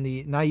ignorance and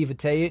the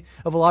naivete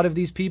of a lot of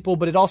these people,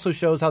 but it also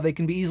shows how they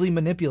can be easily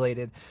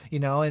manipulated,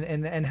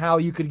 and how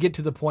you could get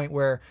to the point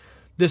where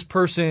this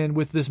person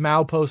with this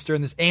Mao poster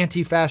and this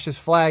anti-fascist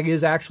flag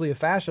is actually a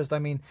fascist. I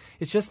mean,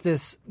 it's just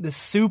this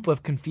soup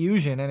of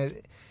confusion,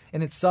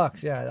 and it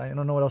sucks. Yeah, I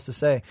don't know what else to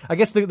say. I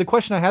guess the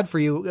question I had for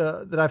you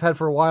that I've had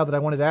for a while that I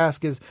wanted to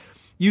ask is,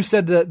 you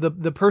said that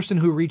the person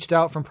who reached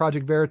out from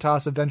Project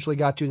Veritas eventually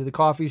got you to the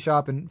coffee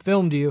shop and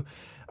filmed you,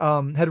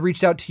 had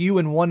reached out to you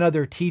and one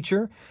other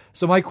teacher.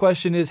 So my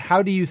question is,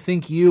 how do you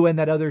think you and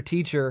that other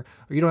teacher,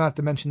 or you don't have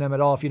to mention them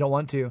at all if you don't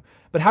want to,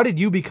 but how did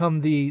you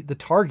become the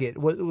target?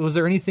 Was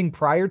there anything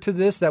prior to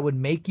this that would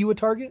make you a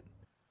target?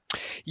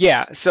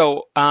 Yeah.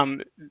 So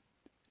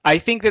I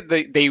think that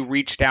they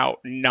reached out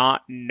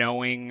not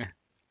knowing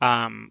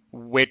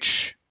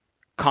which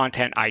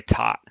content I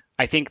taught.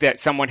 I think that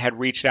someone had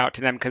reached out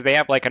to them because they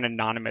have like an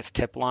anonymous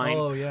tip line.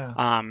 Oh,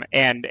 yeah.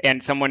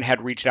 And someone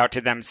had reached out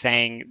to them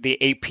saying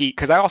the AP,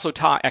 because I also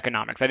taught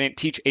economics. I didn't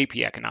teach AP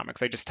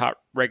economics. I just taught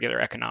regular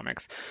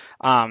economics.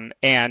 So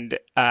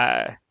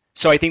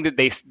I think that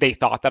they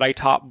thought that I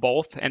taught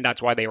both, and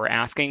that's why they were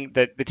asking.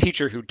 The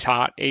teacher who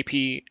taught AP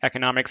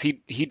economics,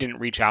 he didn't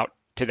reach out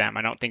to them.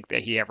 I don't think that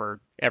he ever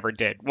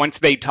did. Once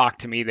they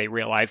talked to me, they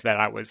realized that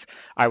I was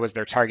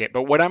their target.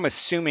 But what I'm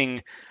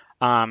assuming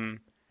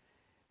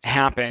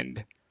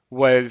happened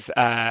was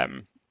I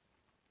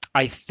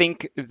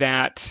think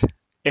that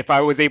if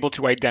I was able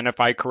to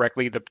identify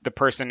correctly the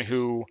person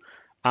who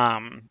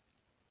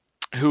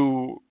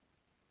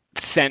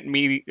sent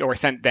me or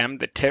sent them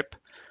the tip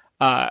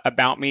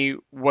about me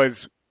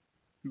was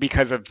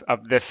because of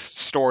this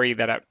story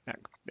that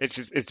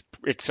it's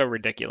so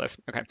ridiculous.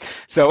 Okay,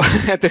 so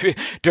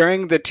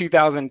during the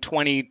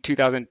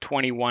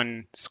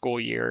 2020-2021 school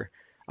year,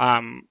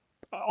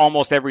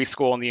 almost every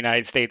school in the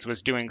United States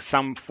was doing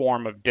some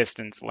form of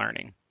distance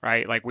learning,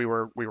 right? Like we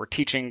were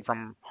teaching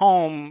from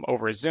home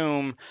over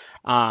Zoom.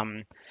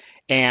 And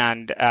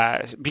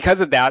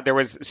because of that, there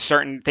was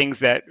certain things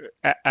that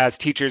as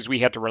teachers we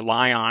had to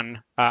rely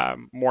on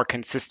more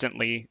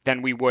consistently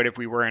than we would if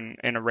we were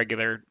in a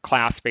regular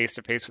class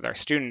face-to-face with our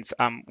students.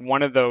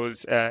 One of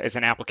those is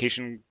an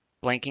application,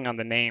 blanking on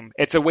the name.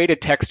 It's a way to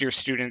text your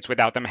students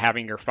without them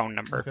having your phone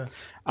number. Okay.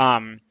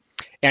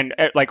 And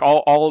like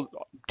all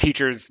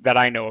teachers that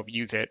I know of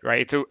use it,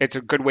 right? It's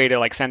a good way to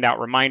like send out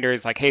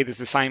reminders like, hey, this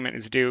assignment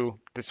is due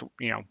this,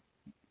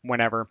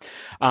 whenever.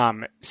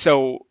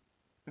 So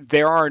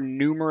there are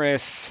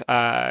numerous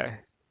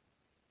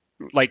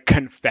like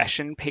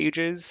confession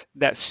pages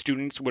that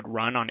students would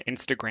run on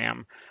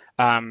Instagram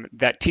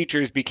that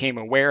teachers became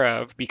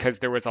aware of because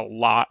there was a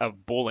lot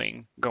of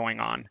bullying going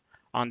on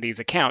these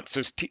accounts.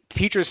 So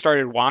teachers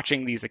started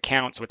watching these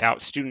accounts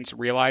without students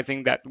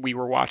realizing that we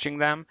were watching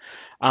them.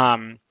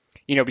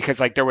 Because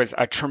like there was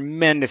a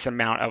tremendous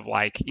amount of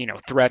like,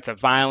 threats of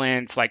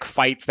violence, like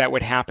fights that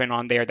would happen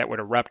on there that would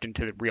erupt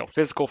into the real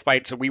physical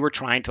fights. So we were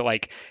trying to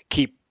like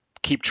keep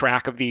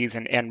track of these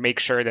and make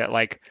sure that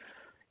like,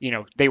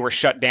 they were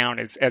shut down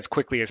as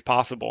quickly as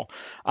possible.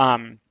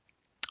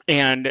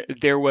 And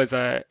they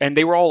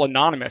were all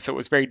anonymous, so it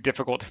was very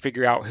difficult to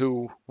figure out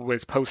who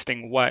was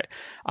posting what.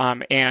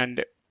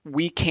 And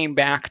we came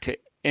back to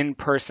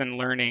in-person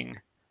learning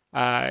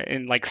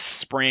in like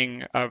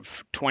spring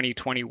of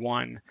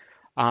 2021.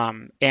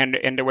 And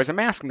there was a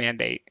mask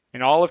mandate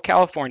in all of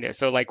California.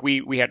 So like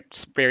we had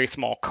very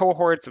small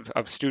cohorts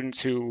of students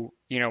who,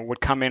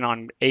 would come in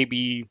on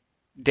AB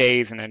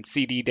days and then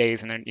CD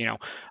days. And then,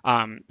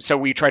 so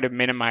we try to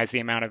minimize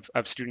the amount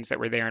of students that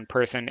were there in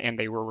person, and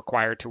they were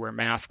required to wear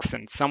masks.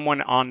 And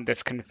someone on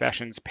this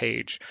confessions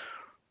page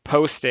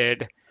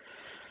posted,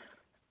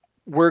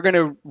 we're going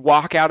to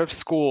walk out of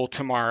school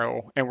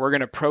tomorrow and we're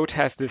going to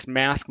protest this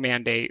mask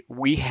mandate.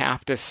 We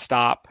have to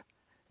stop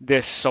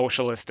this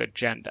socialist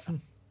agenda.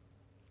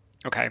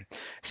 Okay.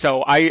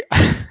 So I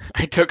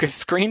took a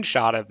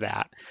screenshot of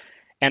that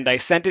and I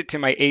sent it to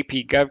my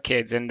AP Gov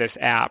kids in this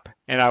app.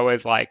 And I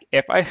was like,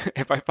 if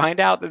I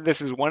find out that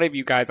this is one of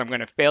you guys, I'm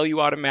going to fail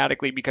you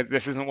automatically because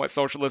this isn't what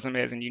socialism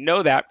is, and you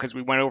know that because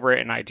we went over it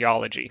in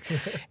ideology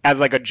as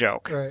like a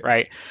joke, Right.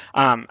 right?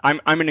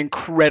 I'm an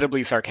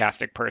incredibly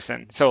sarcastic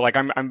person, so like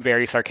I'm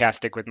very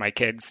sarcastic with my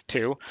kids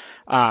too,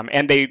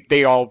 and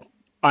they all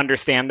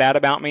understand that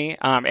about me.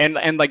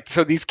 And like,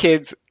 so these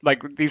kids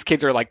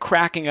are like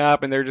cracking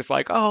up and they're just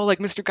like, oh, like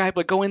Mr. Gipe,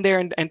 like go in there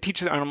and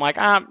teach us. And I'm like,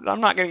 I'm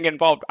not going to get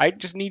involved.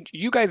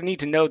 You guys need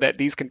to know that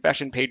these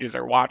confession pages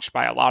are watched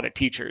by a lot of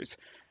teachers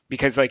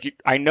because like,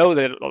 I know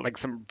that like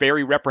some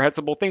very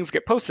reprehensible things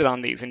get posted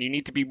on these and you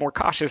need to be more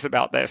cautious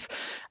about this.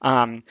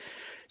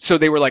 So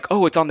they were like,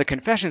 oh, it's on the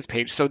confessions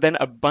page. So then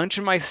a bunch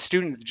of my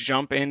students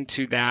jump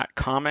into that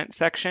comment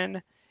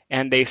section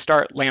and they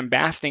start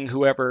lambasting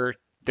whoever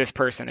this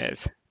person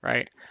is,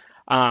 right?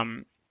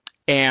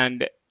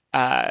 And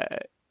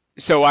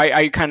so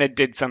I kind of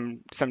did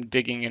some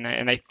digging in it,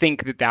 and I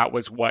think that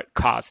was what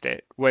caused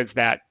it, was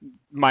that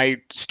my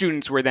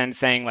students were then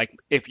saying, like,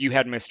 if you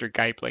had Mr.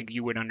 Gipe, like,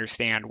 you would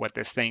understand what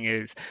this thing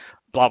is,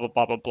 blah, blah,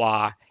 blah, blah,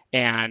 blah.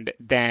 And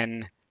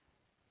then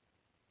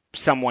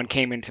someone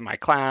came into my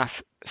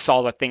class,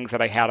 saw the things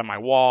that I had on my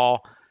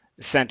wall,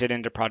 sent it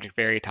into Project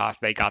Veritas.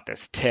 They got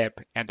this tip,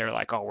 and they're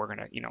like, "Oh, we're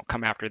gonna,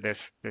 come after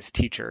this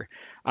teacher."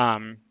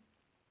 And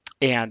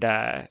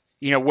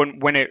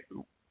when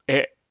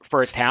it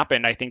first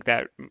happened, I think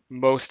that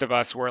most of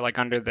us were like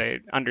under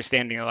the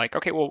understanding of like,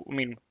 okay, well, I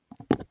mean,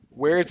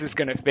 where is this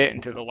going to fit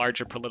into the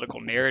larger political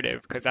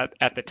narrative? Because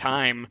at the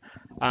time,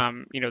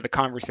 the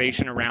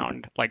conversation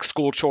around like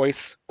school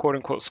choice, quote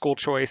unquote school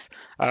choice,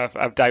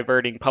 of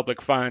diverting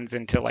public funds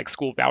into like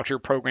school voucher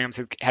programs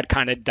had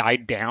kind of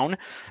died down.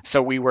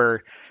 So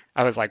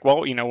I was like,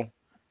 well,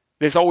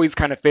 this always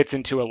kind of fits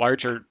into a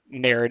larger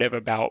narrative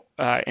about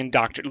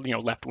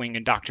left-wing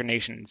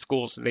indoctrination in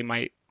schools. So they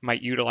might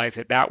utilize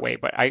it that way.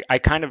 But I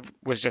kind of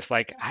was just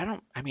like,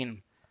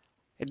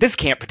 this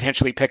can't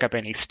potentially pick up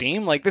any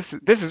steam. Like this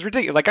is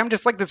ridiculous. Like I'm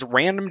just like this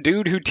random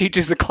dude who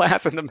teaches a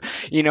class and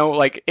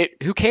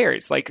who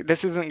cares? Like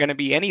this isn't going to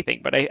be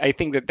anything. But I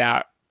think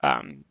that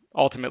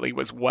ultimately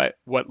was what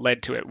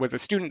led to it, was a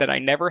student that I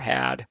never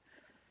had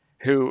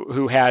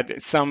who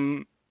had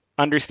some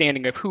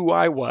understanding of who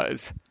I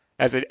was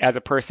as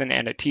a person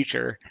and a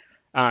teacher,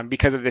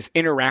 because of this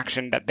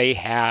interaction that they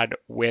had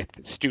with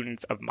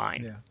students of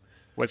mine. Yeah.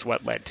 Was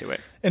what led to it.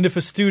 And if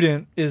a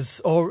student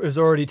is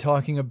already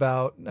talking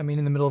about, in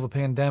the middle of a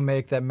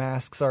pandemic, that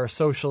masks are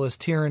socialist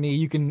tyranny,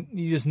 you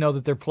just know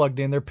that they're plugged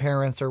in, their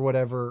parents or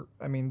whatever.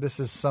 This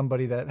is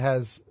somebody that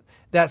has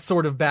that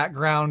sort of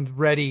background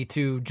ready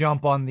to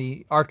jump on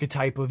the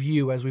archetype of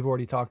you, as we've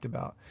already talked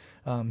about.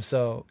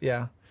 So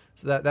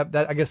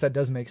that I guess that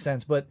does make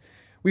sense. But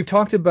we've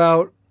talked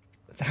about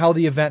how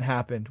the event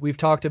happened. We've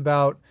talked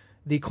about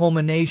the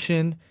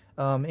culmination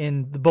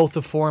in both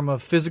the form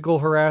of physical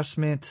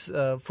harassment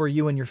for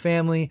you and your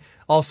family,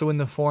 also in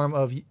the form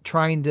of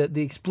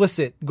the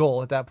explicit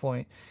goal at that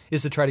point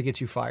is to try to get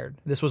you fired.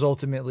 This was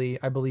ultimately,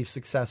 I believe,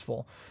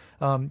 successful.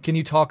 Can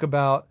you talk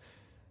about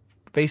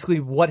basically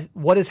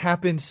what has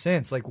happened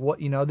since? Like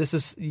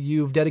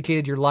you've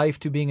dedicated your life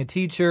to being a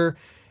teacher,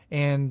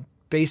 and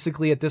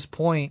basically at this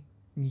point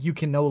you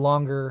can no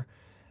longer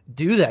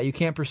do that. You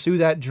can't pursue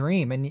that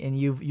dream, and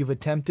you've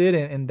attempted,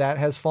 and that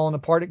has fallen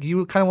apart.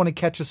 You kind of want to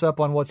catch us up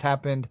on what's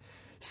happened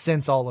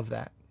since all of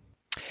that.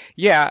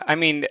 Yeah,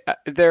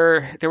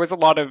 there was a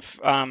lot of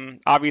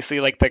obviously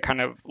like the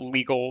kind of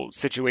legal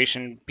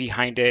situation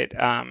behind it,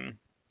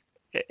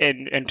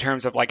 in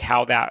terms of like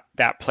how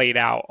that played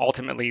out.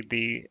 Ultimately,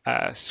 the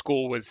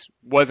school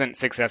wasn't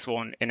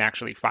successful in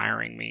actually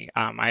firing me.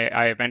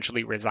 I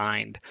eventually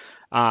resigned,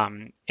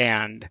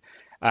 and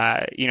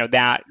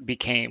that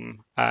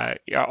became a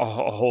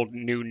whole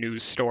new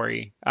news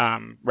story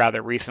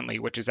rather recently,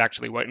 which is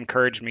actually what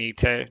encouraged me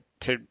to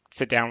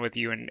sit down with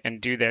you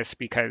and do this,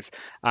 because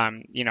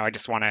I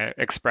just want to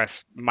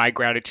express my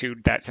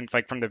gratitude that since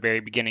like from the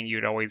very beginning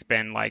you'd always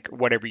been like,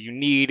 whatever you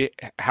need,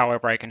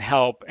 however I can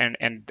help.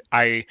 And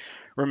I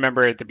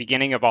remember at the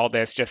beginning of all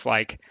this, just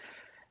like,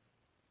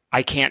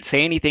 I can't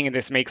say anything, and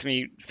this makes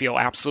me feel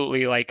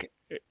absolutely like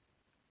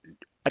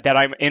that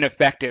I'm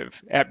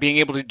ineffective at being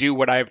able to do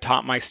what I've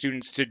taught my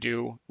students to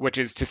do, which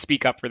is to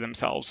speak up for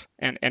themselves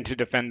and to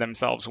defend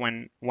themselves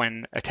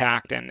when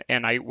attacked. And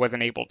I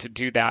wasn't able to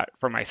do that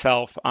for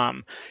myself.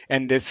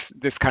 And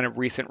this kind of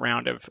recent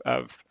round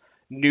of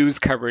news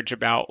coverage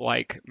about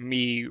like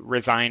me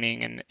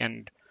resigning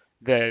and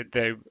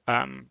the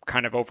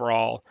kind of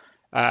overall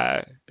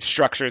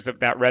structures of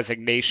that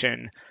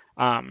resignation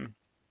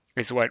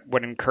is what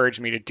encouraged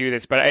me to do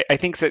this. But I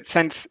think that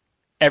since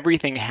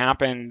everything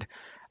happened,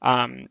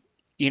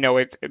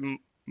 it's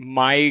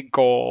my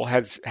goal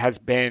has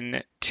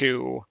been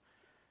to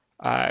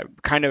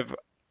kind of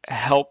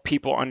help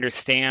people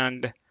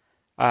understand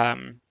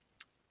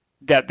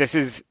that this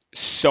is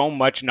so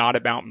much not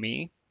about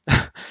me.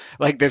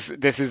 Like this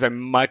is a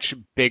much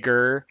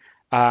bigger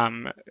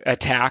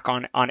attack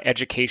on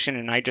education,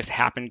 and I just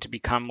happened to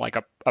become like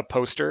a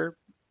poster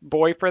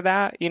boy for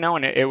that,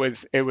 and it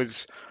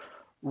was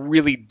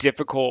really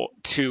difficult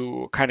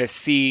to kind of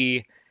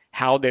see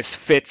how this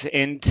fits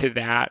into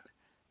that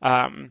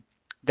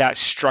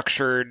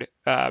structured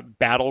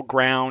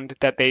battleground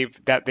that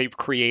they've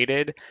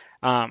created.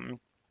 And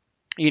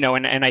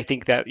I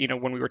think that,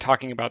 when we were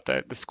talking about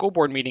the school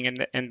board meeting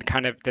and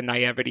kind of the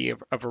naivety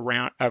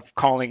of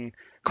calling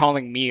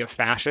me a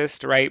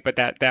fascist, right? But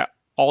that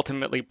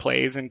ultimately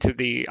plays into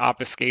the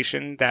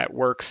obfuscation that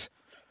works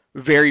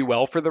very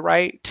well for the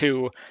right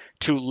to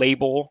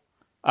label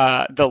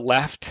the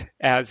left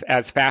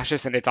as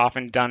fascist, and it's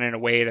often done in a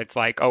way that's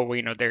like, oh,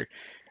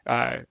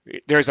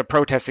 there's a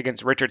protest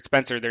against Richard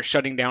Spencer. They're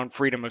shutting down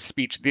freedom of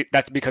speech.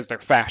 That's because they're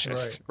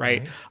fascists,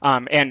 right?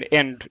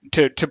 And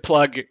to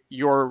plug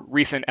your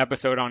recent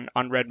episode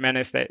on Red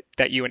Menace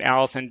that you and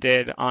Allison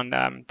did on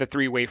the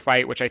three-way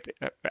fight, which I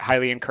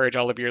highly encourage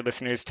all of your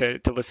listeners to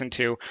listen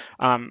to.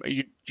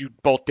 You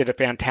both did a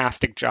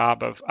fantastic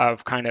job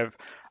of kind of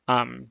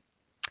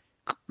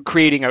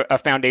creating a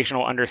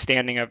foundational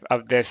understanding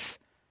of this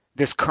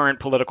current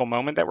political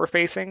moment that we're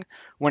facing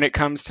when it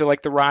comes to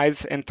like the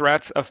rise and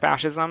threats of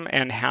fascism,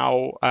 and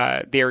how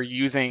they're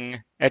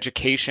using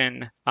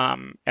education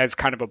as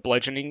kind of a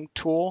bludgeoning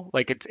tool.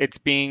 Like it's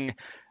being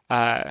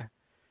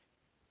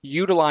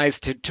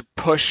utilized to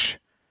push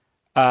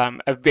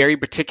a very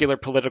particular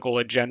political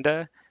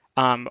agenda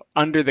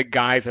under the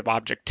guise of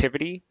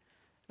objectivity,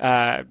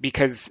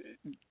 because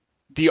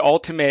the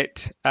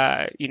ultimate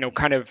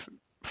kind of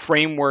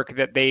framework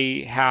that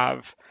they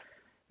have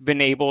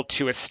been able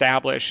to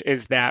establish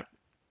is that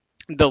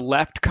the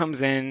left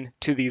comes in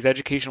to these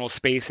educational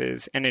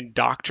spaces and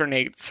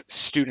indoctrinates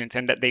students,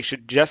 and that they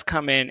should just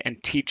come in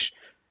and teach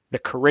the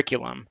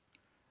curriculum,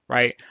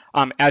 right?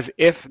 As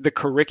if the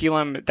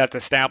curriculum that's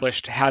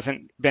established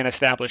hasn't been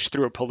established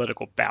through a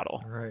political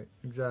battle. Right,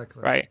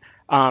 exactly. Right.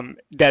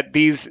 That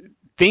these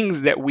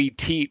things that we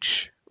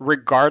teach,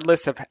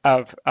 regardless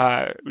of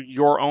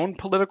your own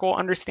political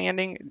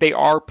understanding, they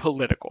are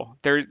political.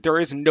 There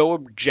is no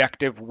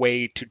objective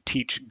way to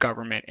teach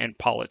government and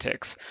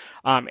politics.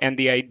 And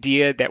the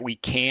idea that we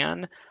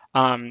can,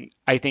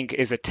 I think,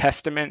 is a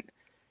testament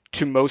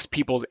to most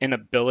people's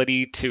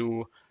inability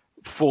to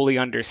fully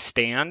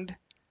understand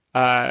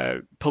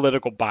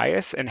political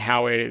bias and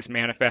how it is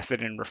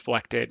manifested and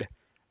reflected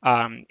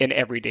in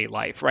everyday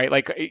life, right?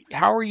 Like,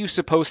 how are you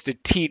supposed to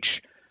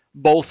teach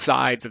both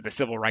sides of the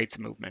civil rights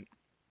movement?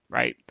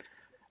 Right.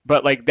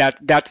 But like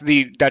that's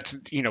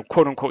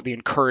quote unquote the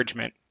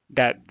encouragement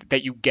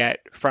that you get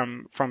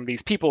from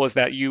these people, is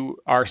that you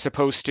are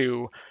supposed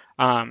to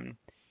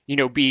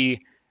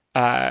be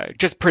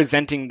just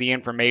presenting the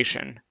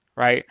information,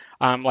 right?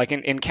 Like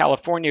in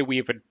California,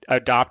 we've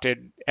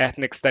adopted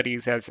ethnic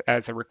studies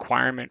as a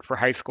requirement for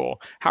high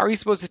school. How are you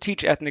supposed to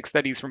teach ethnic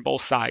studies from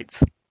both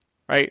sides,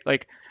 right?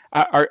 Like,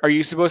 are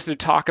you supposed to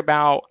talk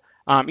about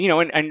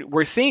and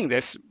we're seeing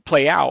this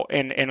play out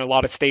in a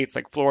lot of states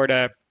like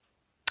Florida,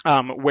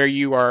 where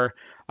you are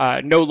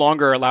no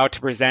longer allowed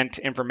to present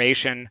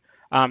information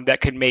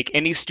that could make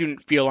any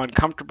student feel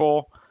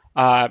uncomfortable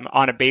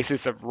on a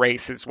basis of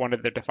race is one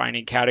of the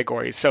defining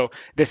categories. So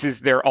this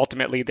is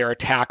ultimately their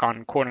attack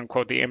on quote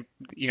unquote the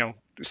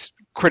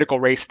critical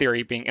race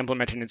theory being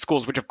implemented in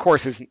schools, which of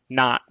course is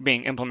not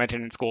being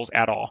implemented in schools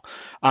at all,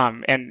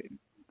 and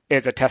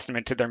is a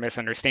testament to their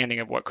misunderstanding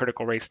of what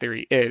critical race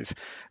theory is.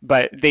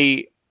 But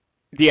the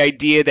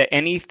idea that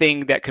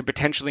anything that could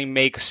potentially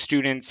make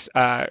students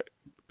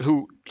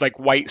who like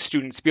white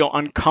students feel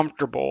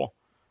uncomfortable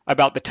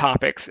about the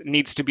topics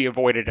needs to be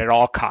avoided at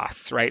all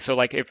costs, right? So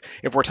like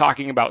if we're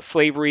talking about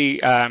slavery,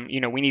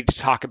 we need to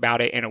talk about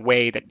it in a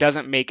way that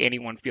doesn't make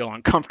anyone feel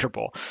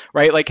uncomfortable,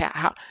 right? Like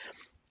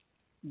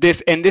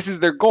this is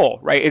their goal,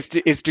 right?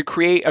 Is to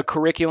create a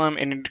curriculum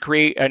and to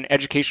create an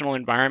educational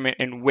environment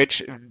in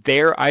which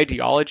their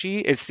ideology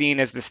is seen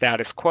as the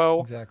status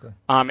quo. Exactly.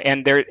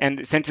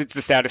 And since it's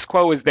the status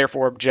quo, is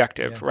therefore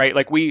objective, yes. Right?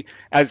 Like we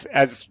as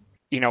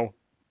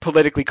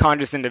politically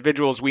conscious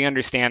individuals, we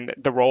understand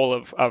the role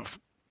of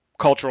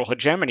cultural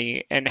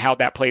hegemony and how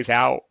that plays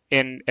out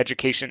in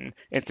education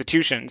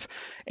institutions,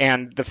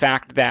 and the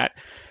fact that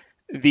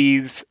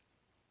these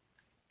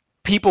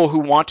people who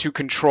want to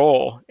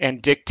control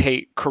and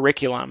dictate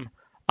curriculum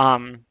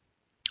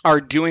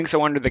are doing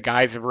so under the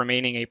guise of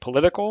remaining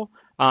apolitical,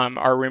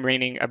 are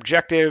remaining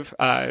objective,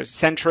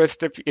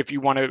 centrist, if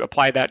you want to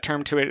apply that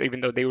term to it,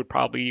 even though they would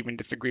probably even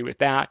disagree with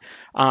that.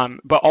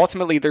 But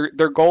ultimately,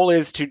 their goal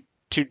is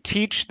to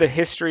teach the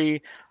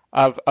history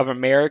of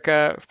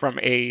America from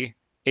a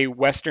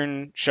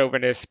Western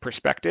chauvinist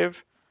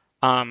perspective,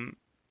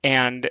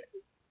 and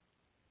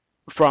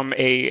from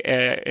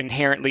a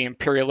inherently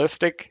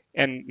imperialistic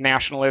and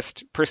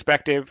nationalist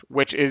perspective,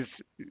 which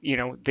is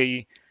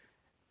the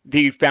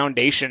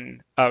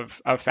foundation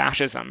of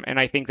fascism. And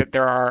I think that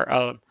there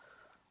are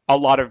a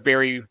lot of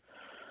very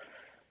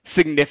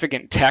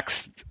significant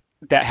texts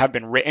that have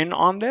been written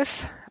on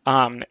this,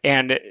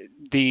 and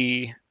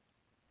the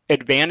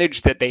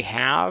advantage that they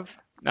have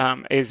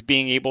is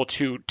being able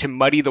to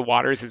muddy the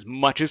waters as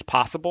much as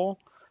possible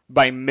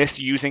by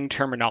misusing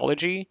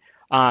terminology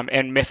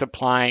and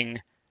misapplying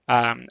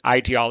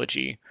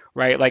ideology,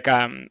 right? Like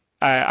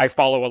I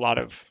follow a lot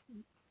of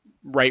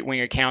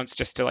right-wing accounts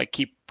just to like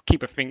keep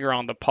a finger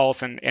on the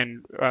pulse,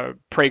 and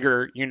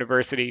Prager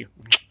University,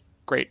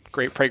 great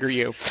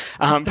PragerU,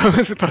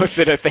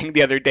 posted a thing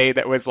the other day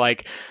that was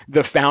like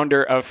the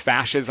founder of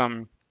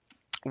fascism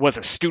was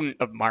a student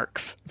of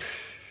Marx,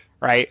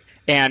 right?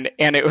 And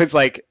it was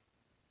like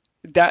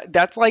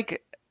that's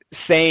like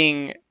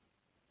saying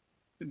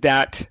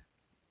that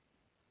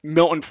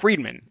Milton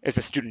Friedman is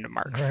a student of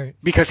Marx, right,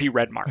 because he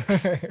read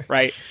Marx,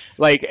 right?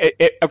 Like,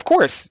 of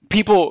course,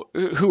 people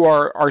who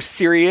are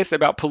serious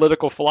about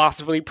political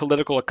philosophy,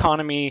 political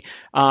economy,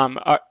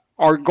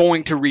 are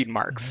going to read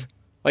Marx. Mm-hmm.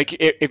 Like,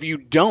 if you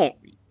don't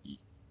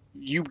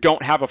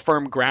have a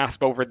firm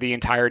grasp over the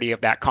entirety of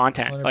that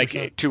content. 100%.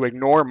 Like, to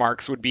ignore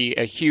Marx would be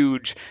a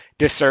huge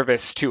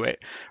disservice to it,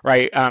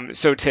 right?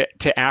 So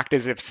to act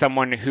as if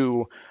someone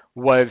who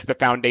was the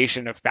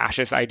foundation of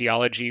fascist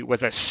ideology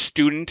was a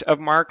student of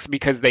Marx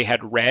because they had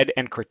read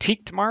and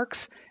critiqued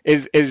Marx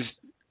is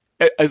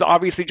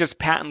obviously just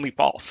patently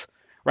false,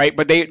 right?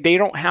 But they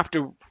don't have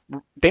to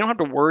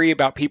worry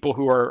about people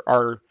who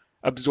are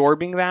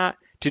absorbing that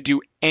to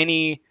do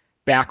any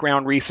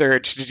background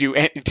research,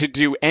 to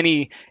do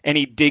any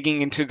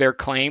digging into their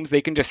claims.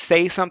 They can just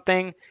say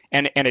something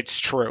and it's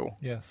true.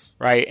 Yes.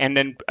 Right? And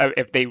then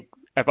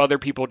if other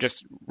people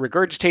just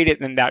regurgitate it,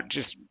 then that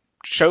just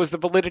shows the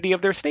validity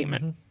of their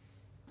statement.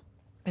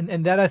 Mm-hmm.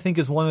 And that, I think,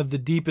 is one of the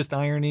deepest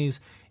ironies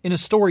in a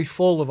story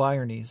full of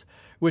ironies,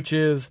 which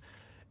is,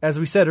 as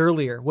we said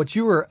earlier, what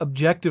you are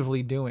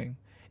objectively doing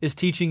is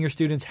teaching your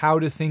students how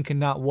to think and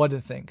not what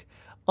to think.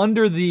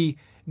 Under the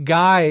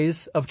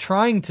guise of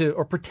trying to,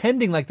 or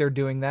pretending like they're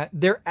doing that,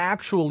 they're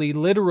actually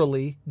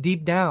literally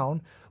deep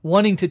down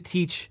wanting to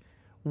teach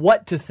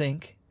what to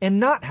think and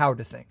not how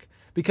to think.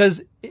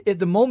 Because at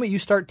the moment you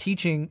start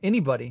teaching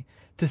anybody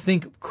to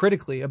think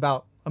critically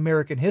about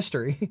American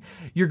history,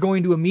 you're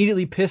going to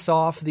immediately piss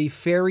off the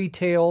fairy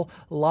tale,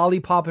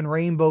 lollipop and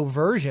rainbow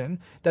version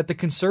that the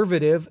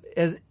conservative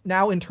has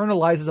now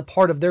internalized as a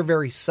part of their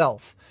very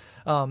self.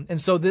 And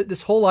so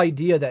this whole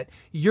idea that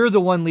you're the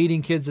one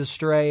leading kids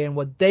astray and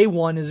what they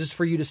want is just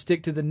for you to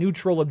stick to the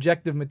neutral,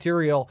 objective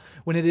material,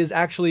 when it is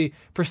actually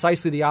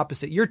precisely the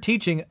opposite. You're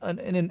teaching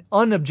an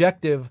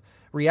unobjective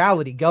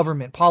reality,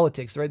 government,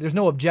 politics, right? There's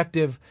no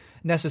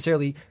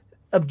necessarily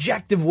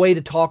objective way to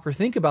talk or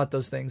think about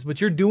those things,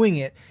 but you're doing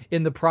it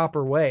in the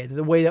proper way,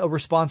 the way a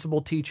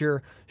responsible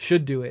teacher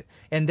should do it.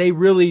 And they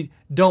really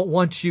don't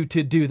want you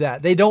to do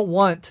that. They don't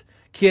want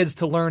kids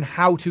to learn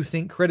how to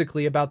think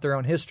critically about their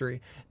own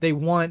history. They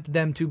want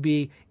them to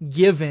be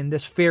given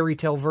this fairy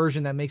tale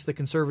version that makes the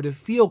conservative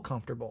feel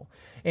comfortable.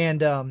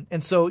 And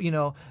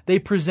so, they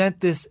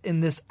present this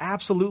in this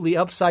absolutely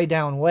upside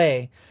down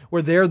way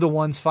where they're the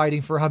ones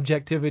fighting for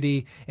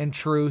objectivity and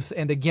truth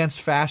and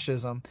against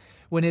fascism,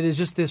 when it is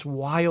just this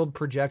wild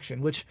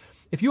projection, which,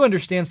 if you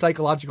understand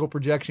psychological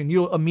projection,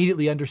 you'll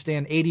immediately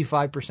understand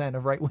 85%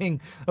 of right-wing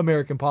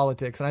American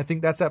politics. And I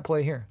think that's at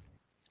play here.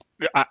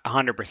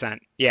 100%.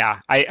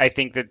 Yeah. I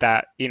think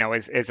that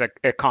is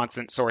a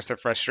constant source of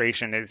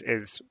frustration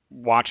is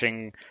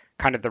watching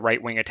kind of the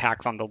right-wing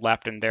attacks on the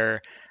left and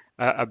their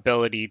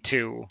ability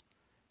to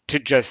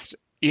just,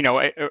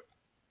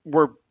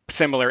 we're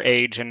similar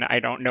age, and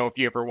I don't know if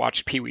you ever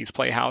watched Pee-wee's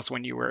Playhouse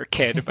when you were a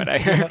kid, but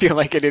I feel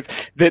like it is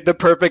the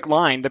perfect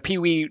line, the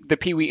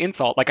Pee-wee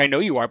insult. Like, I know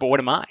you are, but what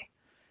am I?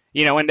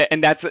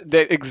 And that's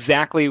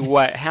exactly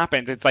what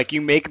happens. It's like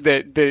you make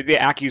the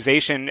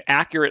accusation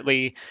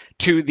accurately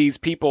to these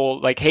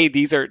people, like, hey,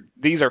 these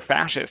are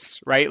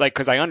fascists, right? Like,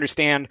 because I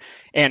understand,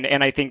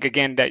 and I think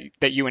again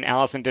that you and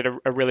Allison did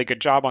a really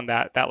good job on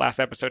that last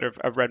episode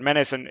of Red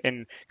Menace,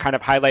 and kind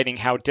of highlighting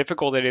how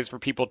difficult it is for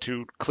people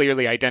to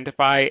clearly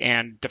identify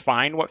and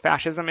define what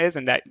fascism is,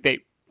 and that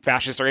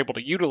fascists are able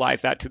to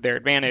utilize that to their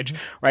advantage,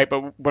 mm-hmm. right?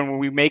 But when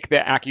we make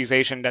the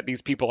accusation that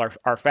these people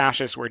are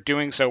fascists, we're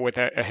doing so with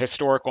a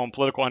historical and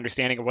political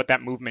understanding of what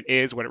that movement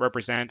is, what it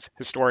represents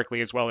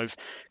historically as well as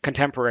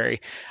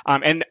contemporary.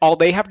 And all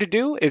they have to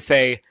do is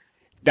say,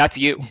 that's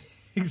you.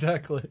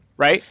 Exactly.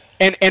 Right?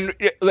 And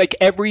like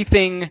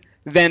everything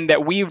then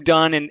that we've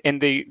done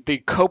and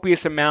the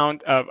copious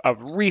amount of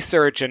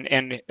research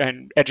and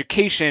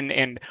education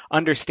and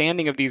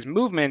understanding of these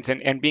movements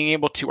and being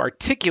able to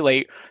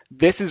articulate,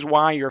 this is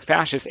why you're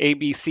fascist, A,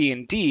 B, C,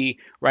 and D,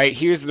 right?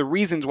 Here's the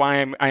reasons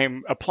why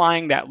I'm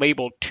applying that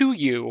label to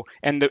you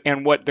and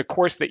what the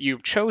course that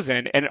you've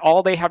chosen. And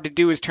all they have to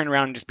do is turn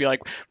around and just be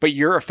like, but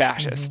you're a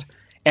fascist. Mm-hmm.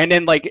 And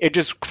then like it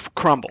just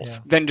crumbles.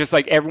 Yeah. Then just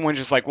like everyone's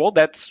just like, well,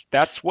 that's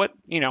what,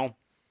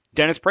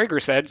 Dennis Prager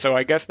said, so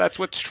I guess that's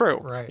what's true.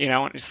 Right.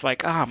 And it's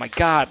like, oh my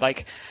God,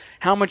 like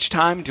how much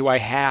time do I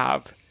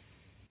have?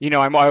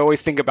 I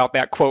always think about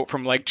that quote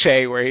from like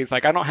Che where he's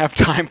like, I don't have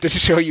time to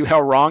show you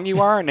how wrong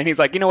you are. And then he's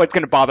like, it's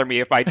going to bother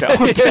me if I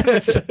don't.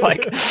 It's just like.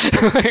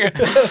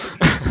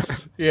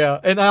 Yeah.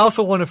 And I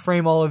also want to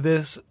frame all of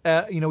this.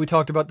 We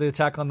talked about the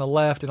attack on the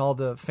left and all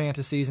the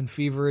fantasies and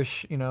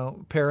feverish,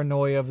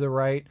 paranoia of the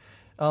right.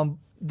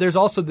 there's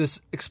also this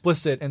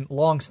explicit and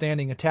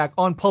long-standing attack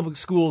on public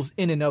schools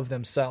in and of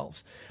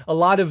themselves. A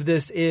lot of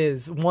this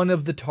is one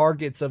of the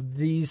targets of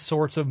these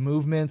sorts of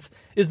movements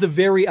is the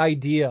very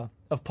idea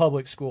of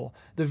public school,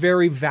 the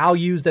very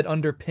values that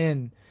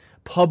underpin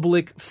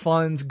public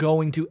funds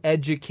going to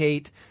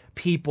educate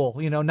people,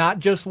 not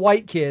just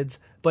white kids,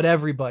 but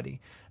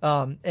everybody.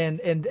 And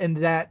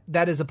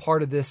that is a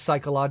part of this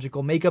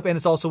psychological makeup. And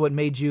it's also what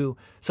made you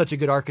such a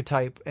good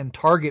archetype and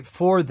target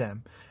for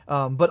them.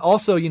 But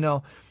also,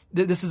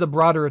 this is a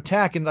broader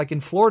attack. And like in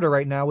Florida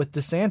right now with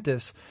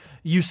DeSantis,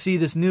 you see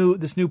this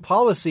new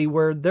policy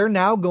where they're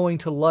now going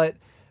to let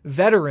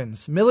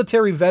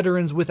military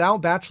veterans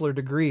without bachelor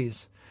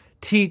degrees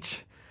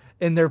teach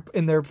in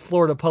their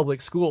Florida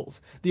public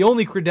schools. The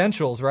only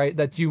credentials, right,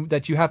 that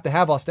you have to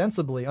have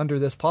ostensibly under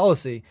this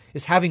policy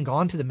is having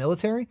gone to the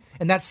military,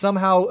 and that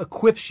somehow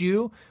equips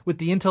you with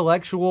the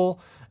intellectual,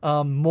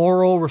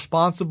 moral,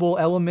 responsible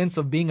elements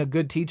of being a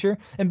good teacher.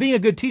 And being a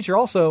good teacher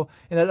also,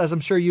 and as I'm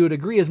sure you would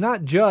agree, is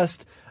not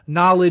just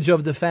knowledge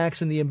of the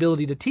facts and the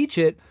ability to teach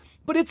it,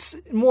 but it's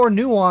more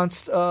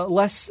nuanced,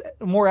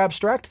 more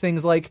abstract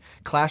things like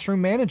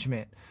classroom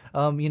management.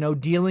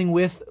 Dealing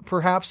with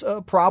perhaps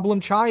a problem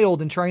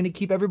child and trying to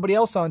keep everybody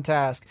else on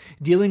task,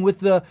 dealing with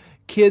the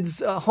kids'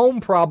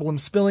 home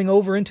problems spilling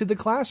over into the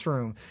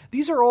classroom.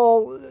 These are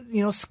all,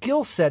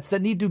 skill sets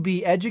that need to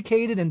be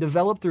educated and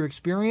developed through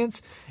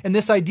experience. And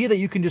this idea that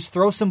you can just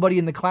throw somebody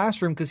in the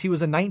classroom because he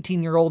was a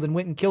 19-year-old and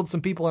went and killed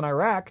some people in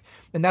Iraq,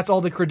 and that's all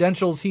the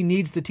credentials he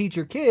needs to teach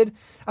your kid.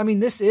 I mean,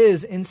 this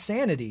is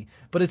insanity,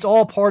 but it's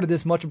all part of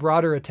this much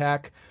broader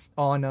attack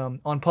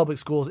on public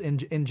schools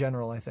in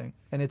general, I think.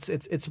 And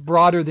it's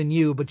broader than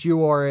you, but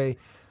you are a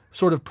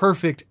sort of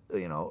perfect,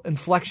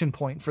 inflection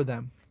point for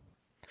them.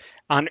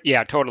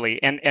 Yeah,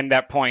 totally. And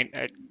that point,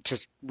 I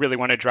just really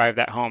want to drive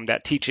that home,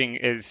 that teaching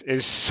is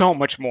so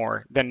much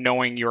more than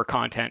knowing your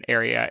content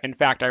area. In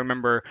fact, I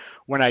remember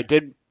when I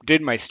did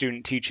my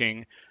student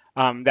teaching,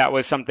 that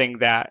was something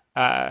that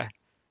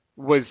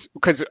was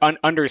because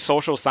under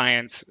social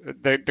science,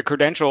 the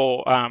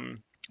credential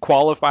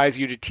qualifies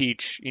you to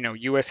teach,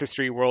 U.S.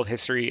 history, world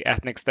history,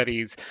 ethnic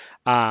studies,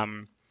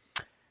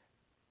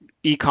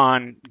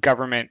 econ,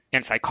 government,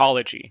 and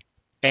psychology.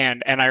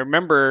 And I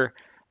remember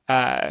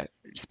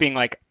just being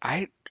like,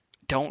 I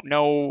don't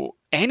know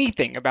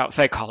anything about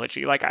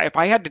psychology. Like if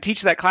I had to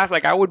teach that class,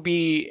 like I would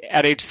be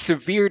at a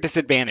severe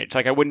disadvantage.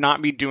 Like I would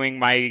not be doing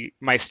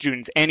my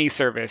students any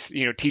service,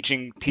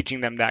 teaching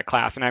them that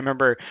class. And I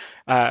remember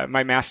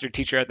my master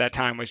teacher at that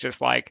time was just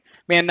like,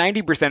 man,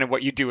 90% of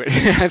what you do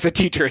as a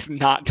teacher is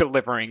not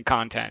delivering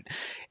content.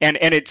 And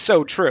it's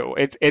so true.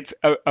 It's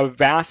a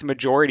vast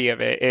majority of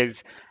it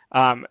is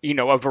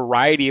a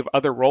variety of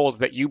other roles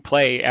that you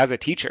play as a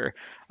teacher.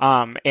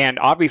 And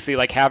obviously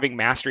like having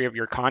mastery of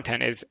your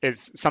content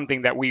is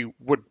something that we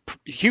would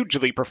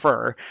hugely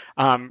prefer,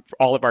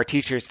 all of our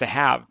teachers to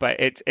have. But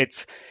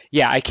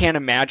I can't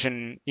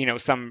imagine,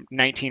 some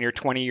 19 or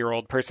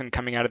 20-year-old person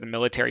coming out of the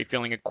military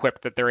feeling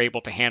equipped that they're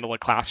able to handle a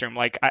classroom.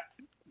 Like,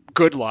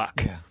 good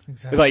luck. Yeah,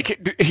 exactly.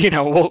 Like,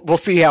 we'll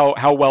see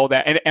how well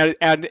that,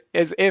 and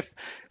as if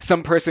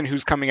some person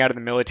who's coming out of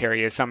the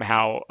military is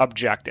somehow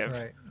objective,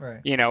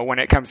 right. When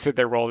it comes to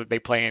their role that they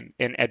play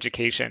in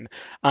education.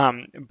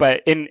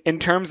 But in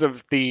terms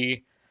of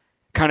the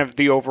kind of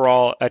the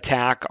overall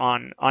attack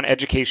on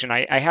education,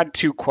 I had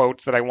two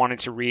quotes that I wanted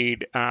to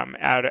read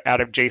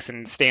out of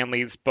Jason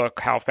Stanley's book,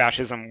 How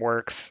Fascism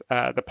Works,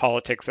 The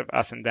Politics of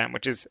Us and Them,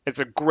 which is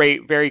a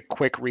great, very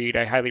quick read.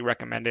 I highly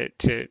recommend it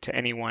to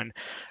anyone.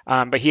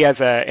 But he has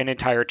an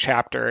entire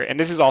chapter. And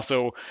this is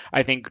also,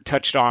 I think,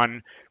 touched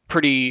on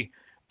pretty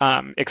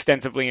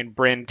extensively in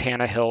Bryn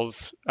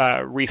Tannehill's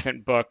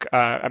recent book,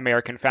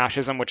 American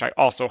Fascism, which I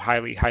also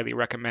highly, highly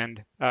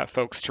recommend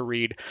folks to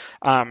read.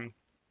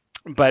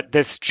 But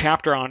this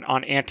chapter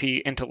on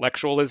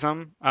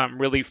anti-intellectualism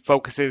really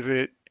focuses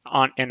it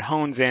on and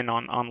hones in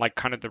on like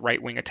kind of the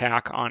right-wing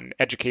attack on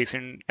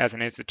education as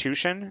an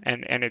institution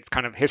and its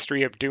kind of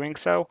history of doing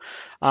so.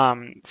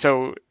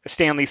 So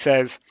Stanley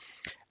says,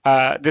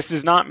 this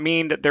does not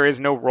mean that there is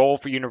no role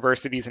for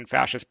universities in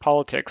fascist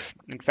politics.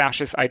 In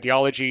fascist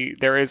ideology,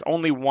 there is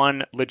only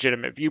one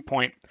legitimate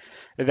viewpoint,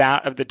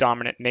 that of the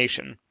dominant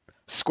nation.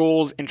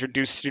 Schools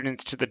introduce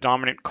students to the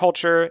dominant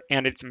culture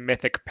and its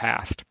mythic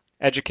past.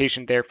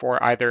 Education, therefore,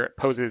 either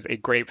poses a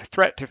grave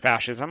threat to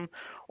fascism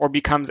or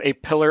becomes a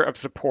pillar of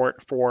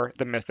support for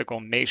the mythical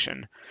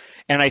nation.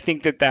 And I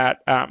think that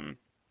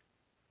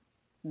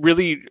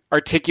really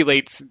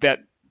articulates that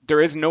there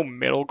is no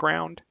middle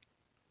ground,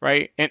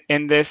 right?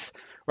 In this,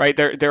 right,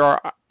 there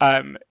are,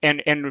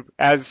 and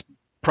as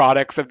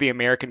products of the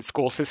American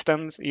school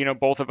systems,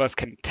 both of us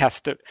can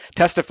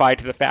testify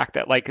to the fact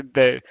that like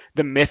the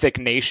mythic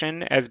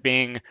nation as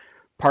being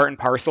part and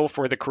parcel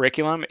for the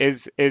curriculum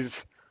is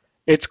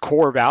its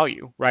core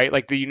value, right?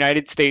 Like the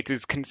United States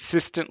is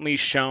consistently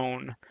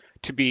shown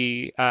to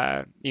be,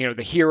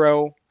 the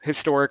hero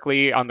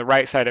historically on the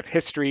right side of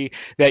history,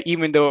 that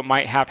even though it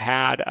might have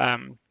had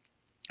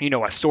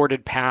a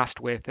sordid past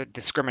with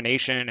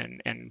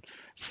discrimination and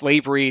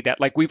slavery, that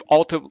like we've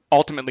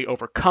ultimately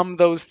overcome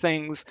those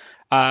things,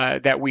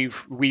 that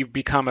we've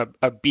become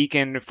a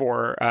beacon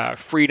for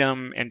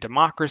freedom and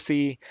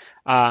democracy,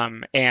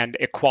 and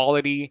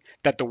equality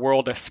that the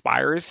world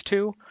aspires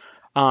to,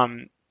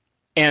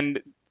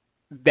 and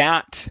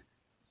that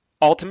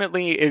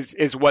ultimately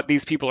is what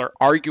these people are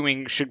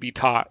arguing should be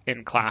taught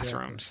in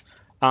classrooms,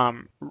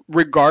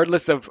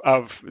 regardless of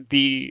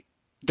the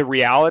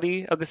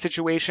reality of the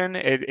situation.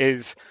 It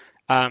is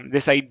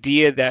this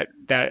idea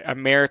that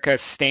America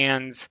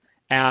stands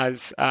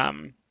as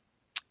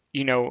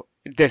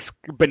this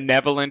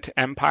benevolent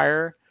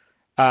empire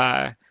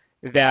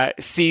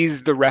that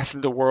sees the rest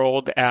of the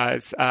world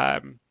as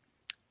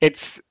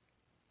its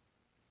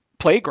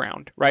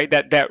playground, right?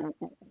 That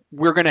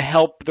we're going to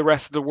help the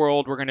rest of the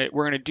world. We're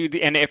going to do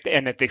and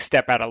if they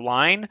step out of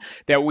line,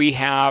 that we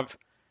have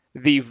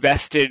the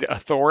vested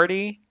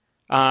authority,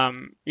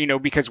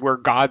 because we're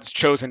God's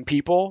chosen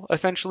people,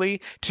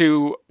 essentially,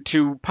 to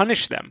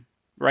punish them,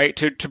 right?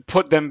 To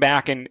put them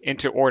back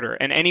into order.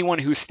 And anyone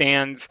who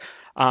stands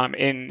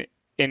in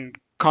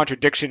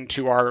contradiction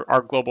to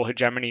our global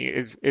hegemony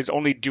is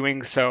only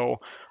doing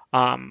so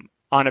on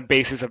a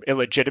basis of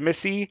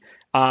illegitimacy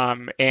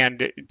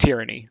and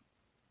tyranny.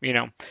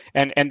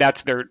 And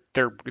that's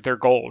their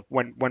goal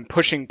when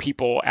pushing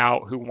people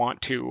out who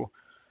want to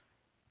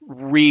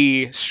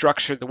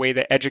restructure the way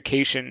that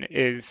education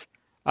is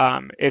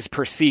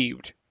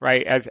perceived,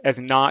 right, as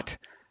not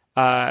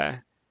a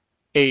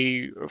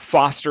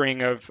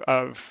fostering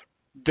of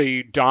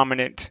the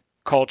dominant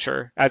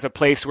culture, as a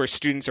place where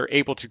students are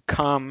able to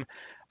come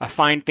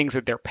find things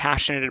that they're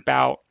passionate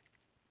about,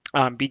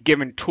 be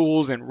given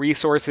tools and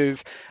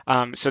resources,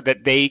 so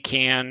that they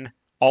can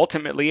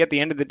ultimately, at the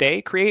end of the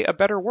day, create a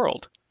better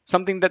world,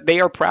 something that they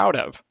are proud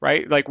of,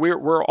 right? Like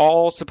we're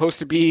all supposed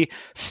to be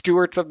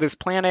stewards of this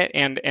planet,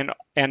 and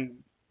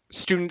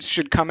students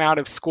should come out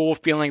of school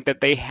feeling that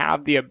they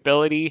have the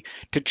ability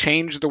to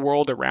change the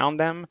world around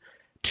them,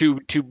 to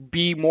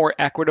be more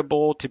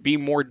equitable, to be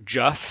more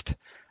just,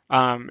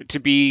 to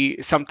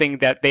be something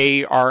that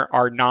they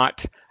are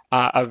not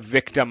a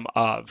victim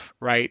of,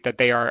 right? That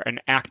they are an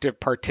active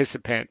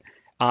participant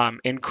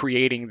in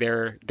creating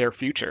their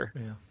future.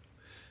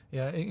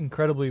 Yeah,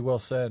 incredibly well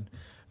said.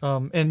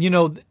 And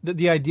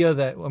the idea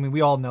that, I mean, we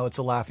all know it's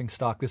a laughing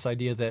stock, this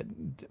idea that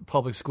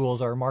public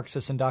schools are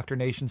Marxist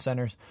indoctrination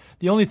centers.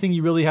 The only thing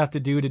you really have to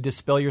do to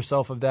dispel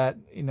yourself of that,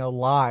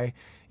 lie,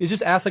 is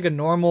just ask like a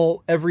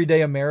normal,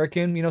 everyday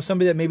American,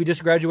 somebody that maybe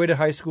just graduated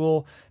high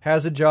school,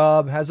 has a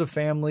job, has a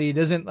family,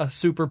 isn't a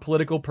super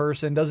political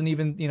person, doesn't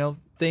even,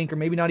 think or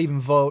maybe not even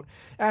vote.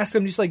 Ask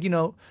them just like,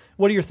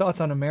 what are your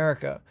thoughts on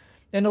America?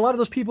 And a lot of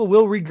those people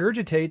will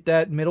regurgitate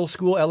that middle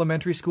school,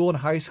 elementary school, and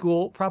high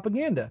school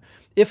propaganda.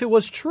 If it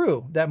was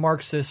true that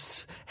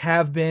Marxists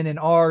have been and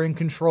are in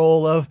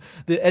control of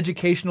the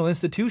educational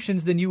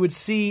institutions, then you would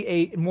see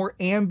a more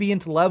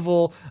ambient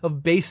level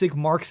of basic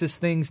Marxist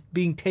things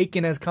being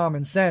taken as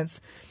common sense,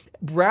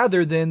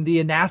 rather than the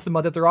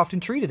anathema that they're often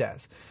treated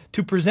as.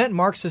 To present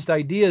Marxist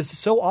ideas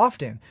so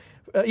often,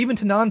 even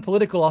to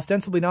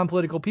ostensibly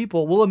non-political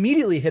people, will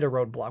immediately hit a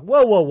roadblock.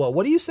 Whoa,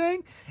 what are you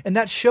saying? And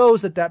that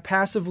shows that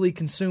passively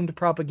consumed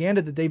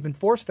propaganda that they've been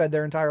force-fed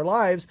their entire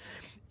lives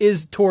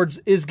is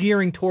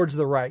gearing towards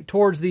the right,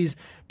 towards these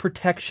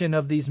protection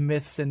of these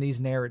myths and these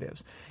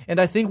narratives. And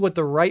I think what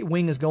the right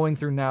wing is going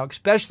through now,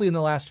 especially in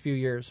the last few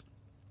years,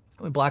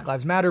 Black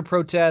Lives Matter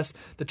protests,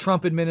 the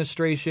Trump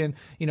administration,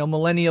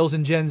 millennials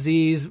and Gen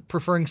Zs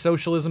preferring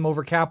socialism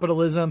over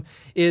capitalism,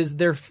 is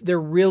they're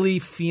really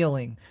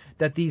feeling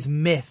that these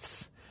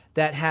myths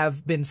that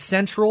have been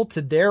central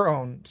to their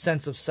own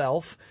sense of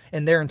self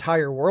and their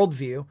entire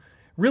worldview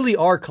really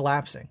are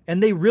collapsing.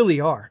 And they really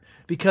are.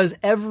 Because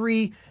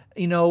every,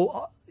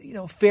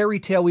 fairy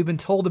tale we've been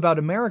told about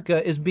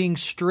America is being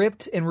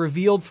stripped and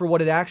revealed for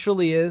what it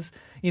actually is,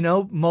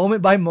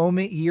 moment by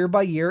moment, year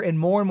by year. And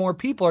more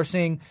people are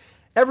saying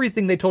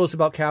everything they told us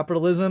about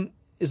capitalism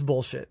is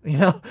bullshit.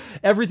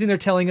 Everything they're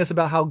telling us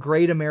about how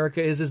great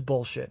America is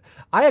bullshit.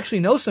 I actually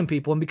know some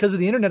people, and because of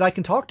the internet, I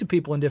can talk to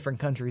people in different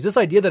countries. This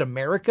idea that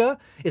America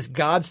is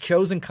God's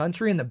chosen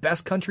country and the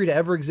best country to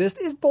ever exist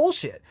is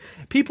bullshit.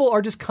 People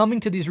are just coming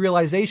to these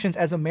realizations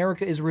as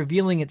America is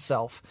revealing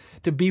itself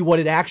to be what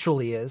it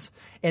actually is.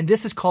 And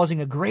this is causing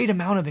a great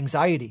amount of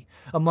anxiety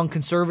among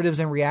conservatives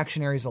and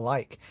reactionaries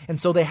alike. And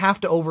so they have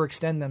to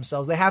overextend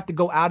themselves. They have to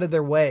go out of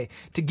their way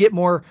to get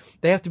more,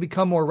 they have to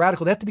become more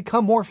radical. They have to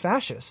become more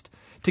fascist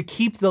to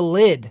keep the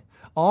lid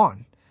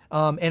on.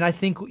 And I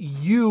think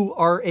you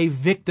are a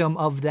victim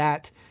of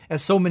that,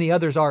 as so many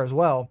others are as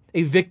well,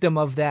 a victim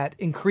of that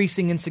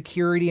increasing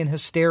insecurity and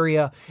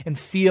hysteria and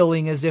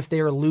feeling as if they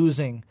are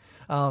losing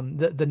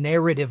the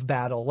narrative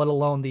battle, let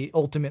alone the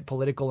ultimate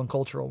political and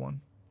cultural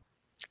one.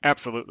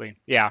 Absolutely.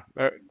 Yeah.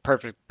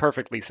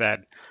 Perfectly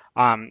said.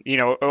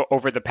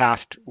 Over the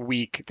past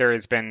week, there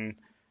has been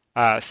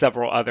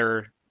several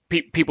other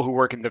people who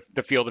work in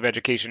the field of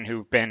education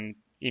who've been,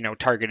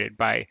 targeted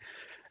by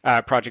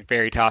Project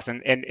Veritas,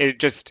 and it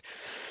just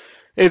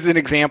is an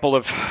example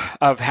of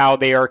how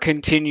they are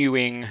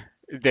continuing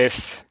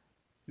this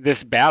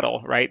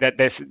battle, right? That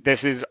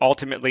this is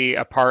ultimately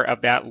a part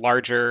of that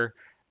larger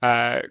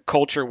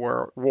culture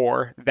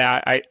war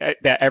that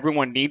that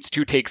everyone needs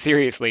to take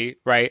seriously,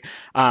 right?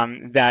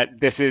 That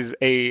this is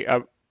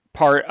a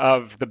part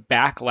of the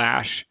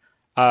backlash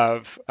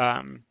of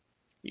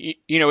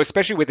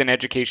especially within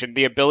education,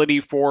 the ability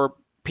for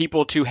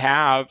people to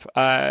have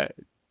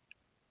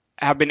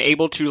been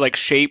able to like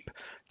shape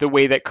the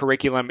way that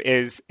curriculum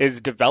is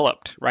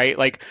developed, right?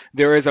 Like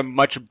there is a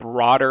much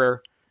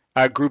broader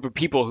group of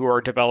people who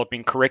are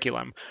developing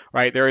curriculum,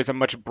 right? There is a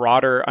much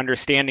broader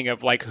understanding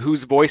of like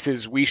whose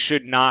voices we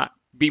should not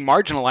be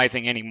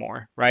marginalizing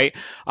anymore, right?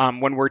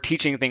 When we're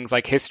teaching things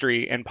like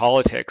history and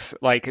politics,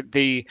 like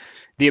the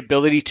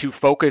ability to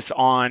focus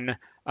on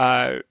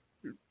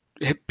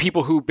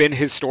people who've been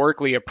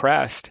historically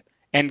oppressed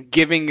and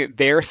giving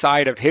their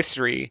side of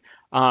history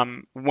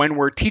when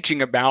we're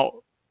teaching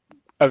about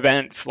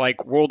events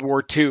like World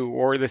War II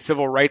or the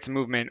Civil Rights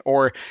Movement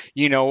or,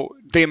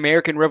 the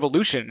American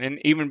Revolution, and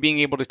even being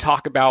able to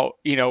talk about,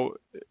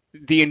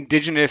 the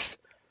indigenous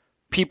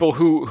people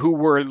who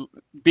were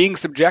being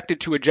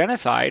subjected to a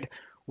genocide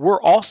were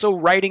also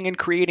writing and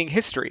creating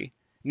history.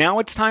 Now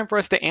it's time for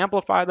us to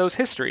amplify those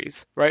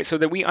histories, right? So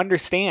that we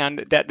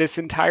understand that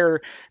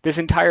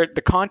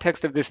the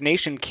context of this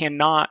nation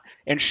cannot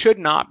and should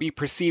not be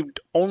perceived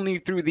only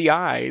through the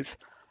eyes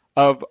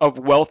of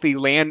wealthy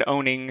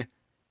land-owning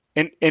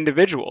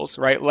individuals,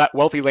 right?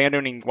 Wealthy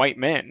landowning white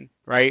men,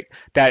 right?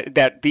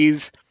 That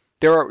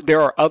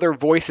there are other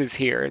voices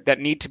here that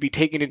need to be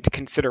taken into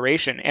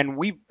consideration, and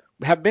we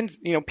have been,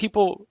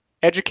 people,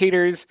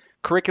 educators,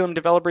 curriculum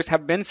developers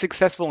have been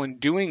successful in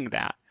doing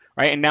that,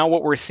 right? And now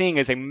what we're seeing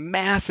is a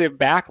massive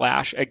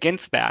backlash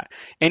against that.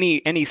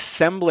 Any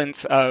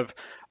semblance of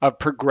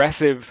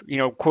progressive,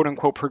 quote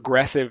unquote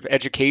progressive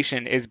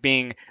education is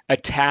being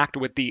attacked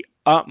with the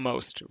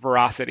utmost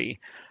veracity.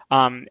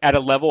 At a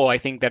level I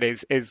think that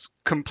is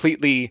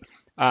completely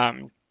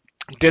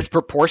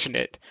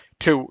disproportionate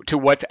to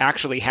what's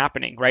actually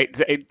happening, right?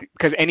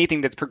 Because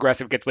anything that's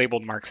progressive gets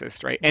labeled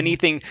Marxist, right?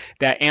 Anything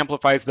that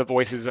amplifies the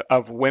voices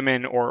of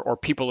women or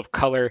people of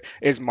color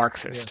is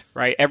Marxist,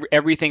 right?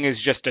 Everything is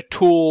just a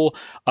tool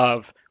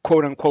of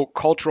quote unquote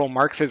cultural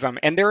Marxism,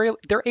 and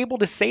they're able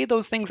to say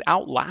those things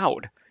out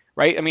loud,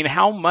 right? I mean,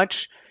 how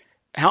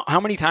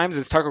many times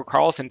does Tucker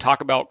Carlson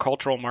talk about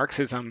cultural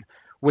Marxism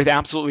with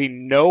absolutely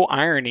no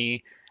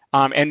irony,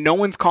 and no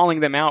one's calling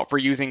them out for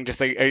using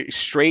just a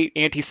straight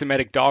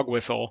anti-Semitic dog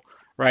whistle,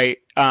 right?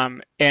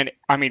 And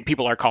I mean,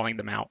 people are calling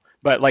them out,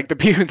 but like the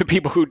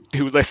people who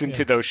listen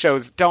to those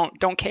shows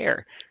don't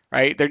care,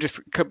 right? They're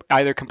just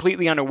either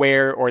completely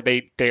unaware or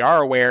they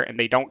are aware and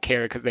they don't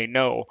care because they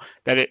know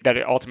that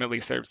it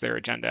ultimately serves their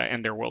agenda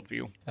and their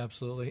worldview.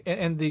 Absolutely,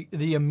 and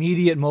the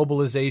immediate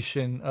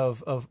mobilization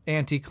of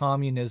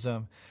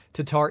anti-communism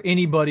to tar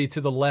anybody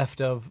to the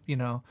left of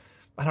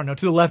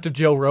to the left of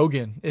Joe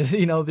Rogan is,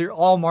 they're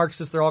all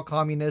Marxists, they're all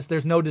communists.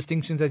 There's no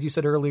distinctions, as you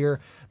said earlier,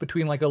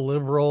 between like a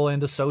liberal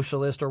and a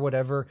socialist or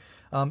whatever.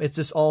 It's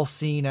just all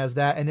seen as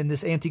that. And then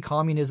this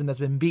anti-communism that's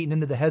been beaten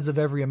into the heads of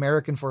every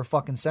American for a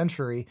fucking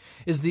century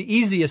is the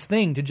easiest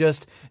thing to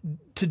just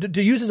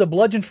to use as a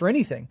bludgeon for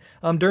anything.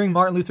 During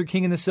Martin Luther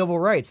King and the civil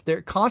rights, there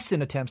are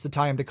constant attempts to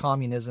tie him to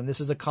communism.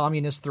 This is a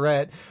communist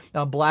threat.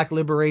 Black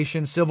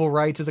liberation, civil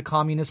rights is a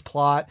communist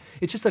plot.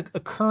 It's just a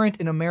current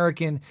in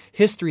American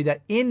history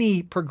that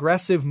any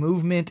progressive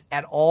movement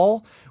at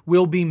all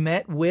will be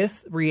met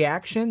with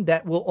reaction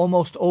that will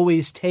almost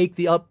always take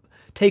up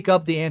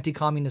the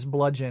anti-communist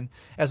bludgeon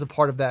as a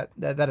part of that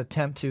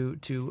attempt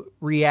to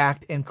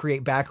react and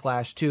create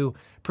backlash to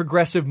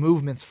progressive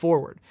movements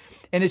forward.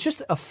 And it's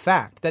just a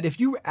fact that if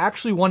you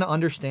actually want to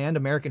understand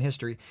American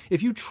history,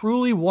 if you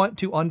truly want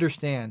to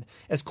understand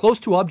as close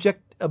to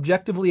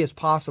objectively as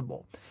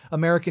possible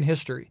American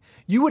history,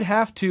 you would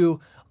have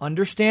to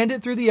understand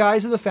it through the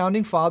eyes of the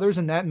founding fathers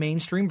in that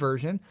mainstream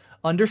version,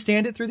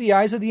 understand it through the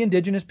eyes of the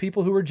indigenous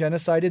people who were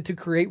genocided to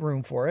create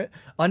room for it,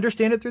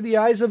 understand it through the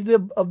eyes of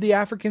the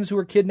Africans who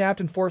were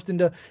kidnapped and forced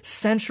into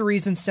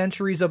centuries and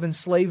centuries of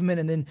enslavement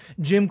and then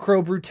Jim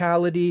Crow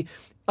brutality,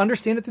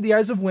 understand it through the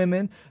eyes of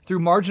women, through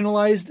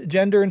marginalized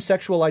gender and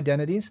sexual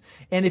identities.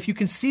 And if you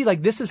can see,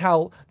 like, this is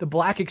how the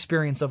black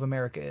experience of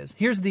America is.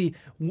 Here's the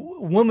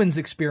woman's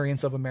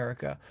experience of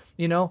America,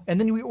 and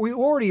then we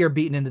already are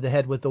beaten into the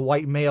head with the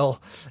white male,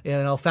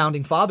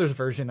 founding fathers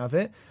version of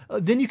it.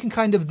 Then you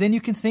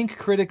can think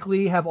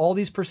critically, have all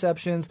these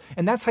perceptions,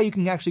 and that's how you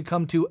can actually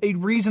come to a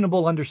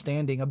reasonable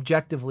understanding,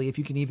 objectively, if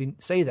you can even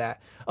say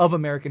that, of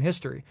American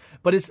history.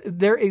 But it's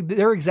their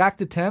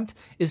exact attempt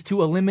is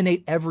to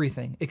eliminate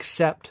everything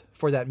except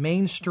for that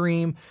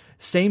mainstream,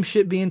 same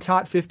shit being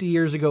taught 50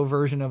 years ago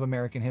version of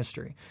American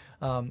history.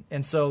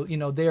 And so,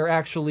 they are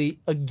actually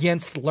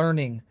against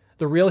learning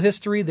the real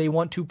history. They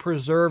want to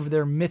preserve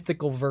their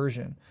mythical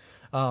version.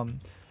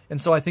 And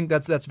so I think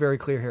that's very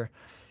clear here.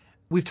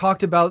 We've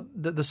talked about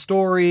the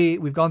story.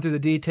 We've gone through the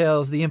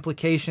details, the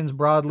implications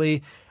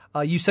broadly.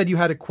 You said you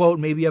had a quote.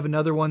 Maybe you have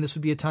another one. This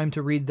would be a time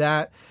to read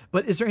that.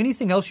 But is there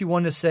anything else you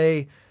want to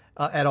say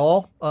at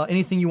all?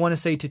 Anything you want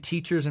to say to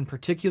teachers in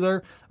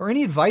particular, or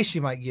any advice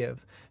you might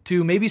give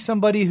to maybe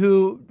somebody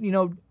who,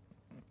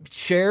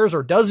 shares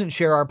or doesn't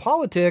share our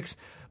politics,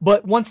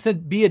 but wants to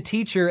be a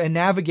teacher and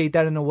navigate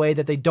that in a way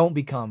that they don't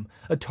become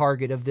a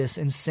target of this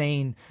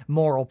insane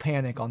moral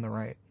panic on the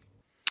right?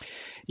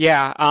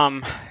 Yeah,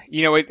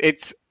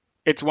 it's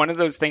one of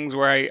those things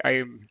where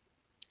I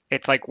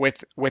it's like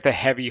with a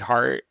heavy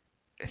heart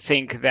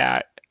think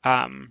that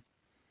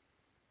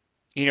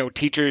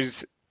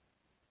teachers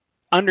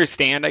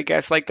understand, I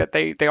guess, like that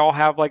they all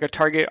have like a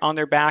target on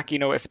their back,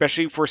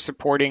 especially for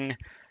supporting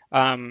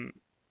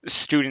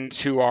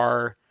students who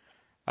are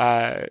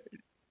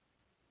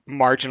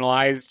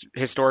marginalized,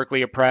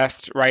 historically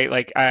oppressed, right?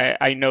 Like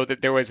I know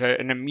that there was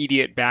an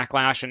immediate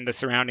backlash in the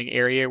surrounding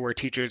area where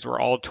teachers were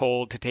all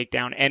told to take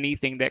down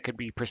anything that could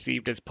be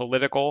perceived as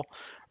political,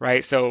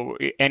 right? So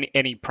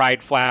any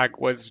pride flag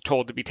was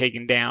told to be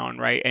taken down,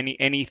 right?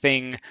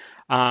 Anything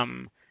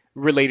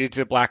related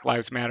to Black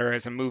Lives Matter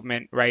as a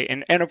movement, right?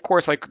 And of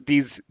course, like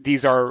these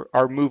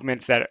are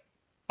movements that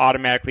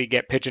automatically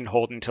get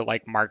pigeonholed into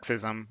like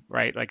Marxism,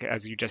 right? Like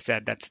as you just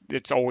said,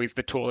 it's always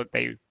the tool that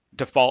they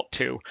default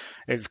to,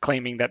 is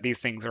claiming that these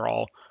things are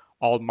all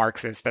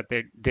Marxist,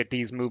 that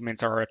these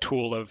movements are a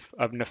tool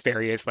of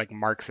nefarious like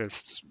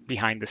Marxists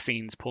behind the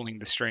scenes pulling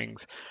the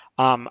strings.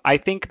 I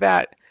think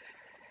that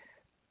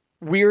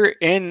we're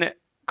in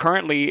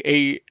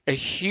currently a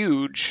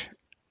huge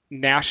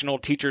national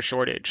teacher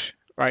shortage,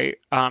 right?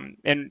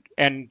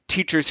 And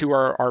teachers who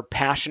are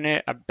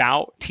passionate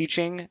about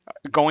teaching,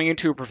 going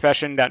into a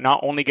profession that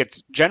not only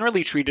gets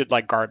generally treated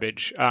like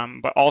garbage,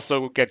 but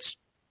also gets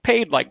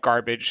paid like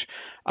garbage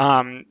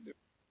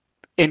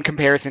in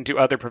comparison to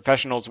other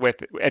professionals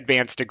with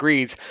advanced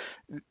degrees.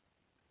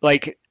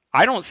 Like,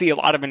 I don't see a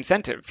lot of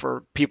incentive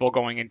for people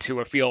going into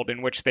a field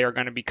in which they are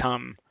going to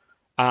become,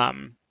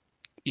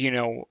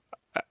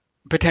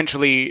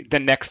 potentially the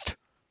next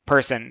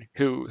person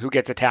who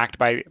gets attacked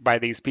by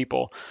these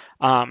people.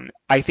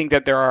 I think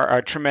that there are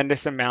a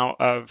tremendous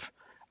amount of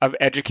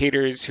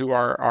educators who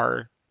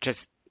are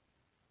just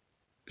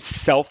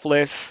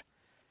selfless,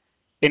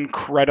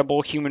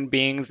 incredible human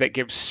beings that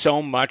give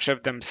so much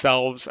of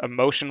themselves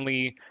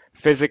emotionally,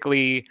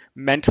 physically,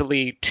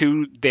 mentally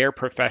to their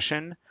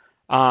profession.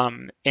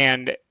 And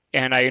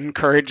I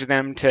encourage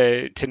them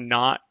to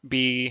not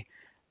be,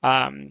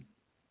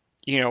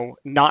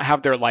 not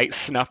have their light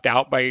snuffed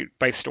out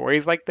by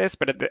stories like this.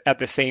 But at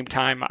the same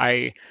time,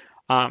 I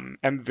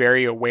am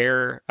very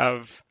aware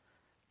of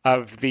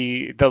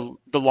the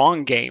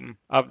long game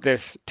of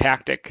this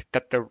tactic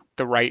that the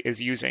right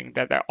is using,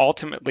 that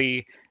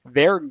ultimately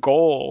their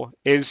goal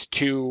is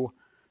to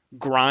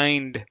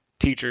grind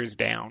teachers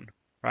down,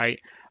 right?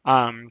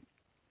 And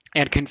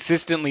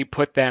consistently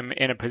put them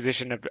in a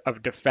position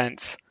of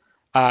defense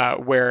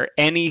where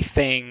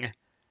anything,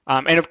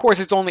 and of course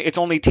it's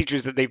only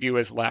teachers that they view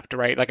as left,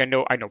 right? Like I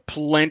know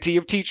plenty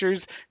of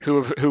teachers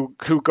who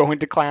go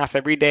into class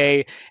every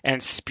day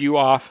and spew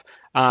off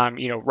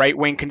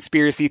right-wing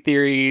conspiracy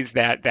theories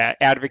that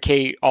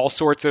advocate all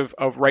sorts of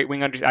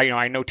right-wing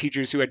I know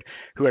teachers who had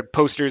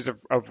posters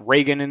of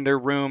Reagan in their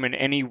room and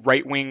any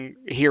right-wing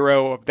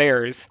hero of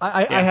theirs.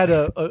 I had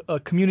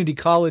a community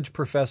college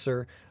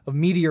professor of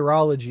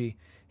meteorology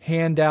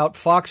hand out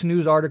Fox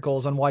News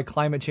articles on why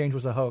climate change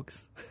was a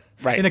hoax.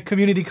 Right. In a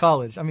community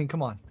college. I mean,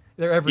 come on.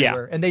 They're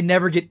everywhere. Yeah. And they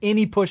never get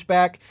any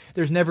pushback.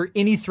 There's never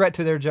any threat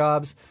to their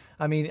jobs.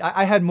 I mean,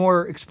 I had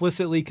more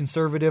explicitly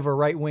conservative or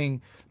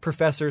right-wing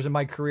professors in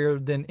my career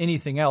than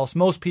anything else.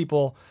 Most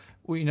people,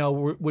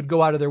 would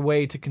go out of their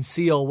way to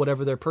conceal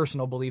whatever their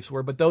personal beliefs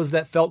were, but those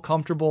that felt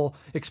comfortable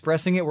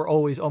expressing it were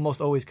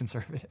almost always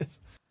conservative.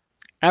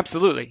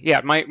 Absolutely.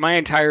 Yeah. My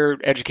entire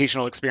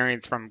educational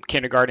experience from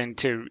kindergarten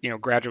to,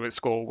 graduate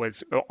school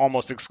was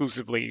almost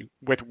exclusively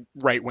with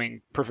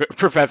right-wing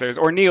professors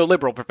or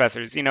neoliberal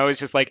professors. It's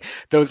just like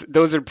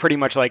those are pretty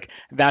much like,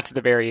 that's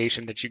the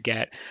variation that you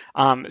get.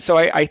 So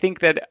I think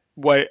that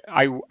what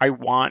I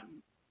want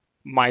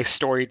my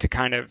story to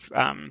kind of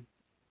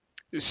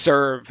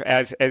serve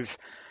as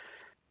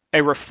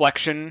a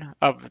reflection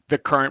of the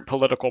current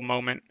political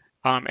moment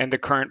and the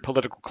current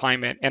political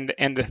climate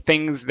and the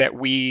things that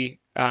we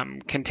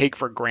can take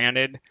for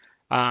granted,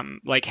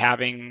 like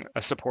having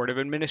a supportive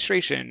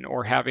administration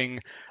or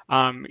having,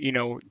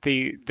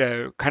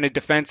 the kind of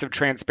defense of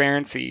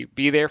transparency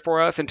be there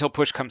for us until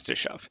push comes to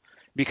shove.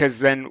 Because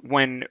then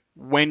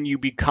when you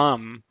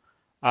become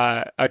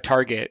a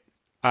target,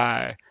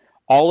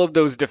 all of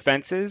those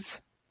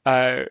defenses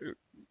they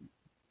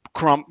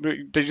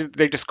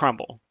just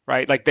crumble,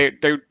 right? Like they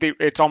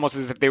it's almost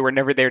as if they were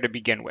never there to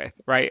begin with,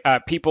 right?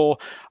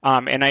 People,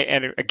 and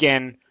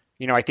again,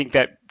 I think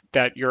that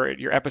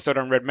your episode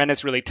on Red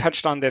Menace really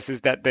touched on this,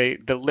 is that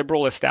the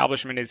liberal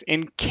establishment is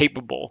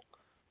incapable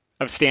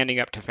of standing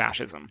up to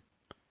fascism,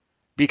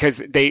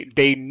 because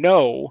they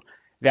know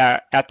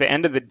that at the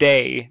end of the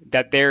day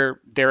that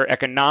their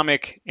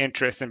economic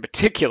interests in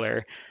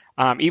particular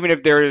even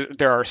if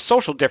there are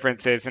social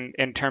differences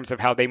in terms of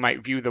how they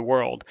might view the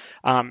world,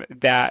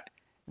 that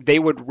they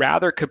would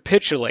rather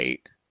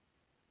capitulate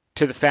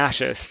to the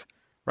fascists,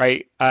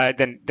 right,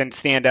 than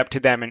stand up to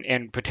them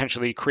and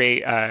potentially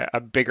create a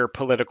bigger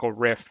political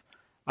rift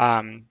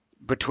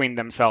between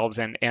themselves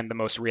and the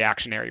most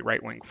reactionary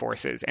right-wing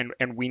forces.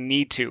 And we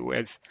need to,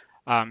 as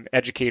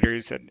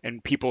educators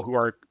and people who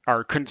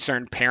are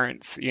concerned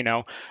parents,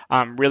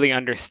 really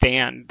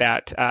understand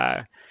that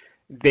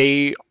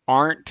they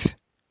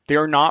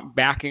are not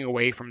backing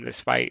away from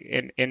this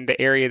fight. In the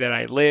area that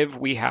I live,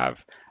 we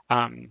have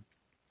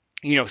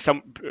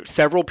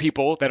several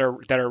people that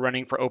are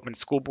running for open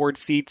school board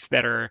seats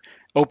that are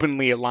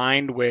openly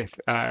aligned with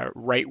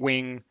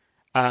right-wing,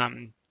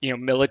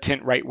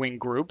 militant right-wing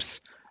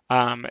groups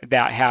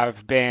that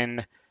have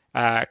been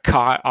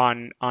caught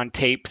on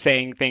tape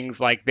saying things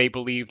like they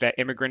believe that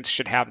immigrants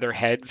should have their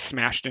heads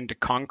smashed into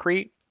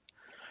concrete,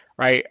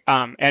 right?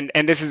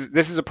 And this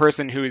is a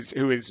person who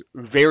is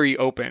very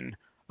open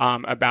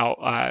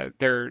about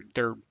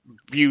their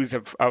views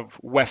of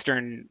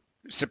Western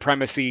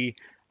supremacy,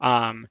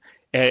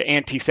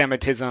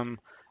 anti-Semitism,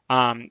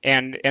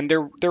 and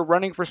they're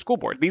running for school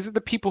board. These are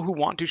the people who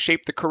want to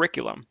shape the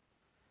curriculum,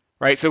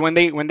 right? So when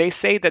they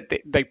say that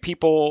the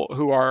people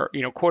who are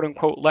quote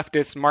unquote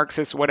leftists,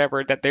 Marxists,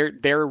 whatever, that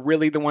they're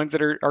really the ones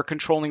that are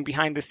controlling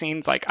behind the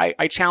scenes, like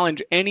I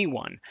challenge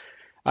anyone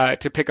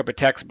to pick up a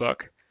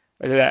textbook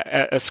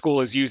that a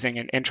school is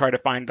using and try to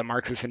find the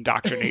Marxist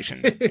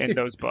indoctrination in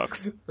those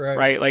books,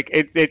 right? Like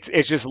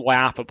it's just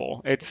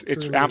laughable. It's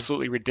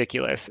absolutely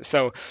ridiculous.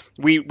 So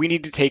we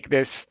need to take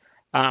this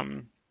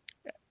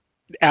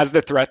as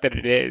the threat that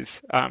it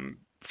is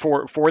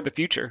for the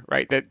future,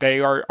 right? That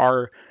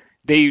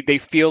they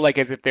feel like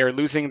as if they're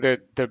losing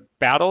the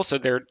battle, so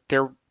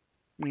they're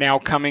now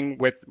coming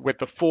with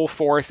the full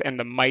force and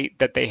the might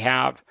that they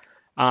have.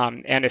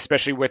 And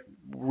especially with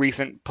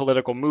recent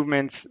political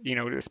movements,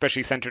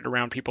 especially centered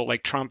around people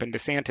like Trump and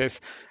DeSantis,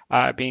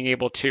 being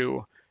able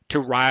to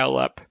rile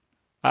up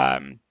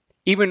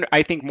even,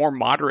 I think, more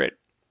moderate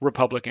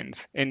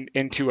Republicans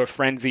into a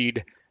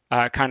frenzied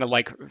kind of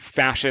like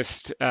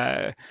fascist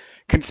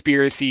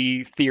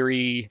conspiracy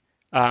theory,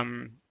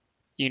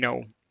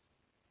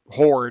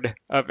 horde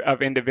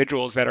of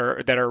individuals that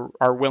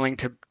are willing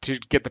to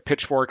get the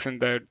pitchforks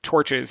and the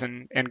torches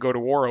and go to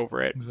war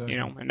over it. Exactly.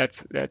 And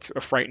that's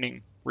a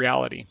frightening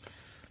reality.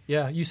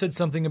 Yeah, you said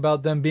something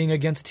about them being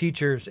against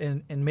teachers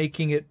and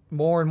making it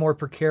more and more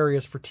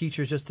precarious for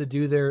teachers just to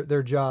do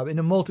their job in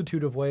a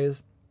multitude of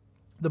ways.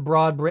 The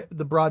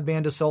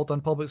broadband assault on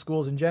public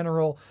schools in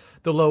general,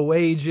 the low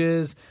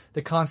wages,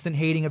 the constant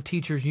hating of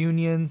teachers'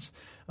 unions,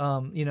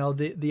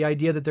 the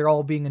idea that they're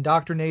all being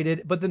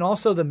indoctrinated, but then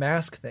also the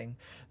mask thing.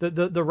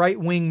 The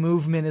right-wing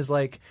movement is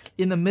like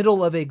in the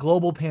middle of a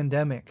global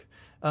pandemic,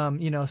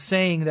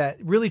 saying that,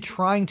 really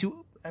trying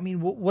to,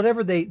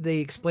 whatever they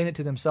explain it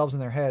to themselves in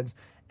their heads,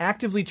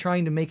 actively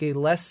trying to make a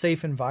less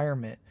safe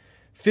environment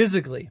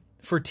physically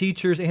for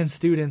teachers and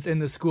students in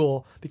the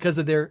school because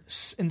of their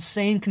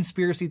insane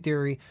conspiracy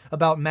theory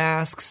about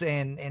masks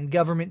and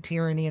government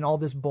tyranny and all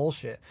this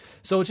bullshit.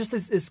 So it's just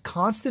this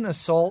constant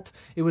assault.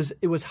 It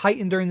was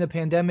heightened during the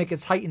pandemic.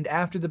 It's heightened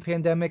after the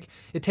pandemic.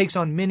 It takes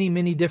on many,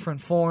 many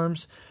different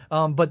forms.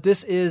 But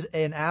this is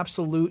an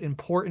absolute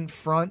important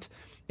front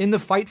in the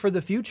fight for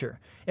the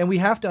future. And we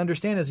have to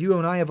understand, as you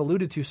and I have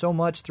alluded to so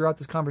much throughout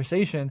this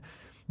conversation,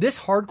 this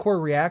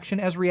hardcore reaction,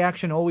 as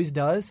reaction always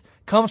does,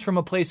 comes from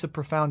a place of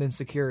profound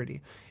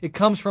insecurity. It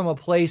comes from a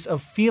place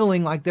of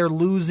feeling like they're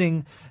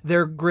losing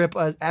their grip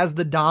as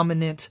the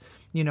dominant,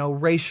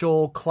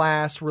 racial,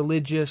 class,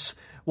 religious,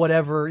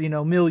 whatever,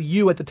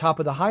 milieu at the top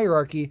of the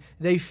hierarchy.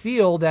 They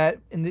feel that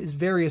in these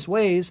various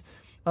ways,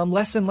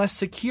 less and less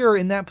secure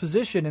in that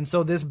position. And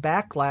so this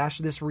backlash,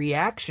 this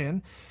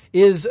reaction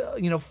is,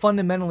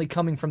 fundamentally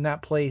coming from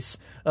that place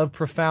of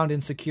profound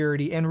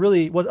insecurity. And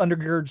really what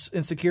undergirds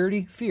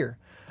insecurity? Fear.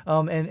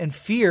 And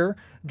fear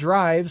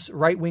drives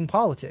right-wing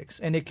politics,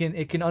 and it can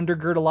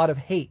undergird a lot of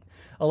hate,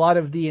 a lot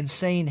of the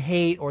insane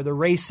hate or the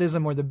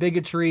racism or the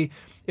bigotry.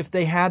 If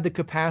they had the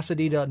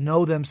capacity to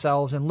know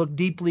themselves and look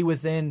deeply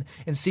within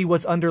and see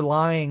what's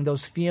underlying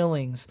those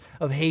feelings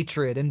of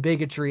hatred and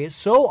bigotry, it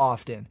so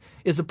often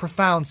is a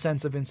profound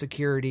sense of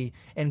insecurity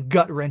and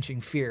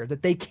gut-wrenching fear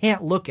that they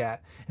can't look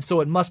at, and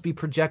so it must be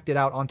projected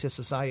out onto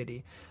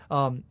society.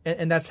 And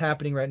that's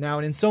happening right now.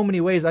 And in so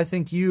many ways, I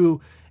think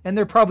you, and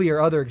there probably are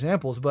other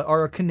examples, but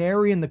are a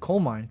canary in the coal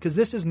mine, because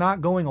this is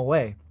not going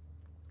away.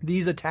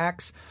 These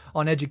attacks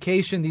on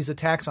education, these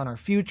attacks on our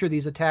future,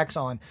 these attacks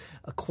on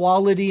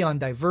equality, on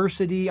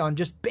diversity, on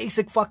just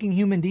basic fucking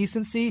human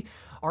decency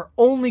are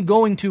only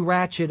going to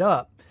ratchet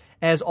up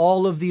as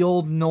all of the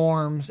old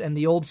norms and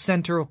the old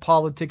center of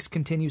politics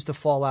continues to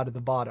fall out of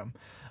the bottom.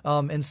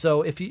 And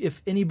so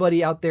if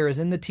anybody out there is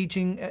in the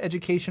teaching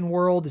education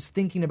world, is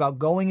thinking about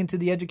going into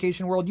the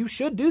education world, you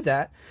should do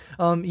that.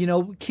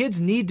 Kids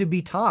need to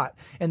be taught,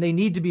 and they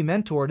need to be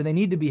mentored, and they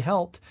need to be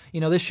helped.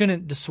 This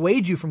shouldn't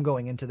dissuade you from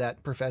going into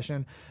that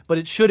profession, but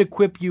it should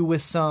equip you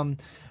with some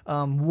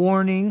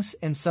warnings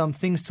and some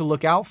things to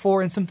look out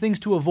for and some things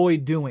to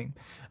avoid doing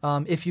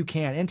if you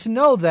can. And to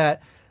know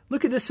that,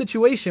 look at this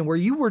situation where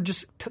you were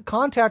just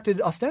contacted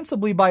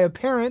ostensibly by a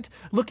parent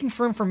looking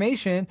for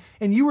information,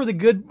 and you were the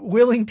good,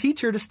 willing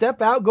teacher to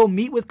step out, go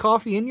meet with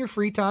coffee in your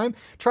free time,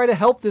 try to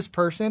help this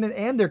person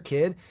and their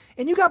kid,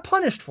 and you got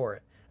punished for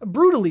it,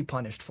 brutally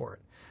punished for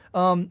it.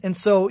 And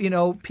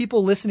so,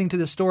 people listening to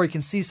this story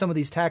can see some of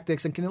these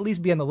tactics and can at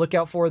least be on the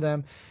lookout for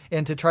them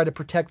and to try to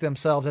protect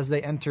themselves as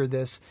they enter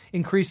this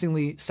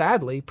increasingly,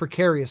 sadly,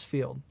 precarious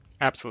field.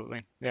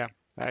 Absolutely. Yeah.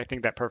 I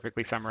think that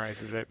perfectly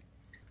summarizes it.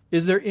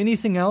 Is there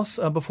anything else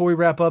before we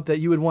wrap up that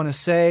you would want to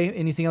say?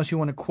 Anything else you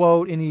want to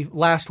quote? Any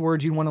last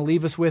words you want to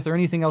leave us with, or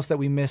anything else that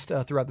we missed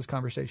throughout this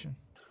conversation?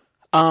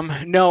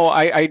 No,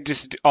 I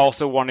just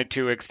also wanted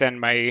to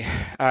extend my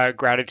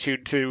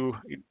gratitude to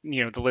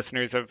the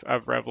listeners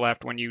of Rev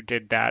Left when you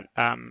did that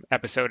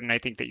episode, and I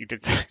think that you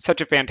did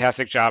such a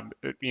fantastic job,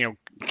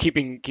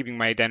 keeping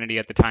my identity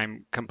at the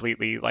time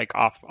completely like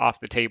off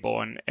the table,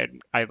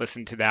 and I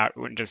listened to that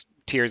with just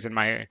tears in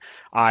my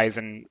eyes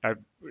and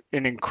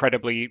an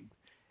incredibly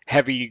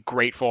heavy,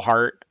 grateful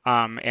heart,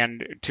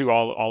 and to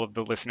all of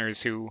the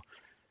listeners who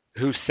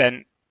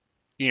sent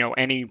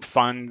any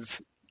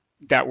funds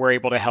that we're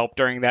able to help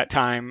during that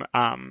time,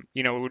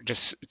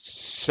 just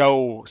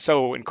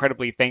so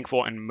incredibly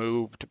thankful and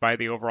moved by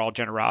the overall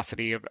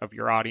generosity of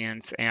your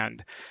audience.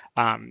 And,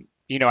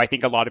 I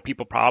think a lot of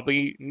people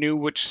probably knew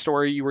which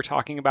story you were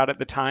talking about at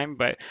the time,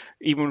 but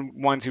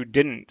even ones who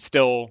didn't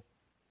still,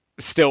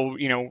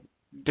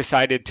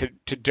 decided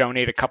to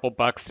donate a couple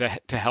bucks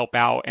to help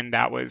out. And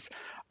that was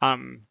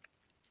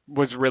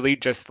really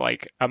just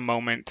like a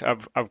moment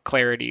of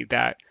clarity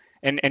that,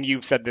 and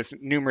you've said this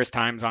numerous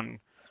times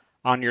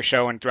on your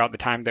show and throughout the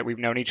time that we've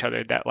known each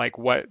other, that like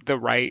what the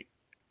right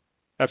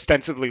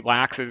ostensibly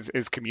lacks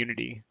is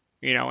community,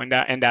 and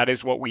that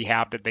is what we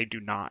have that they do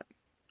not,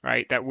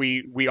 right? That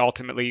we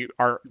ultimately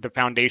are, the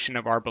foundation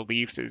of our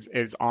beliefs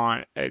is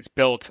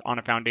built on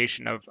a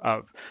foundation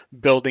of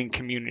building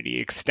community,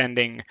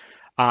 extending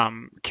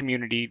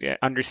community,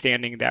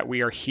 understanding that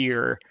we are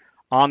here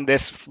on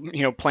this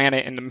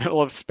planet in the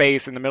middle of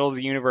space, in the middle of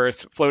the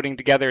universe, floating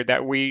together,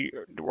 that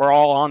we're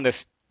all on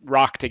this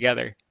rock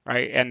together,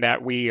 right? And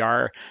that we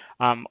are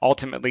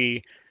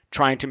ultimately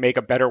trying to make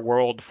a better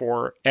world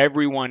for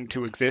everyone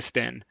to exist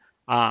in.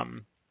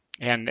 And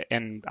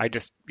I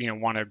just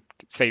want to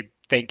say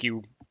thank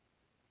you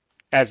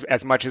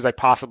as much as I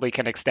possibly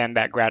can, extend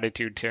that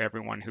gratitude to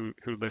everyone who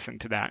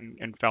listened to that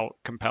and felt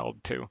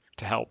compelled to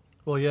help.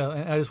 Well, yeah,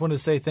 and I just wanted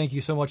to say thank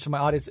you so much to my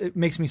audience. It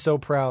makes me so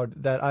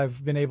proud that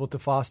I've been able to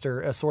foster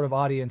a sort of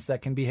audience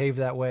that can behave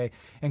that way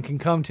and can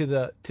come to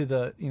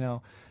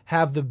the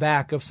have the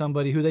back of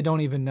somebody who they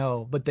don't even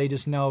know, but they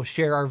just know,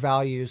 share our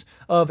values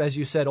of, as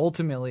you said,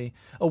 ultimately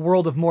a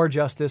world of more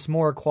justice,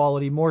 more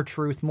equality, more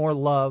truth, more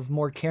love,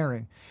 more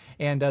caring.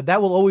 And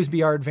that will always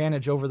be our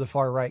advantage over the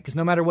far right, because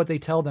no matter what they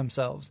tell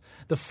themselves,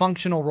 the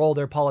functional role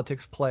their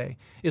politics play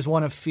is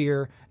one of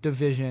fear,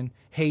 division,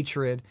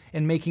 hatred,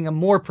 and making a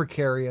more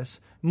precarious,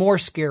 more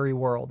scary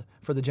world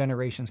for the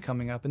generations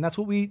coming up. And that's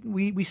what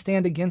we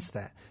stand against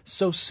that.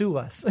 So sue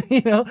us.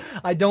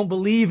 I don't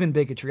believe in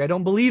bigotry. I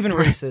don't believe in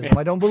racism.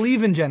 I don't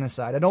believe in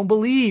genocide. I don't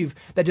believe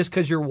that just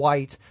because you're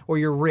white or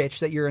you're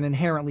rich that you're an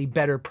inherently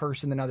better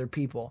person than other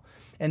people.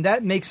 And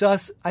that makes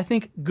us, I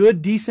think,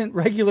 good, decent,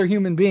 regular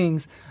human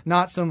beings,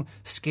 not some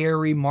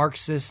scary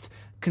Marxist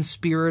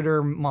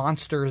conspirator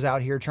monsters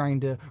out here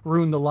trying to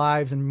ruin the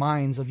lives and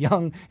minds of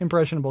young,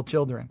 impressionable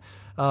children.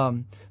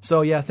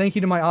 So yeah, thank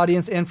you to my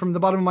audience. And from the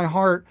bottom of my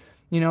heart,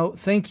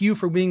 thank you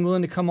for being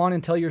willing to come on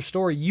and tell your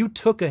story. You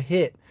took a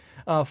hit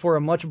for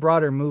a much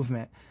broader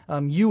movement.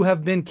 You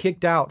have been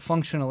kicked out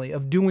functionally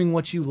of doing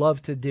what you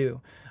love to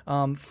do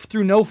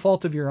through no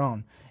fault of your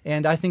own.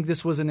 And I think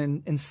this was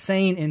an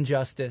insane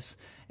injustice.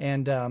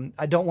 And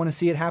I don't want to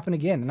see it happen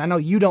again. And I know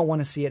you don't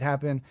want to see it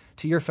happen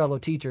to your fellow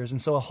teachers.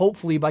 And so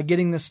hopefully by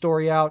getting this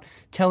story out,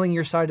 telling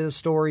your side of the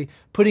story,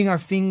 putting our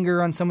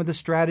finger on some of the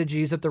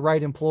strategies that the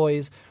right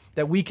employs,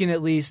 that we can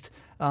at least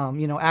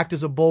act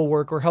as a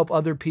bulwark or help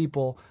other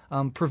people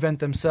prevent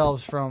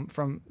themselves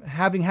from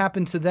having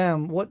happened to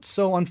them what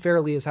so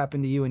unfairly has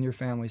happened to you and your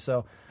family.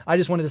 So I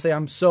just wanted to say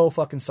I'm so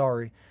fucking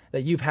sorry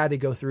that you've had to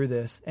go through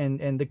this,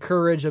 and the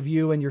courage of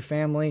you and your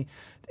family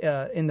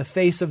in the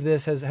face of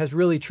this has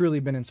really, truly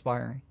been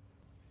inspiring.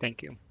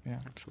 Thank you. Yeah,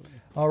 absolutely.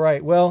 All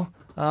right. Well,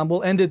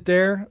 we'll end it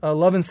there.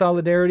 Love and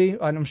solidarity.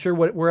 And I'm sure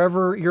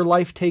wherever your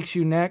life takes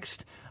you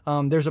next,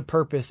 there's a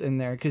purpose in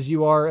there, because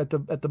you are at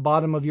the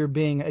bottom of your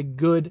being a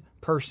good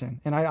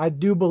person. And I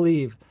do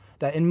believe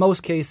that in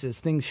most cases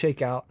things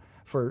shake out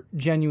for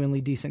genuinely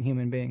decent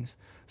human beings.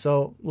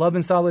 So love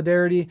and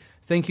solidarity.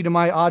 Thank you to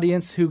my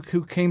audience who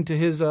came to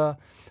his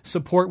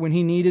support when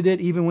he needed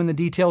it, even when the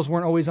details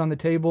weren't always on the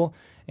table.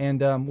 And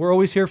we're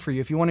always here for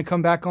you. If you want to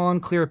come back on,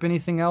 clear up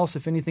anything else,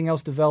 if anything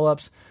else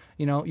develops,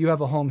 you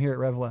have a home here at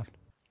Rev Left.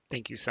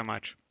 Thank you so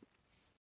much.